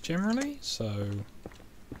light, generally, so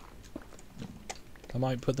I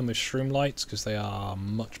might put them with shroom lights, because they are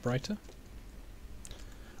much brighter.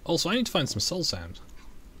 Also, I need to find some soul sand.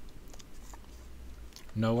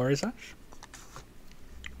 No worries, Ash.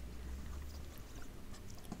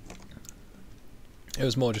 It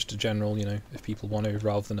was more just a general, you know, if people want to,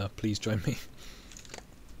 rather than a please join me.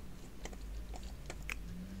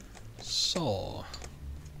 So,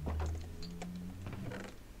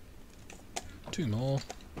 2 more.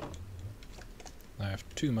 I have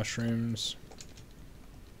 2 mushrooms.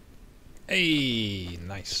 Hey,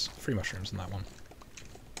 nice. 3 mushrooms in that one.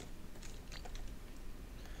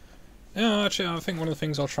 Yeah, actually, I think one of the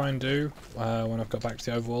things I'll try and do when I've got back to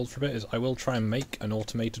the overworld for a bit is I will try and make an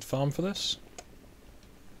automated farm for this.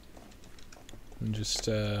 And just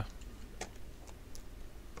I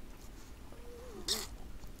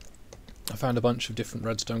found a bunch of different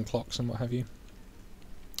redstone clocks and what have you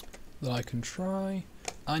that I can try.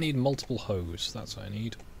 I need multiple hoes, that's what I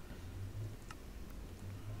need.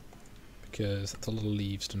 Because that's a lot of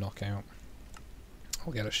leaves to knock out.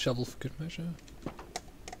 I'll get a shovel for good measure.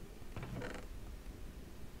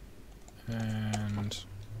 And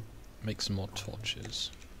make some more torches.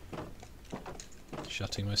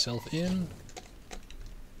 Shutting myself in.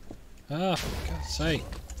 Ah, for God's sake.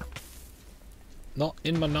 Not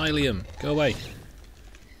in my nylium. Go away.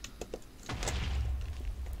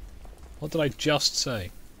 What did I just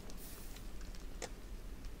say?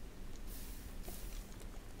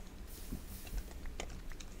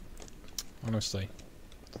 Honestly.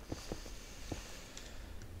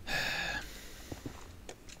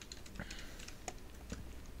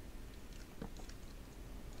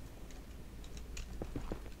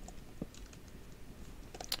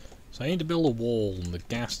 So I need to build a wall, and the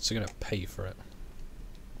ghasts are going to pay for it.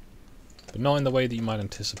 But not in the way that you might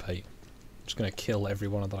anticipate. I'm just going to kill every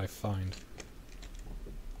one that I find.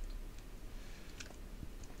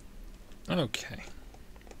 Okay.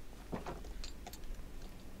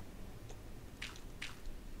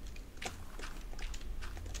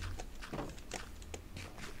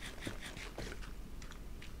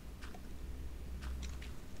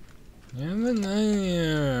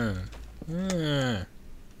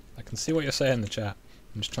 I can see what you're saying in the chat.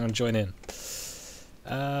 I'm just trying to join in.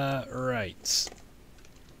 Right.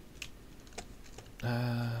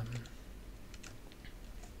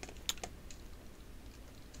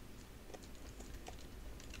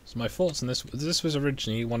 So my thoughts on this. This was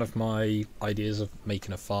originally one of my ideas of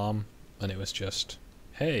making a farm, and it was just,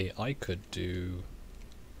 hey, I could do.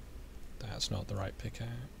 That's not the right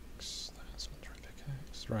pickaxe. That's not the right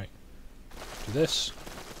pickaxe. Right. Do this.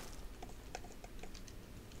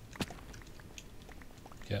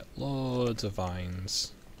 Get loads of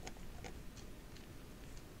vines.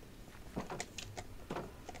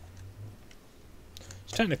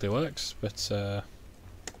 Which technically works, but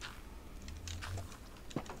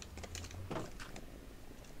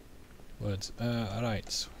words.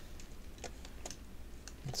 Alright.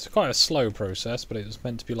 It's quite a slow process, but it was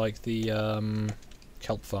meant to be like the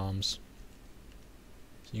kelp farms.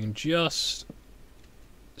 So you can just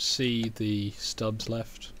see the stubs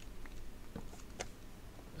left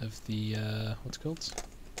of the what's it called?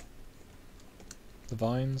 The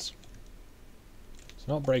vines. It's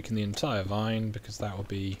not breaking the entire vine because that would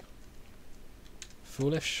be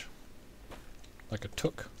foolish. Like a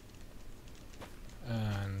took.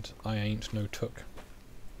 And I ain't no took.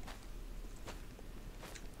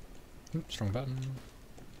 Oops, wrong button.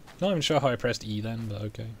 Not even sure how I pressed E then, but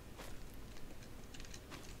okay.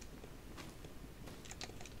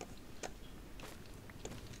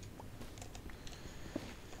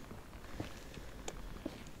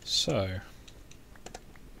 So,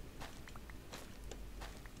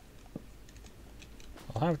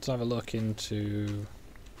 I'll have to have a look into.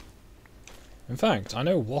 In fact, I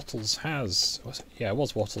know Wattles has. Yeah, it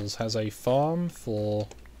was Wattles has a farm for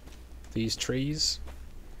these trees.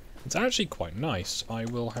 It's actually quite nice. I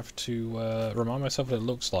will have to remind myself what it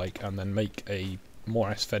looks like and then make a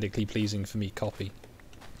more aesthetically pleasing for me copy.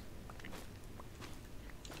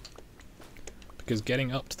 because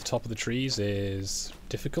getting up to the top of the trees is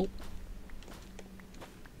difficult.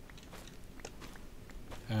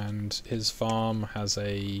 And his farm has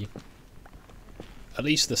at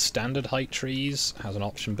least the standard height trees has an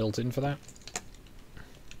option built in for that.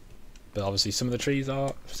 But obviously some of the trees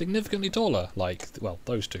are significantly taller, like, well,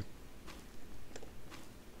 those two.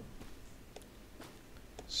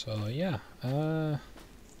 So yeah,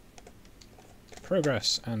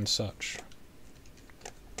 progress and such.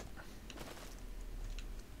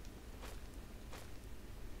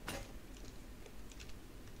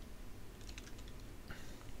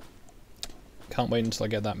 Can't wait until I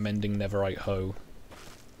get that mending netherite hoe.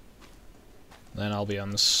 Then I'll be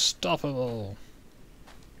unstoppable.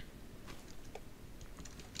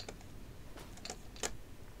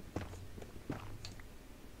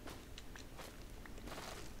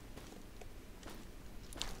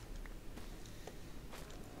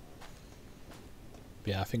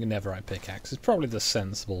 Yeah, I think a netherite pickaxe is probably the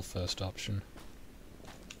sensible first option.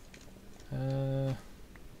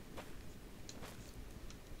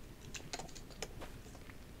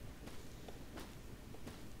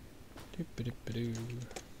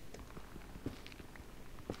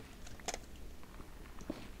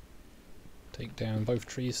 Take down both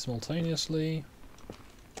trees simultaneously.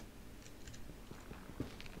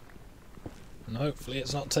 And hopefully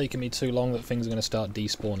it's not taking me too long that things are going to start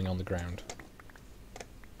despawning on the ground.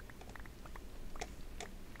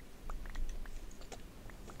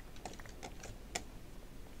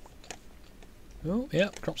 Oh, yeah,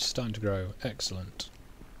 crops are starting to grow. Excellent.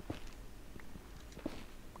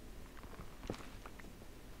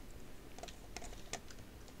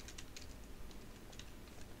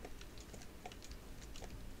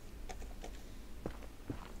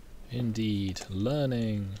 Indeed,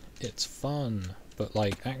 learning. It's fun, but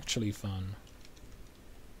like actually fun.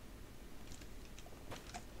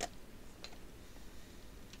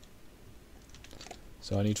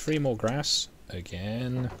 So I need 3 more grass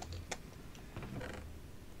again.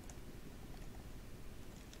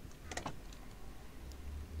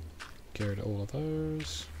 Get rid of all of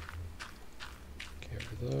those. Get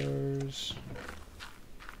rid of those.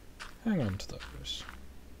 Hang on to those.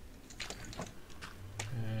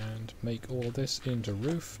 And make all of this into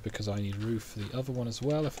roof, because I need roof for the other one as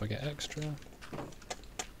well if I get extra.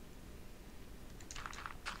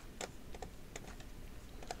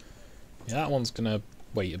 Yeah, that one's gonna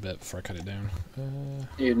wait a bit before I cut it down.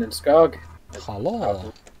 Evening, Skog.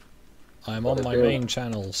 Hello. I'm on my main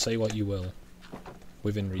channel, say what you will.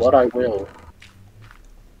 Within reason. What I will.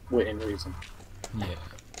 Within reason. Yeah.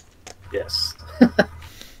 Yes.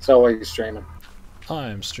 So what are you streaming?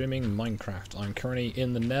 I'm streaming Minecraft. I'm currently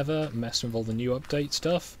in the nether, messing with all the new update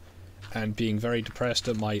stuff, and being very depressed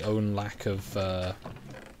at my own lack of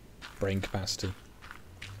brain capacity.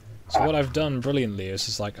 So what I've done brilliantly is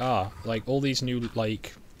just like all these new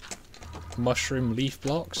like mushroom leaf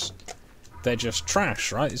blocks, they're just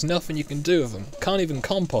trash, right? There's nothing you can do with them. Can't even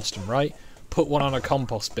compost them, right? Put one on a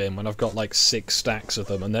compost bin when I've got like 6 stacks of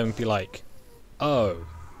them, and then be like, oh,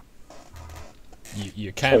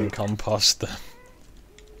 you can compost them.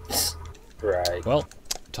 Right. Well,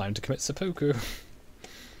 time to commit seppuku.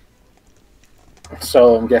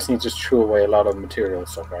 So I'm guessing you just threw away a lot of material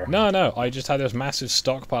so far. No, I just had this massive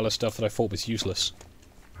stockpile of stuff that I thought was useless.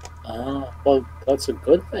 Well, that's a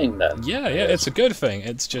good thing then. Yeah, it's a good thing.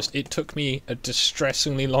 It's just, it took me a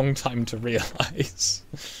distressingly long time to realise.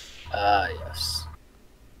 Yes.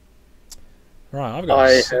 Right, I've got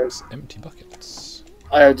 6 empty buckets.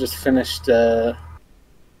 I have just finished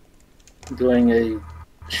doing a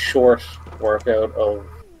short workout of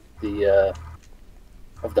the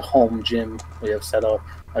home gym we have set up.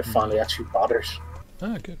 I finally actually bothered.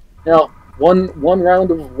 Ah, good. You know, one round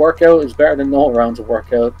of workout is better than no rounds of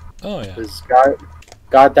workout. Oh yeah. Because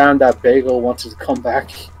goddamn that bagel wants to come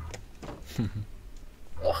back.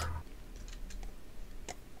 Ugh.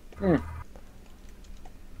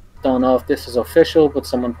 Don't know if this is official, but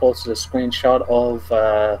someone posted a screenshot of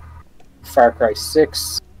Far Cry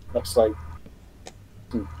 6. Looks like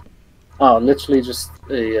literally just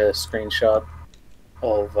a screenshot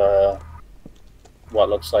of what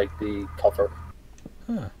looks like the cover.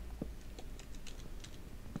 Huh.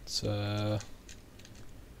 It's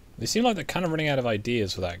they seem like they're kind of running out of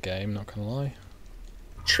ideas for that game, not gonna lie.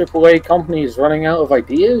 AAA companies running out of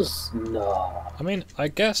ideas? No. I mean, I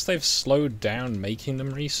guess they've slowed down making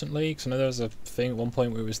them recently, because I know there was a thing at one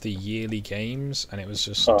point where it was the yearly games, and it was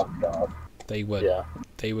just... Oh, God. They would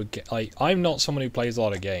get... Like, I'm not someone who plays a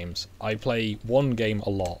lot of games. I play one game a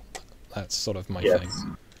lot. That's sort of my thing.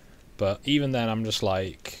 But even then, I'm just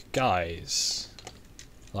like, guys,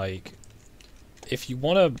 like, if you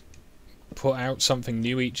want to put out something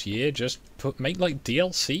new each year. Just make like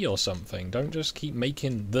DLC or something. Don't just keep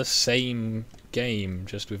making the same game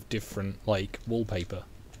just with different like wallpaper.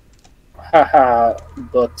 Haha,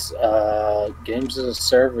 but games as a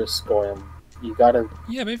service, going. You gotta.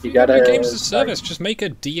 Yeah, but if you you're gonna gotta do games as a service, just make a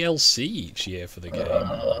DLC each year for the game.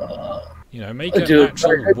 You know, make an dude,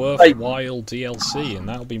 actual like- worthwhile DLC, and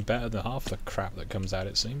that'll be better than half the crap that comes out,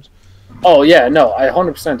 it seems. Oh yeah, no, I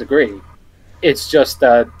 100% agree. It's just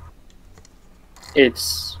that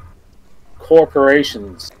it's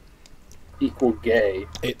corporations equal gay.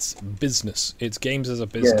 It's business. It's games as a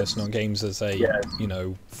business, Yes. not games as a, Yes. you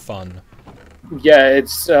know, fun. Yeah,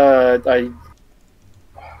 it's God.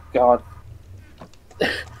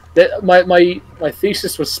 My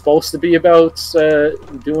thesis was supposed to be about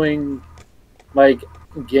doing like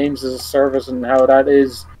games as a service and how that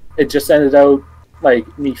is. It just ended out like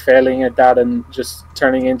me failing at that and just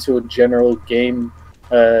turning into a general game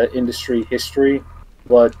industry history.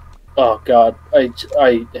 But oh god, I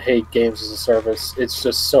hate games as a service. It's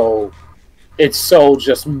so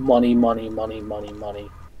just money.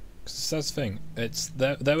 'Cause that's the thing. It's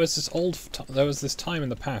there was this time in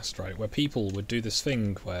the past, right, where people would do this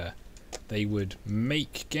thing where they would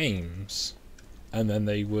make games, and then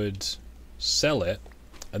they would sell it,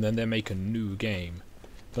 and then they make a new game.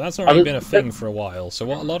 But that's not really been a thing for a while. So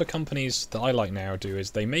what a lot of companies that I like now do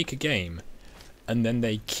is they make a game, and then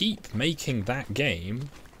they keep making that game,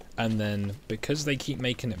 and then because they keep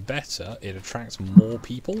making it better, it attracts more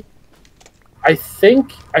people. I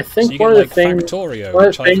think So you one get of the things. Factorio, one of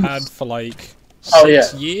which the I've things- had for like Oh,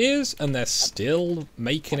 6 years, and they're still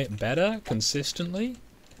making it better consistently.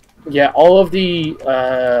 Yeah, all of the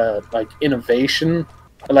like innovation,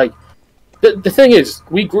 like the thing is,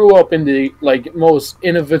 we grew up in the like most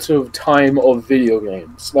innovative time of video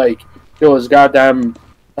games. Like there was goddamn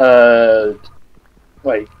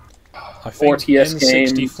like I think 4TS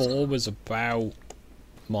N64 was about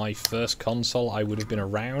my first console. I would have been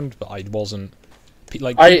around, but I wasn't.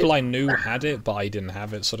 Like people I knew had it, but I didn't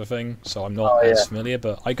have it, sort of thing. So I'm not as familiar.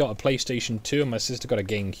 But I got a PlayStation 2, and my sister got a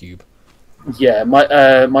GameCube. yeah,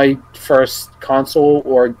 my first console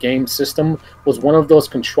or game system was one of those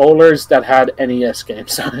controllers that had NES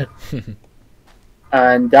games on it.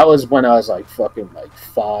 And that was when I was like fucking like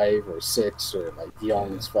 5 or 6 or like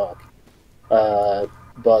young as fuck.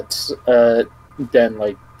 But then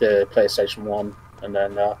like the PlayStation 1 and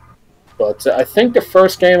then but I think the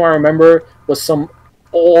first game I remember was some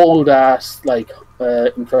old ass like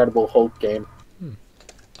Incredible Hulk game.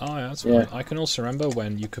 Oh, yeah, that's Yeah. right. I can also remember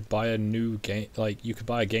when you could buy a new game, like you could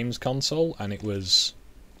buy a games console, and it was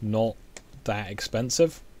not that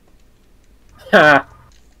expensive. Ha!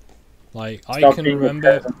 Like I Stop can being a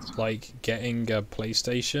remember peasant. like getting a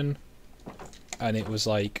PlayStation, and it was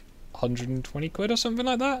like 120 quid or something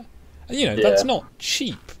like that. And you know that's Yeah. not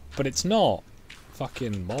cheap, but it's not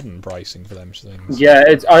fucking modern pricing for them things. Yeah,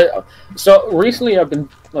 so recently I've been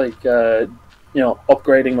like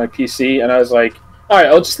upgrading my PC, and I was like, all right,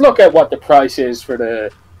 I'll just look at what the price is for the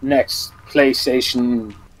next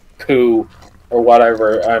PlayStation 2 or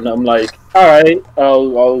whatever, and I'm like, all right,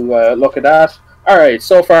 I'll look at that. All right,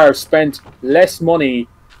 so far I've spent less money,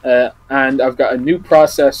 and I've got a new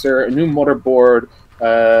processor, a new motherboard,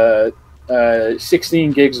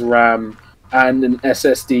 16 gigs of RAM, and an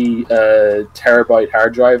SSD terabyte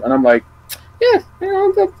hard drive, and I'm like, yeah,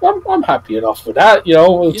 I'm happy enough with that.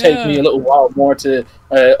 It'll take me a little while more to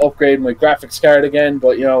upgrade my graphics card again,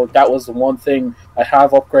 but that was the one thing I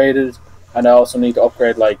have upgraded, and I also need to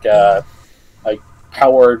upgrade like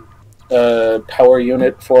power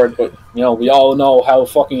unit for it. But we all know how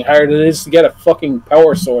fucking hard it is to get a fucking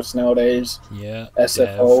power source nowadays. Yeah.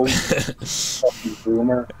 SFO, Dev. fucking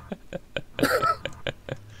boomer.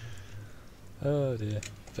 Oh dear.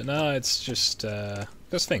 But no, it's just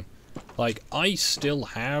this thing. Like I still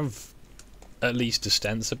have, at least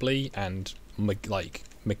ostensibly and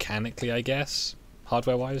mechanically, I guess,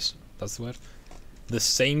 hardware-wise, that's the word, the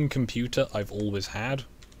same computer I've always had.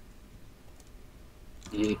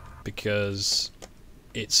 Yeah. Because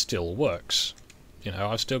it still works.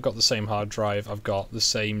 I've still got the same hard drive, I've got the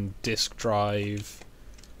same disk drive.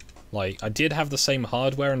 Like, I did have the same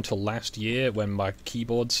hardware until last year when my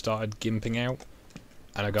keyboard started gimping out.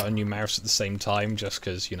 And I got a new mouse at the same time, just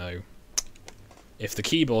because, if the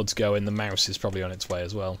keyboard's going, the mouse is probably on its way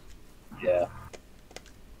as well. Yeah.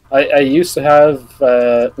 I used to have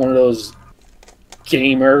one of those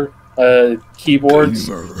gamer keyboards.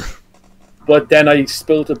 Gamer. But then I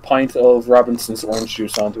spilled a pint of Robinson's orange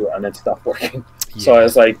juice onto it and it stopped working. Yeah. So I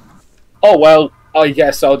was like, oh, well, I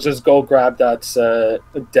guess I'll just go grab that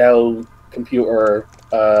Dell computer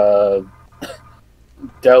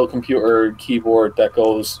Dell computer keyboard that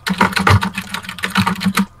goes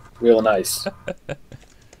real nice.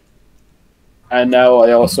 And now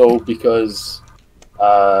I also, because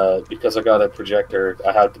I got a projector,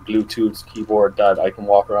 I have the Bluetooth keyboard that I can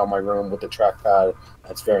walk around my room with the trackpad.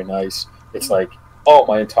 That's very nice. It's like, oh,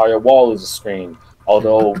 my entire wall is a screen.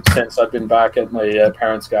 Although since I've been back at my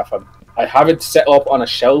parents' gaff, I have it set up on a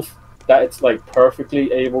shelf that it's like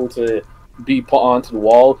perfectly able to be put onto the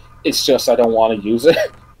wall. It's just I don't want to use it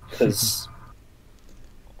because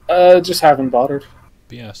just haven't bothered.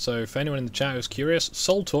 But yeah, so for anyone in the chat who's curious,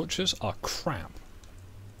 soul torches are crap.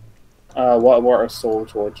 What are soul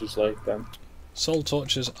torches like then? Soul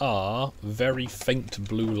torches are very faint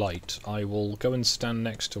blue light. I will go and stand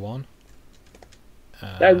next to one.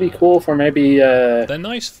 That'd be cool for maybe. They're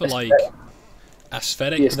nice for like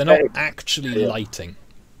aesthetic. They're not actually lighting.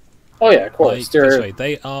 Oh yeah, of course. Like,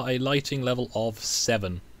 they are a lighting level of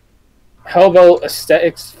 7. How about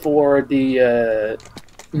aesthetics for the?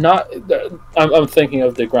 I'm thinking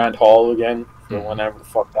of the Grand Hall again. For whenever the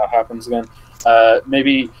fuck that happens again.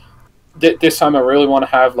 Maybe this time I really want to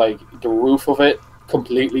have like the roof of it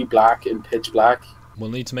completely black in pitch black. We'll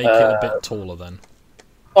need to make it a bit taller then.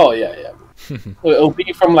 Oh yeah. It'll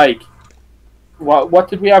be from like what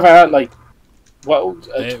did we have at like what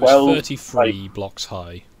 12? It was 33 blocks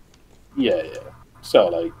high. Yeah. So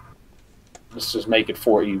like, let's just make it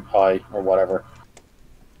 40 high or whatever.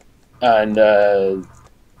 And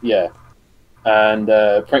yeah, and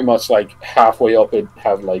pretty much like halfway up it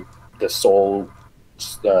have like the soul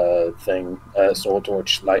thing, soul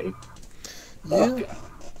torch lighting. Yeah.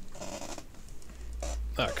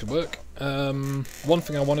 That could work. One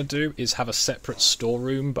thing I want to do is have a separate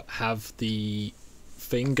storeroom, but have the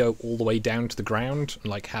thing go all the way down to the ground,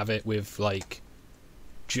 and like have it with like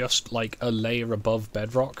just like a layer above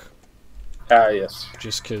bedrock. Yes.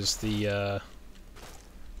 Just because the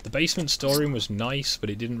basement storeroom was nice, but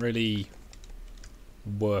it didn't really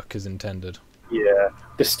work as intended. Yeah,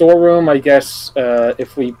 the storeroom, I guess,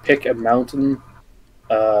 if we pick a mountain,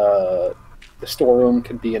 the storeroom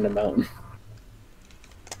could be in a mountain.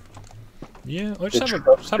 Yeah, or just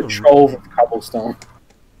have a trove of cobblestone.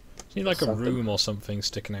 Need like a room or something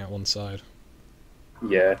sticking out one side.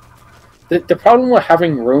 Yeah. The problem with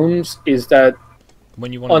having rooms is that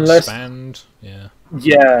when you want to expand,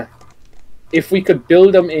 yeah, if we could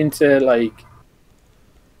build them into like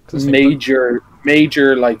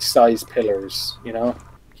major like size pillars, you know.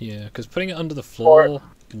 Yeah, because putting it under the floor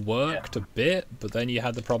worked a bit, but then you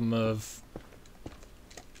had the problem of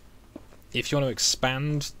if you want to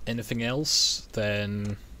expand anything else,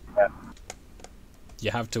 then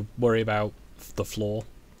you have to worry about the floor.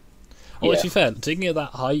 Well, to be fair, digging at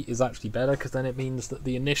that height is actually better, because then it means that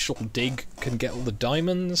the initial dig can get all the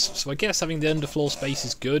diamonds. So I guess having the underfloor space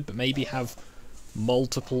is good, but maybe have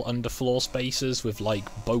multiple underfloor spaces with like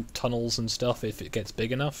boat tunnels and stuff if it gets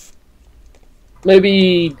big enough.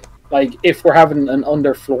 Maybe like if we're having an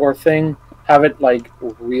underfloor thing, have it like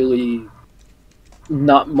really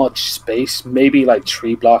not much space, maybe like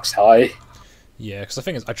 3 blocks high. Yeah, because the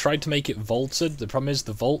thing is, I tried to make it vaulted. The problem is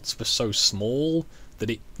the vaults were so small that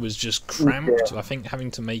it was just cramped. I think having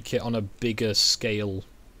to make it on a bigger scale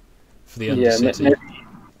for the Undercity.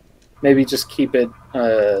 Maybe just keep it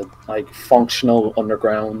like functional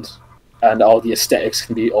underground, and all the aesthetics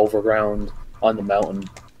can be overground on the mountain.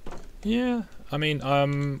 Yeah, I mean,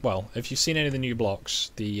 well, if you've seen any of the new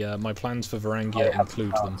blocks, the my plans for Varangia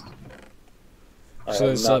include them.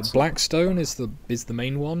 So there's Blackstone is the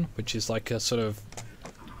main one, which is like a sort of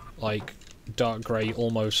like dark grey,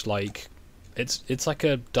 almost like it's like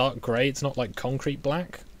a dark grey. It's not like concrete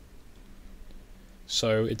black.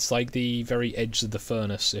 So it's like the very edge of the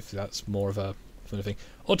furnace, if that's more of a thing.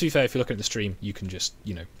 Or to be fair, if you're looking at the stream, you can just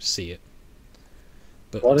see it.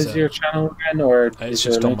 But what is your channel again? Or it's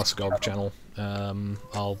just on my Skog channel.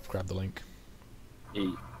 I'll grab the link.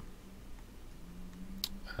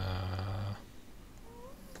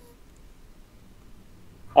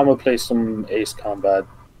 I'm gonna play some Ace Combat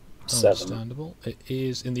 7. Understandable. It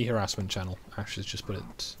is in the harassment channel. Ash has just put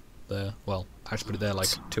it there. Well, Ash put it there like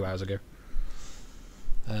 2 hours ago.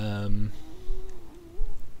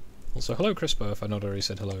 Also, hello, Crispo, if I've not already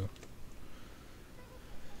said hello.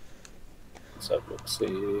 So let's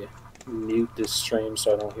see. Mute this stream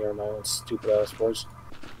so I don't hear my own stupid ass voice.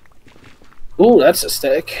 Ooh, that's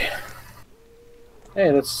aesthetic. Hey,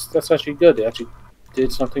 that's actually good. They actually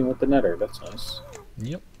did something with the nether. That's nice.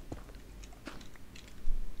 Yep.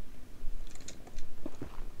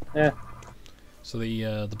 Yeah. So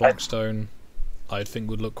the Blackstone, I think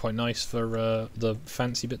would look quite nice for the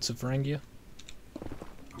fancy bits of Varangia.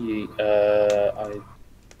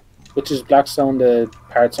 which is Blackstone, the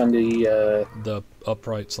parts on the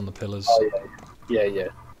uprights on the pillars. Oh yeah.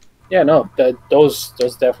 Yeah, no, those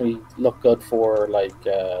definitely look good for like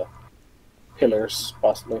pillars,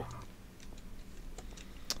 possibly.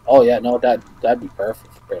 Oh yeah, no, that'd be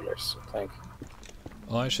perfect for pillars, I think.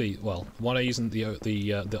 Oh, actually, well, what I use in the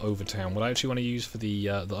Overtown, what I actually want to use for the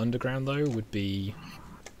underground though would be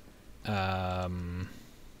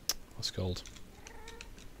what's it called?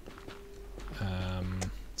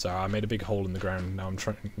 Sorry, I made a big hole in the ground. Now I'm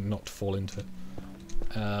trying not to fall into it.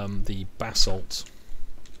 The basalt.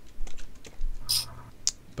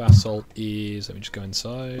 Basalt is, let me just go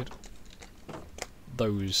inside.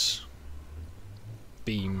 Those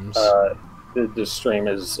beams. The stream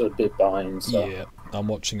is a bit behind. So. Yeah, I'm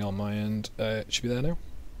watching on my end. It should be there now.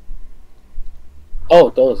 Oh,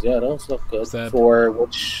 those look good. For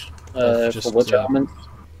which element?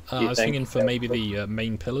 I was thinking for maybe the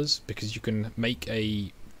main pillars, because you can make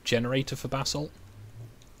a generator for basalt.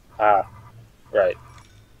 Ah, right.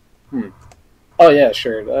 Oh yeah,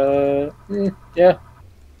 sure. Yeah.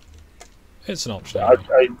 It's an option.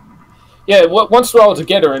 Yeah, once we're all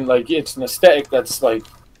together and like it's an aesthetic that's like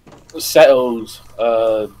settled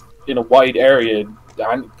in a wide area,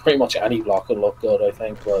 and pretty much any block will look good, I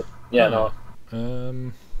think. But yeah, no.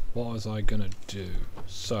 What was I gonna do?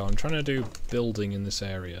 So I'm trying to do building in this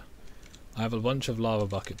area. I have a bunch of lava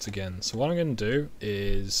buckets again. So what I'm gonna do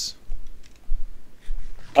is,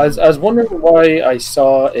 I was wondering why I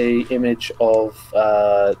saw a image of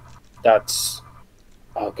that's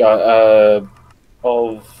I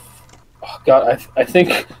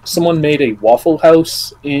think someone made a waffle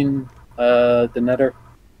house in the nether.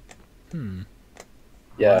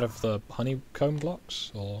 Yeah. Out of the honeycomb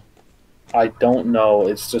blocks, or I don't know.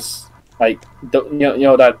 It's just like you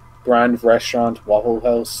know that brand of restaurant, Waffle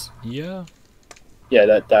House. Yeah. Yeah,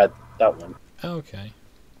 that one. Okay.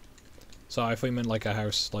 So if we meant like a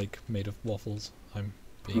house like made of waffles, I'm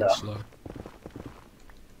being slow.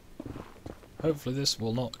 Hopefully this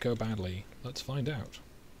will not go badly. Let's find out.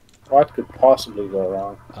 What could possibly go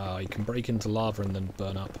wrong? You can break into lava and then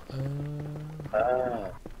burn up.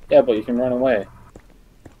 Yeah, but you can run away.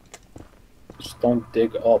 Just don't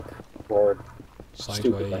dig up or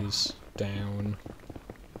sideways, down.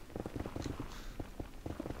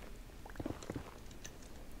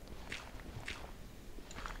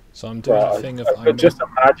 So I'm doing a thing of. I could just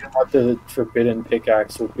imagine what the forbidden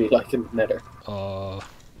pickaxe would be like in the nether.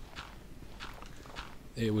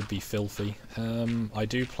 It would be filthy. I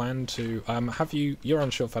do plan to. You're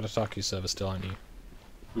on Short Fatataku server still, aren't you?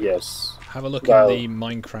 Yes. Have a look in the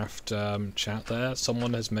Minecraft chat there.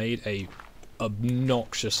 Someone has made a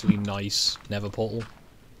obnoxiously nice nether portal.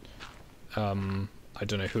 I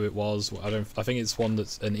don't know who it was. I think it's one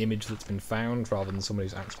that's an image that's been found rather than somebody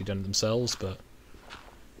who's actually done it themselves. But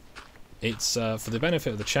it's for the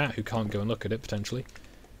benefit of the chat who can't go and look at it potentially.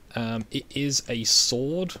 It is a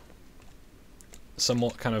sword,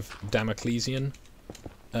 somewhat kind of Damoclesian,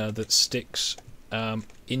 that sticks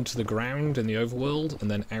into the ground in the overworld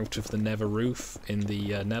and then out of the nether roof in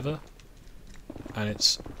the nether. And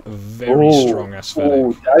it's a very strong aesthetic.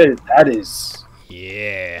 Oh, that is.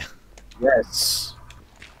 Yeah. Yes.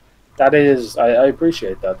 That is. I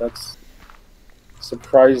appreciate that. That's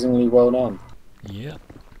surprisingly well done. Yeah.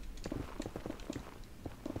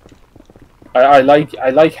 I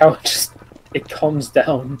like how it comes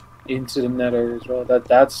down into the nether as well.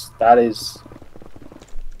 That is.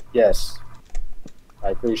 Yes.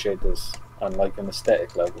 I appreciate this on like an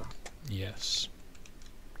aesthetic level. Yes.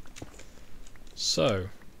 So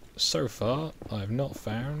far I have not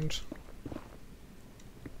found.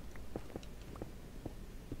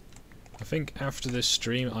 I think after this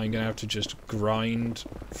stream I'm gonna have to just grind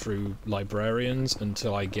through librarians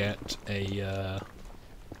until I get a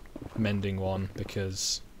mending one,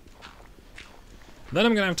 because then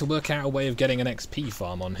I'm gonna have to work out a way of getting an XP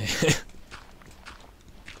farm on here.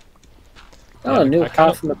 Oh, new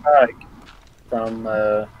half in the bag from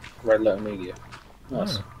Red Letter Media.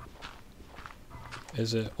 Nice. Oh.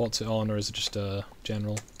 Is it, what's it on, or is it just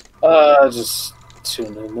general? Just 2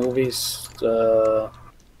 new movies.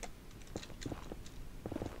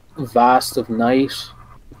 Vast of Night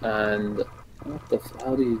and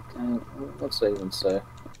what's I even say?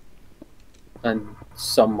 And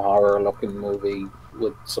some horror looking movie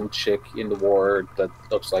with some chick in the war that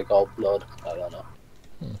looks like all blood. I don't know.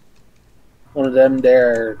 One of them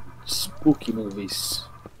there spooky movies.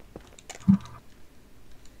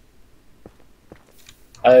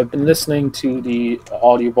 I've been listening to the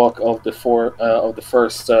audiobook of the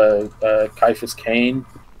first Caiaphas Cain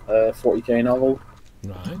 40k novel.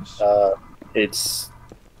 Nice. It's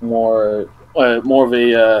more of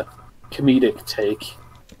a comedic take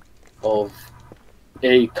of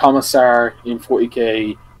a commissar in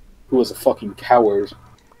 40k who was a fucking coward,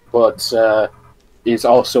 but is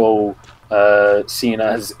also seen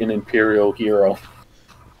as an imperial hero.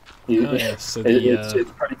 Oh, yeah, so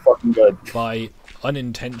It's pretty fucking good. By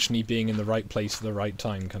unintentionally being in the right place at the right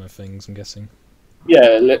time kind of things, I'm guessing.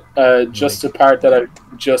 Yeah, just the part that I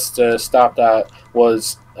just stopped at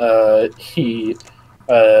was he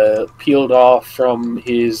peeled off from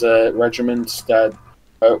his regiment that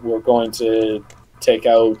were going to take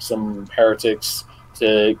out some heretics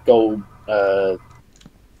to go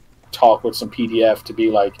talk with some PDF to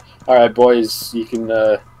be like, all right, boys, you can.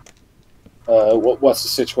 What's the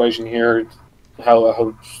situation here?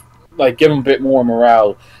 How like give him a bit more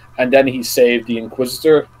morale, and then he saved the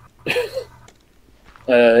Inquisitor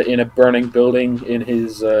in a burning building in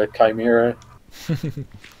his Chimera.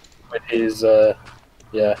 With his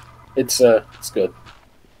yeah, it's good.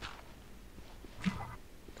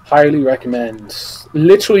 Highly recommend.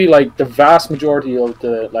 Literally, like the vast majority of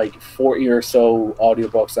the like 40 or so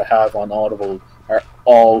audiobooks I have on Audible are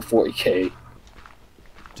all 40k.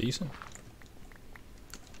 Decent.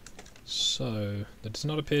 So, there does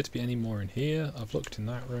not appear to be any more in here. I've looked in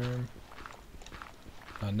that room.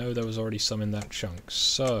 I know there was already some in that chunk.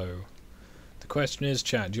 So, the question is,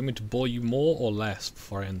 chat, do you want me to bore you more or less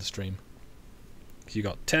before I end the stream? Because you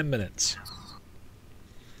got 10 minutes.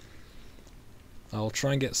 I'll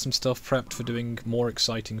try and get some stuff prepped for doing more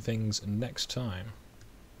exciting things next time.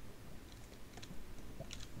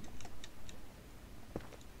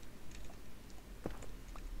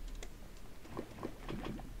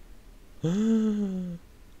 No.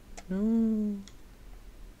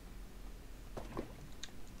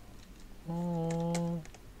 Oh.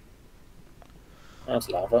 That's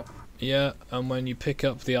lava. Yeah, and when you pick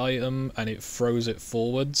up the item and it throws it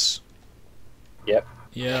forwards. Yep.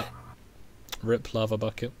 Yeah. Rip lava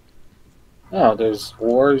bucket. Oh, there's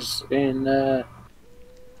ores in the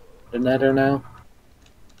nether now.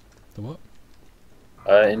 The what?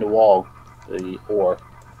 In the wall, the ore.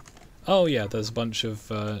 Oh yeah, there's a bunch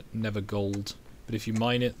of nether gold. But if you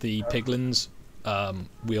mine it, the piglins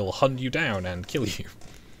will hunt you down and kill you.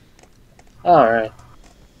 Alright.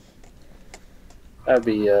 That'd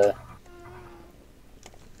be a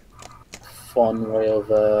fun way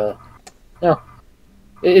of yeah.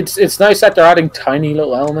 It's nice that they're adding tiny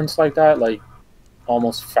little elements like that, like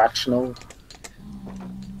almost fractional.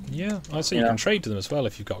 Yeah, I'd say you can trade to them as well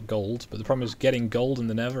if you've got gold, but the problem is getting gold in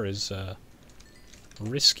the nether is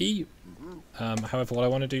risky. However, what I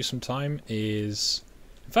want to do sometime is...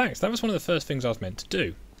 In fact, that was one of the first things I was meant to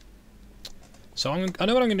do. So I know what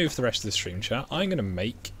I'm going to do for the rest of the stream chat. I'm going to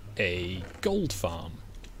make a gold farm.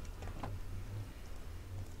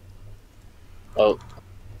 Oh,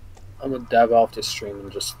 I'm going to dab off this stream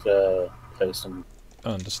and just play some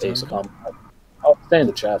Ace Combat. I'll stay in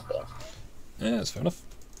the chat though. Yeah, that's fair enough.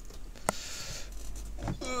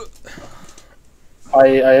 I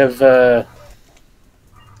have the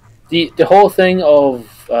whole thing of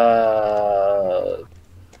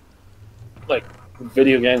like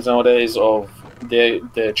video games nowadays of the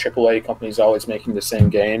AAA companies always making the same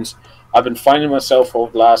games. I've been finding myself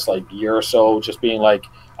over the last like year or so just being like,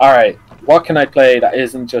 all right, what can I play that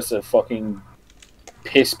isn't just a fucking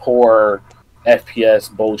piss poor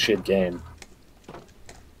FPS bullshit game?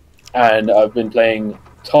 And I've been playing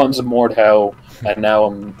tons of Mordhau, and now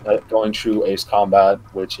I'm going through Ace Combat,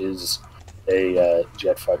 which is a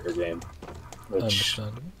jet fighter game. Which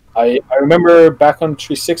I remember back on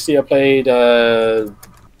 360 I played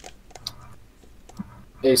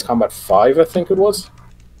Ace Combat 5, I think it was.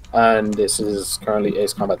 And this is currently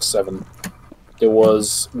Ace Combat 7. There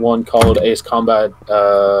was one called Ace Combat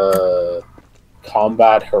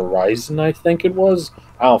Combat Horizon, I think it was.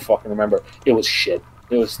 I don't fucking remember. It was shit.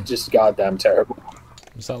 It was just goddamn terrible.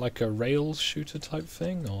 Was that like a rails shooter type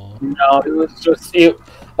thing, or? No, it was just...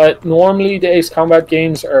 normally the Ace Combat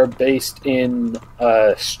games are based in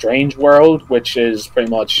Strange World, which is pretty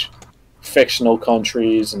much fictional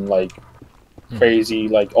countries and like crazy,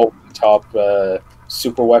 like over-the-top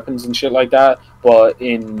super weapons and shit like that. But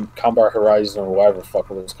in Combat Horizon, or whatever the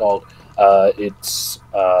fuck it was called, it's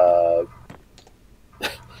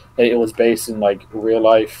it was based in like real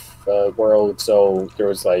life world. So there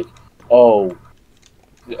was like, oh,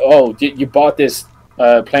 you bought this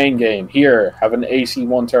playing game, here, have an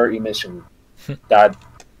AC-130 mission that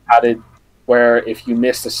added where if you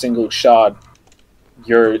missed a single shot,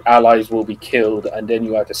 your allies will be killed, and then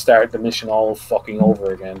you have to start the mission all fucking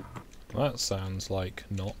over again. That sounds like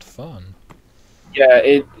not fun. Yeah,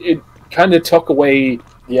 it kind of took away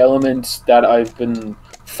the element that I've been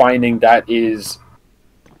finding that is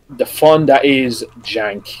the fun that is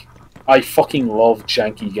jank. I fucking love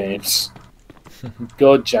janky games.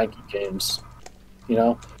 Good janky games. You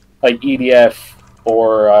know? Like EDF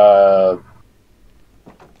or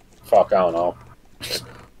fuck, I don't know.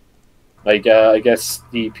 Like I guess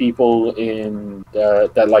the people in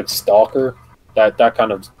that like Stalker, that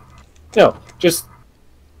kind of, you know, just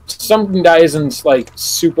something that isn't like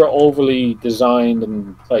super overly designed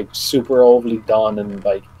and like super overly done, and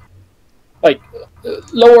like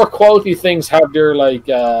lower quality things have their like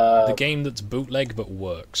the game that's bootleg but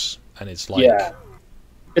works, and it's like, yeah,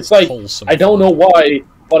 it's like, I don't know why,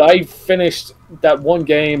 but I finished that one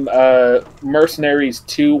game, Mercenaries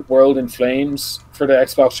 2 World in Flames, for the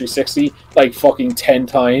Xbox 360 like fucking 10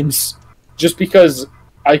 times, just because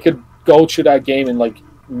I could go through that game in like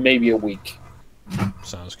maybe a week.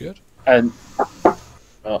 Sounds good. And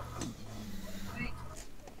oh.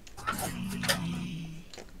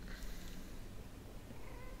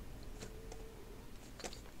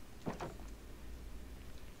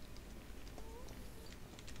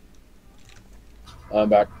 I'm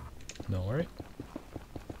back. No worry.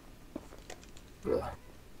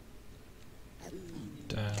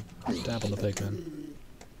 Dab on the pigman.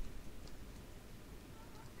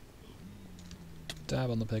 Dab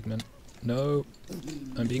on the pigman. No,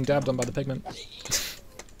 I'm being dabbed on by the pigman.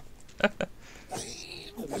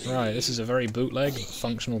 Right, this is a very bootleg,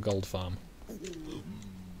 functional gold farm.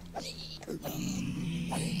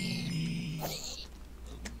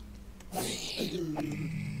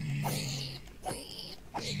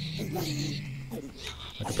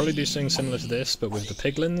 I could probably do something similar to this, but with the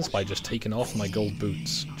piglins, by just taking off my gold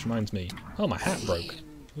boots. Which reminds me, oh, my hat broke.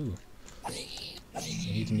 Ooh. I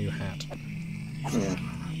need a new hat.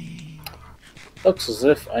 Looks as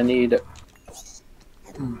if I need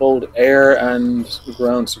both air and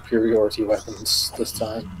ground superiority weapons this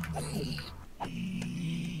time.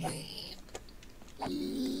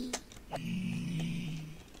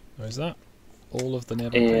 Where is that? All of the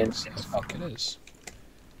nether things? I think it is.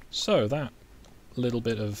 So that little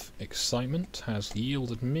bit of excitement has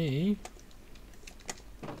yielded me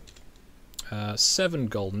 7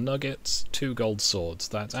 gold nuggets, 2 gold swords.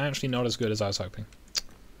 That's actually not as good as I was hoping.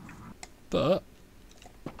 But,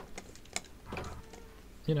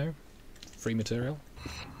 you know, free material.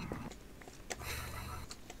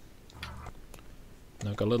 And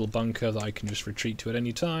I've got a little bunker that I can just retreat to at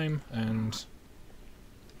any time and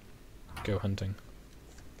go hunting.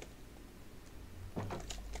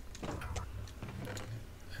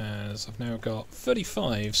 As I've now got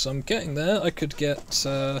 35, so I'm getting there. I could get,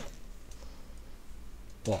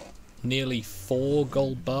 what, nearly 4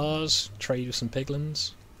 gold bars, trade with some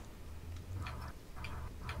piglins.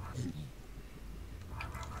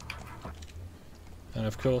 And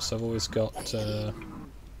of course I've always got,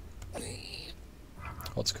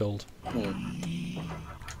 what's it called?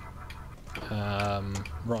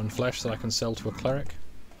 Rotten flesh that I can sell to a cleric.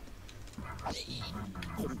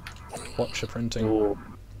 Watch your printing. Ooh.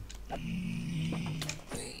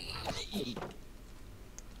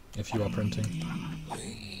 If you are printing.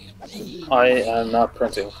 I am not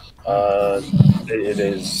printing. It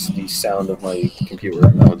is the sound of my computer,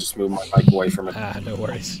 and I'll just move my mic away from it. Ah, no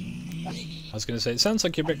worries. I was going to say, it sounds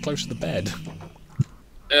like you're a bit close to the bed.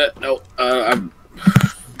 No,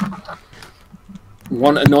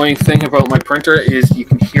 one annoying thing about my printer is you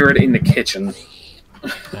can hear it in the kitchen.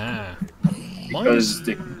 Ah. Because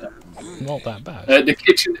not that bad. The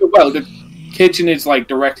kitchen, well, the kitchen is like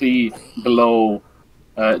directly below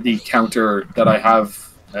the counter that I have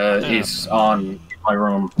is on my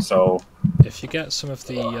room, so... If you get some of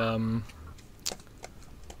the, I'm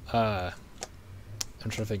trying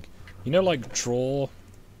to think. You know, like, drawer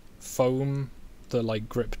foam, the, like,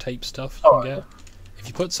 grip tape stuff you can get? If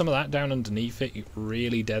you put some of that down underneath it, it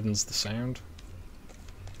really deadens the sound.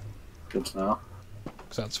 Good to know.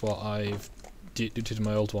 Because that's what I've did to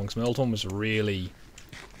my old one. Because my old one was really,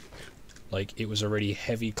 like, it was a really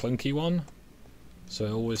heavy, clunky one. So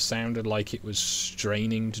it always sounded like it was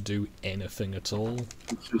straining to do anything at all. And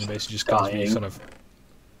basically just constantly sort of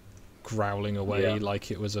growling away like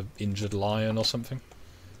it was an injured lion or something.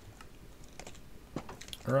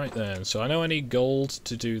 Right then, so I know I need gold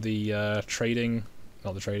to do the trading,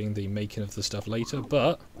 not the trading, the making of the stuff later,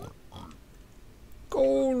 but...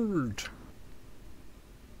 Gold!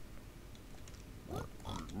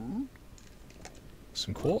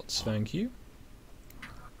 Some quartz, thank you.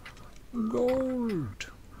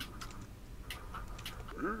 Gold!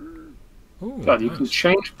 Ooh, God, you can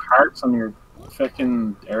change parts on your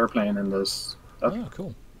fucking airplane in this. Oh,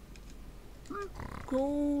 cool.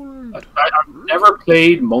 Gold. I've never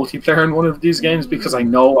played multiplayer in one of these games because I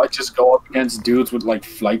know I just go up against dudes with like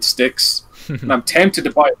flight sticks, and I'm tempted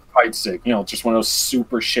to buy a flight stick. You know, just one of those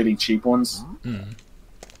super shitty cheap ones. Mm.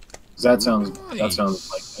 That sounds Nice.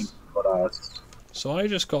 like but So I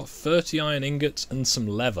just got 30 iron ingots and some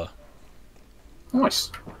leather. nice.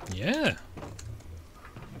 Yeah.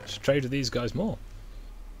 Should trade with these guys more.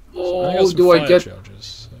 So I got Oh, some do I fire get?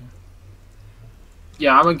 charges, so.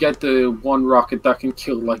 Yeah, I'm gonna get the one rocket that can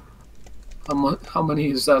kill like how many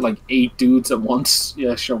is that? Like 8 dudes at once?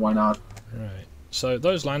 Yeah, sure, why not? Right. So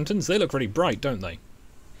those lanterns, they look really bright, don't they?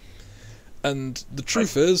 And the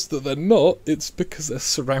truth is that they're not. It's because they're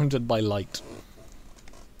surrounded by light.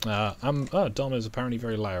 Dom is apparently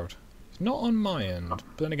very loud. Not on my end,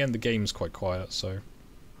 but then again the game's quite quiet, so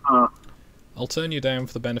I'll turn you down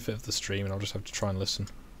for the benefit of the stream, and I'll just have to try and listen.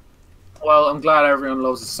 Well, I'm glad everyone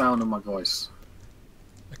loves the sound of my voice.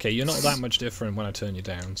 Okay, you're not that much different when I turn you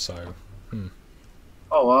down, so.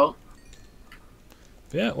 Oh well.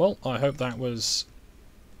 Yeah, well, I hope that was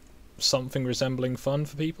something resembling fun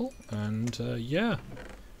for people, and yeah,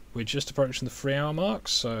 we're just approaching the 3-hour mark,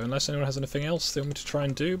 so unless anyone has anything else they want me to try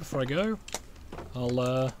and do before I go,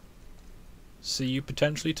 I'll see you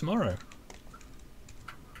potentially tomorrow.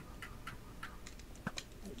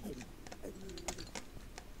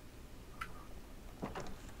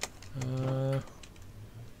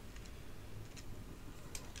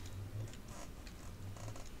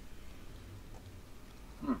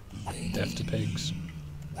 Death to pigs.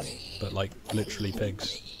 But like, literally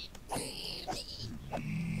pigs.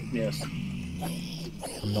 Yes.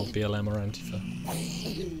 I'm not BLM or Antifa.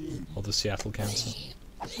 Or the Seattle Council.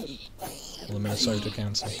 Or the Minnesota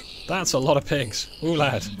Council. That's a lot of pigs! Ooh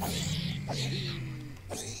lad!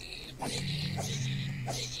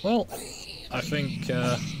 Well, I think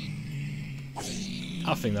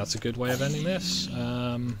that's a good way of ending this.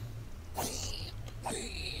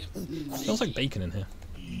 Smells like bacon in here.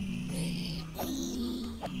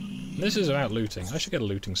 This is about looting. I should get a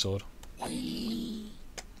looting sword.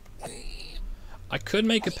 I could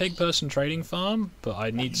make a pig person trading farm, but I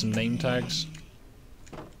need some name tags.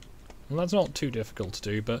 Well, that's not too difficult to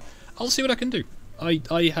do, but I'll see what I can do.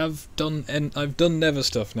 I've done nether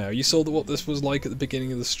stuff now. You saw what this was like at the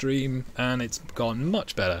beginning of the stream, and it's gotten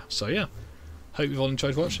much better. So yeah, hope you've all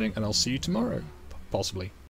enjoyed watching, and I'll see you tomorrow, possibly.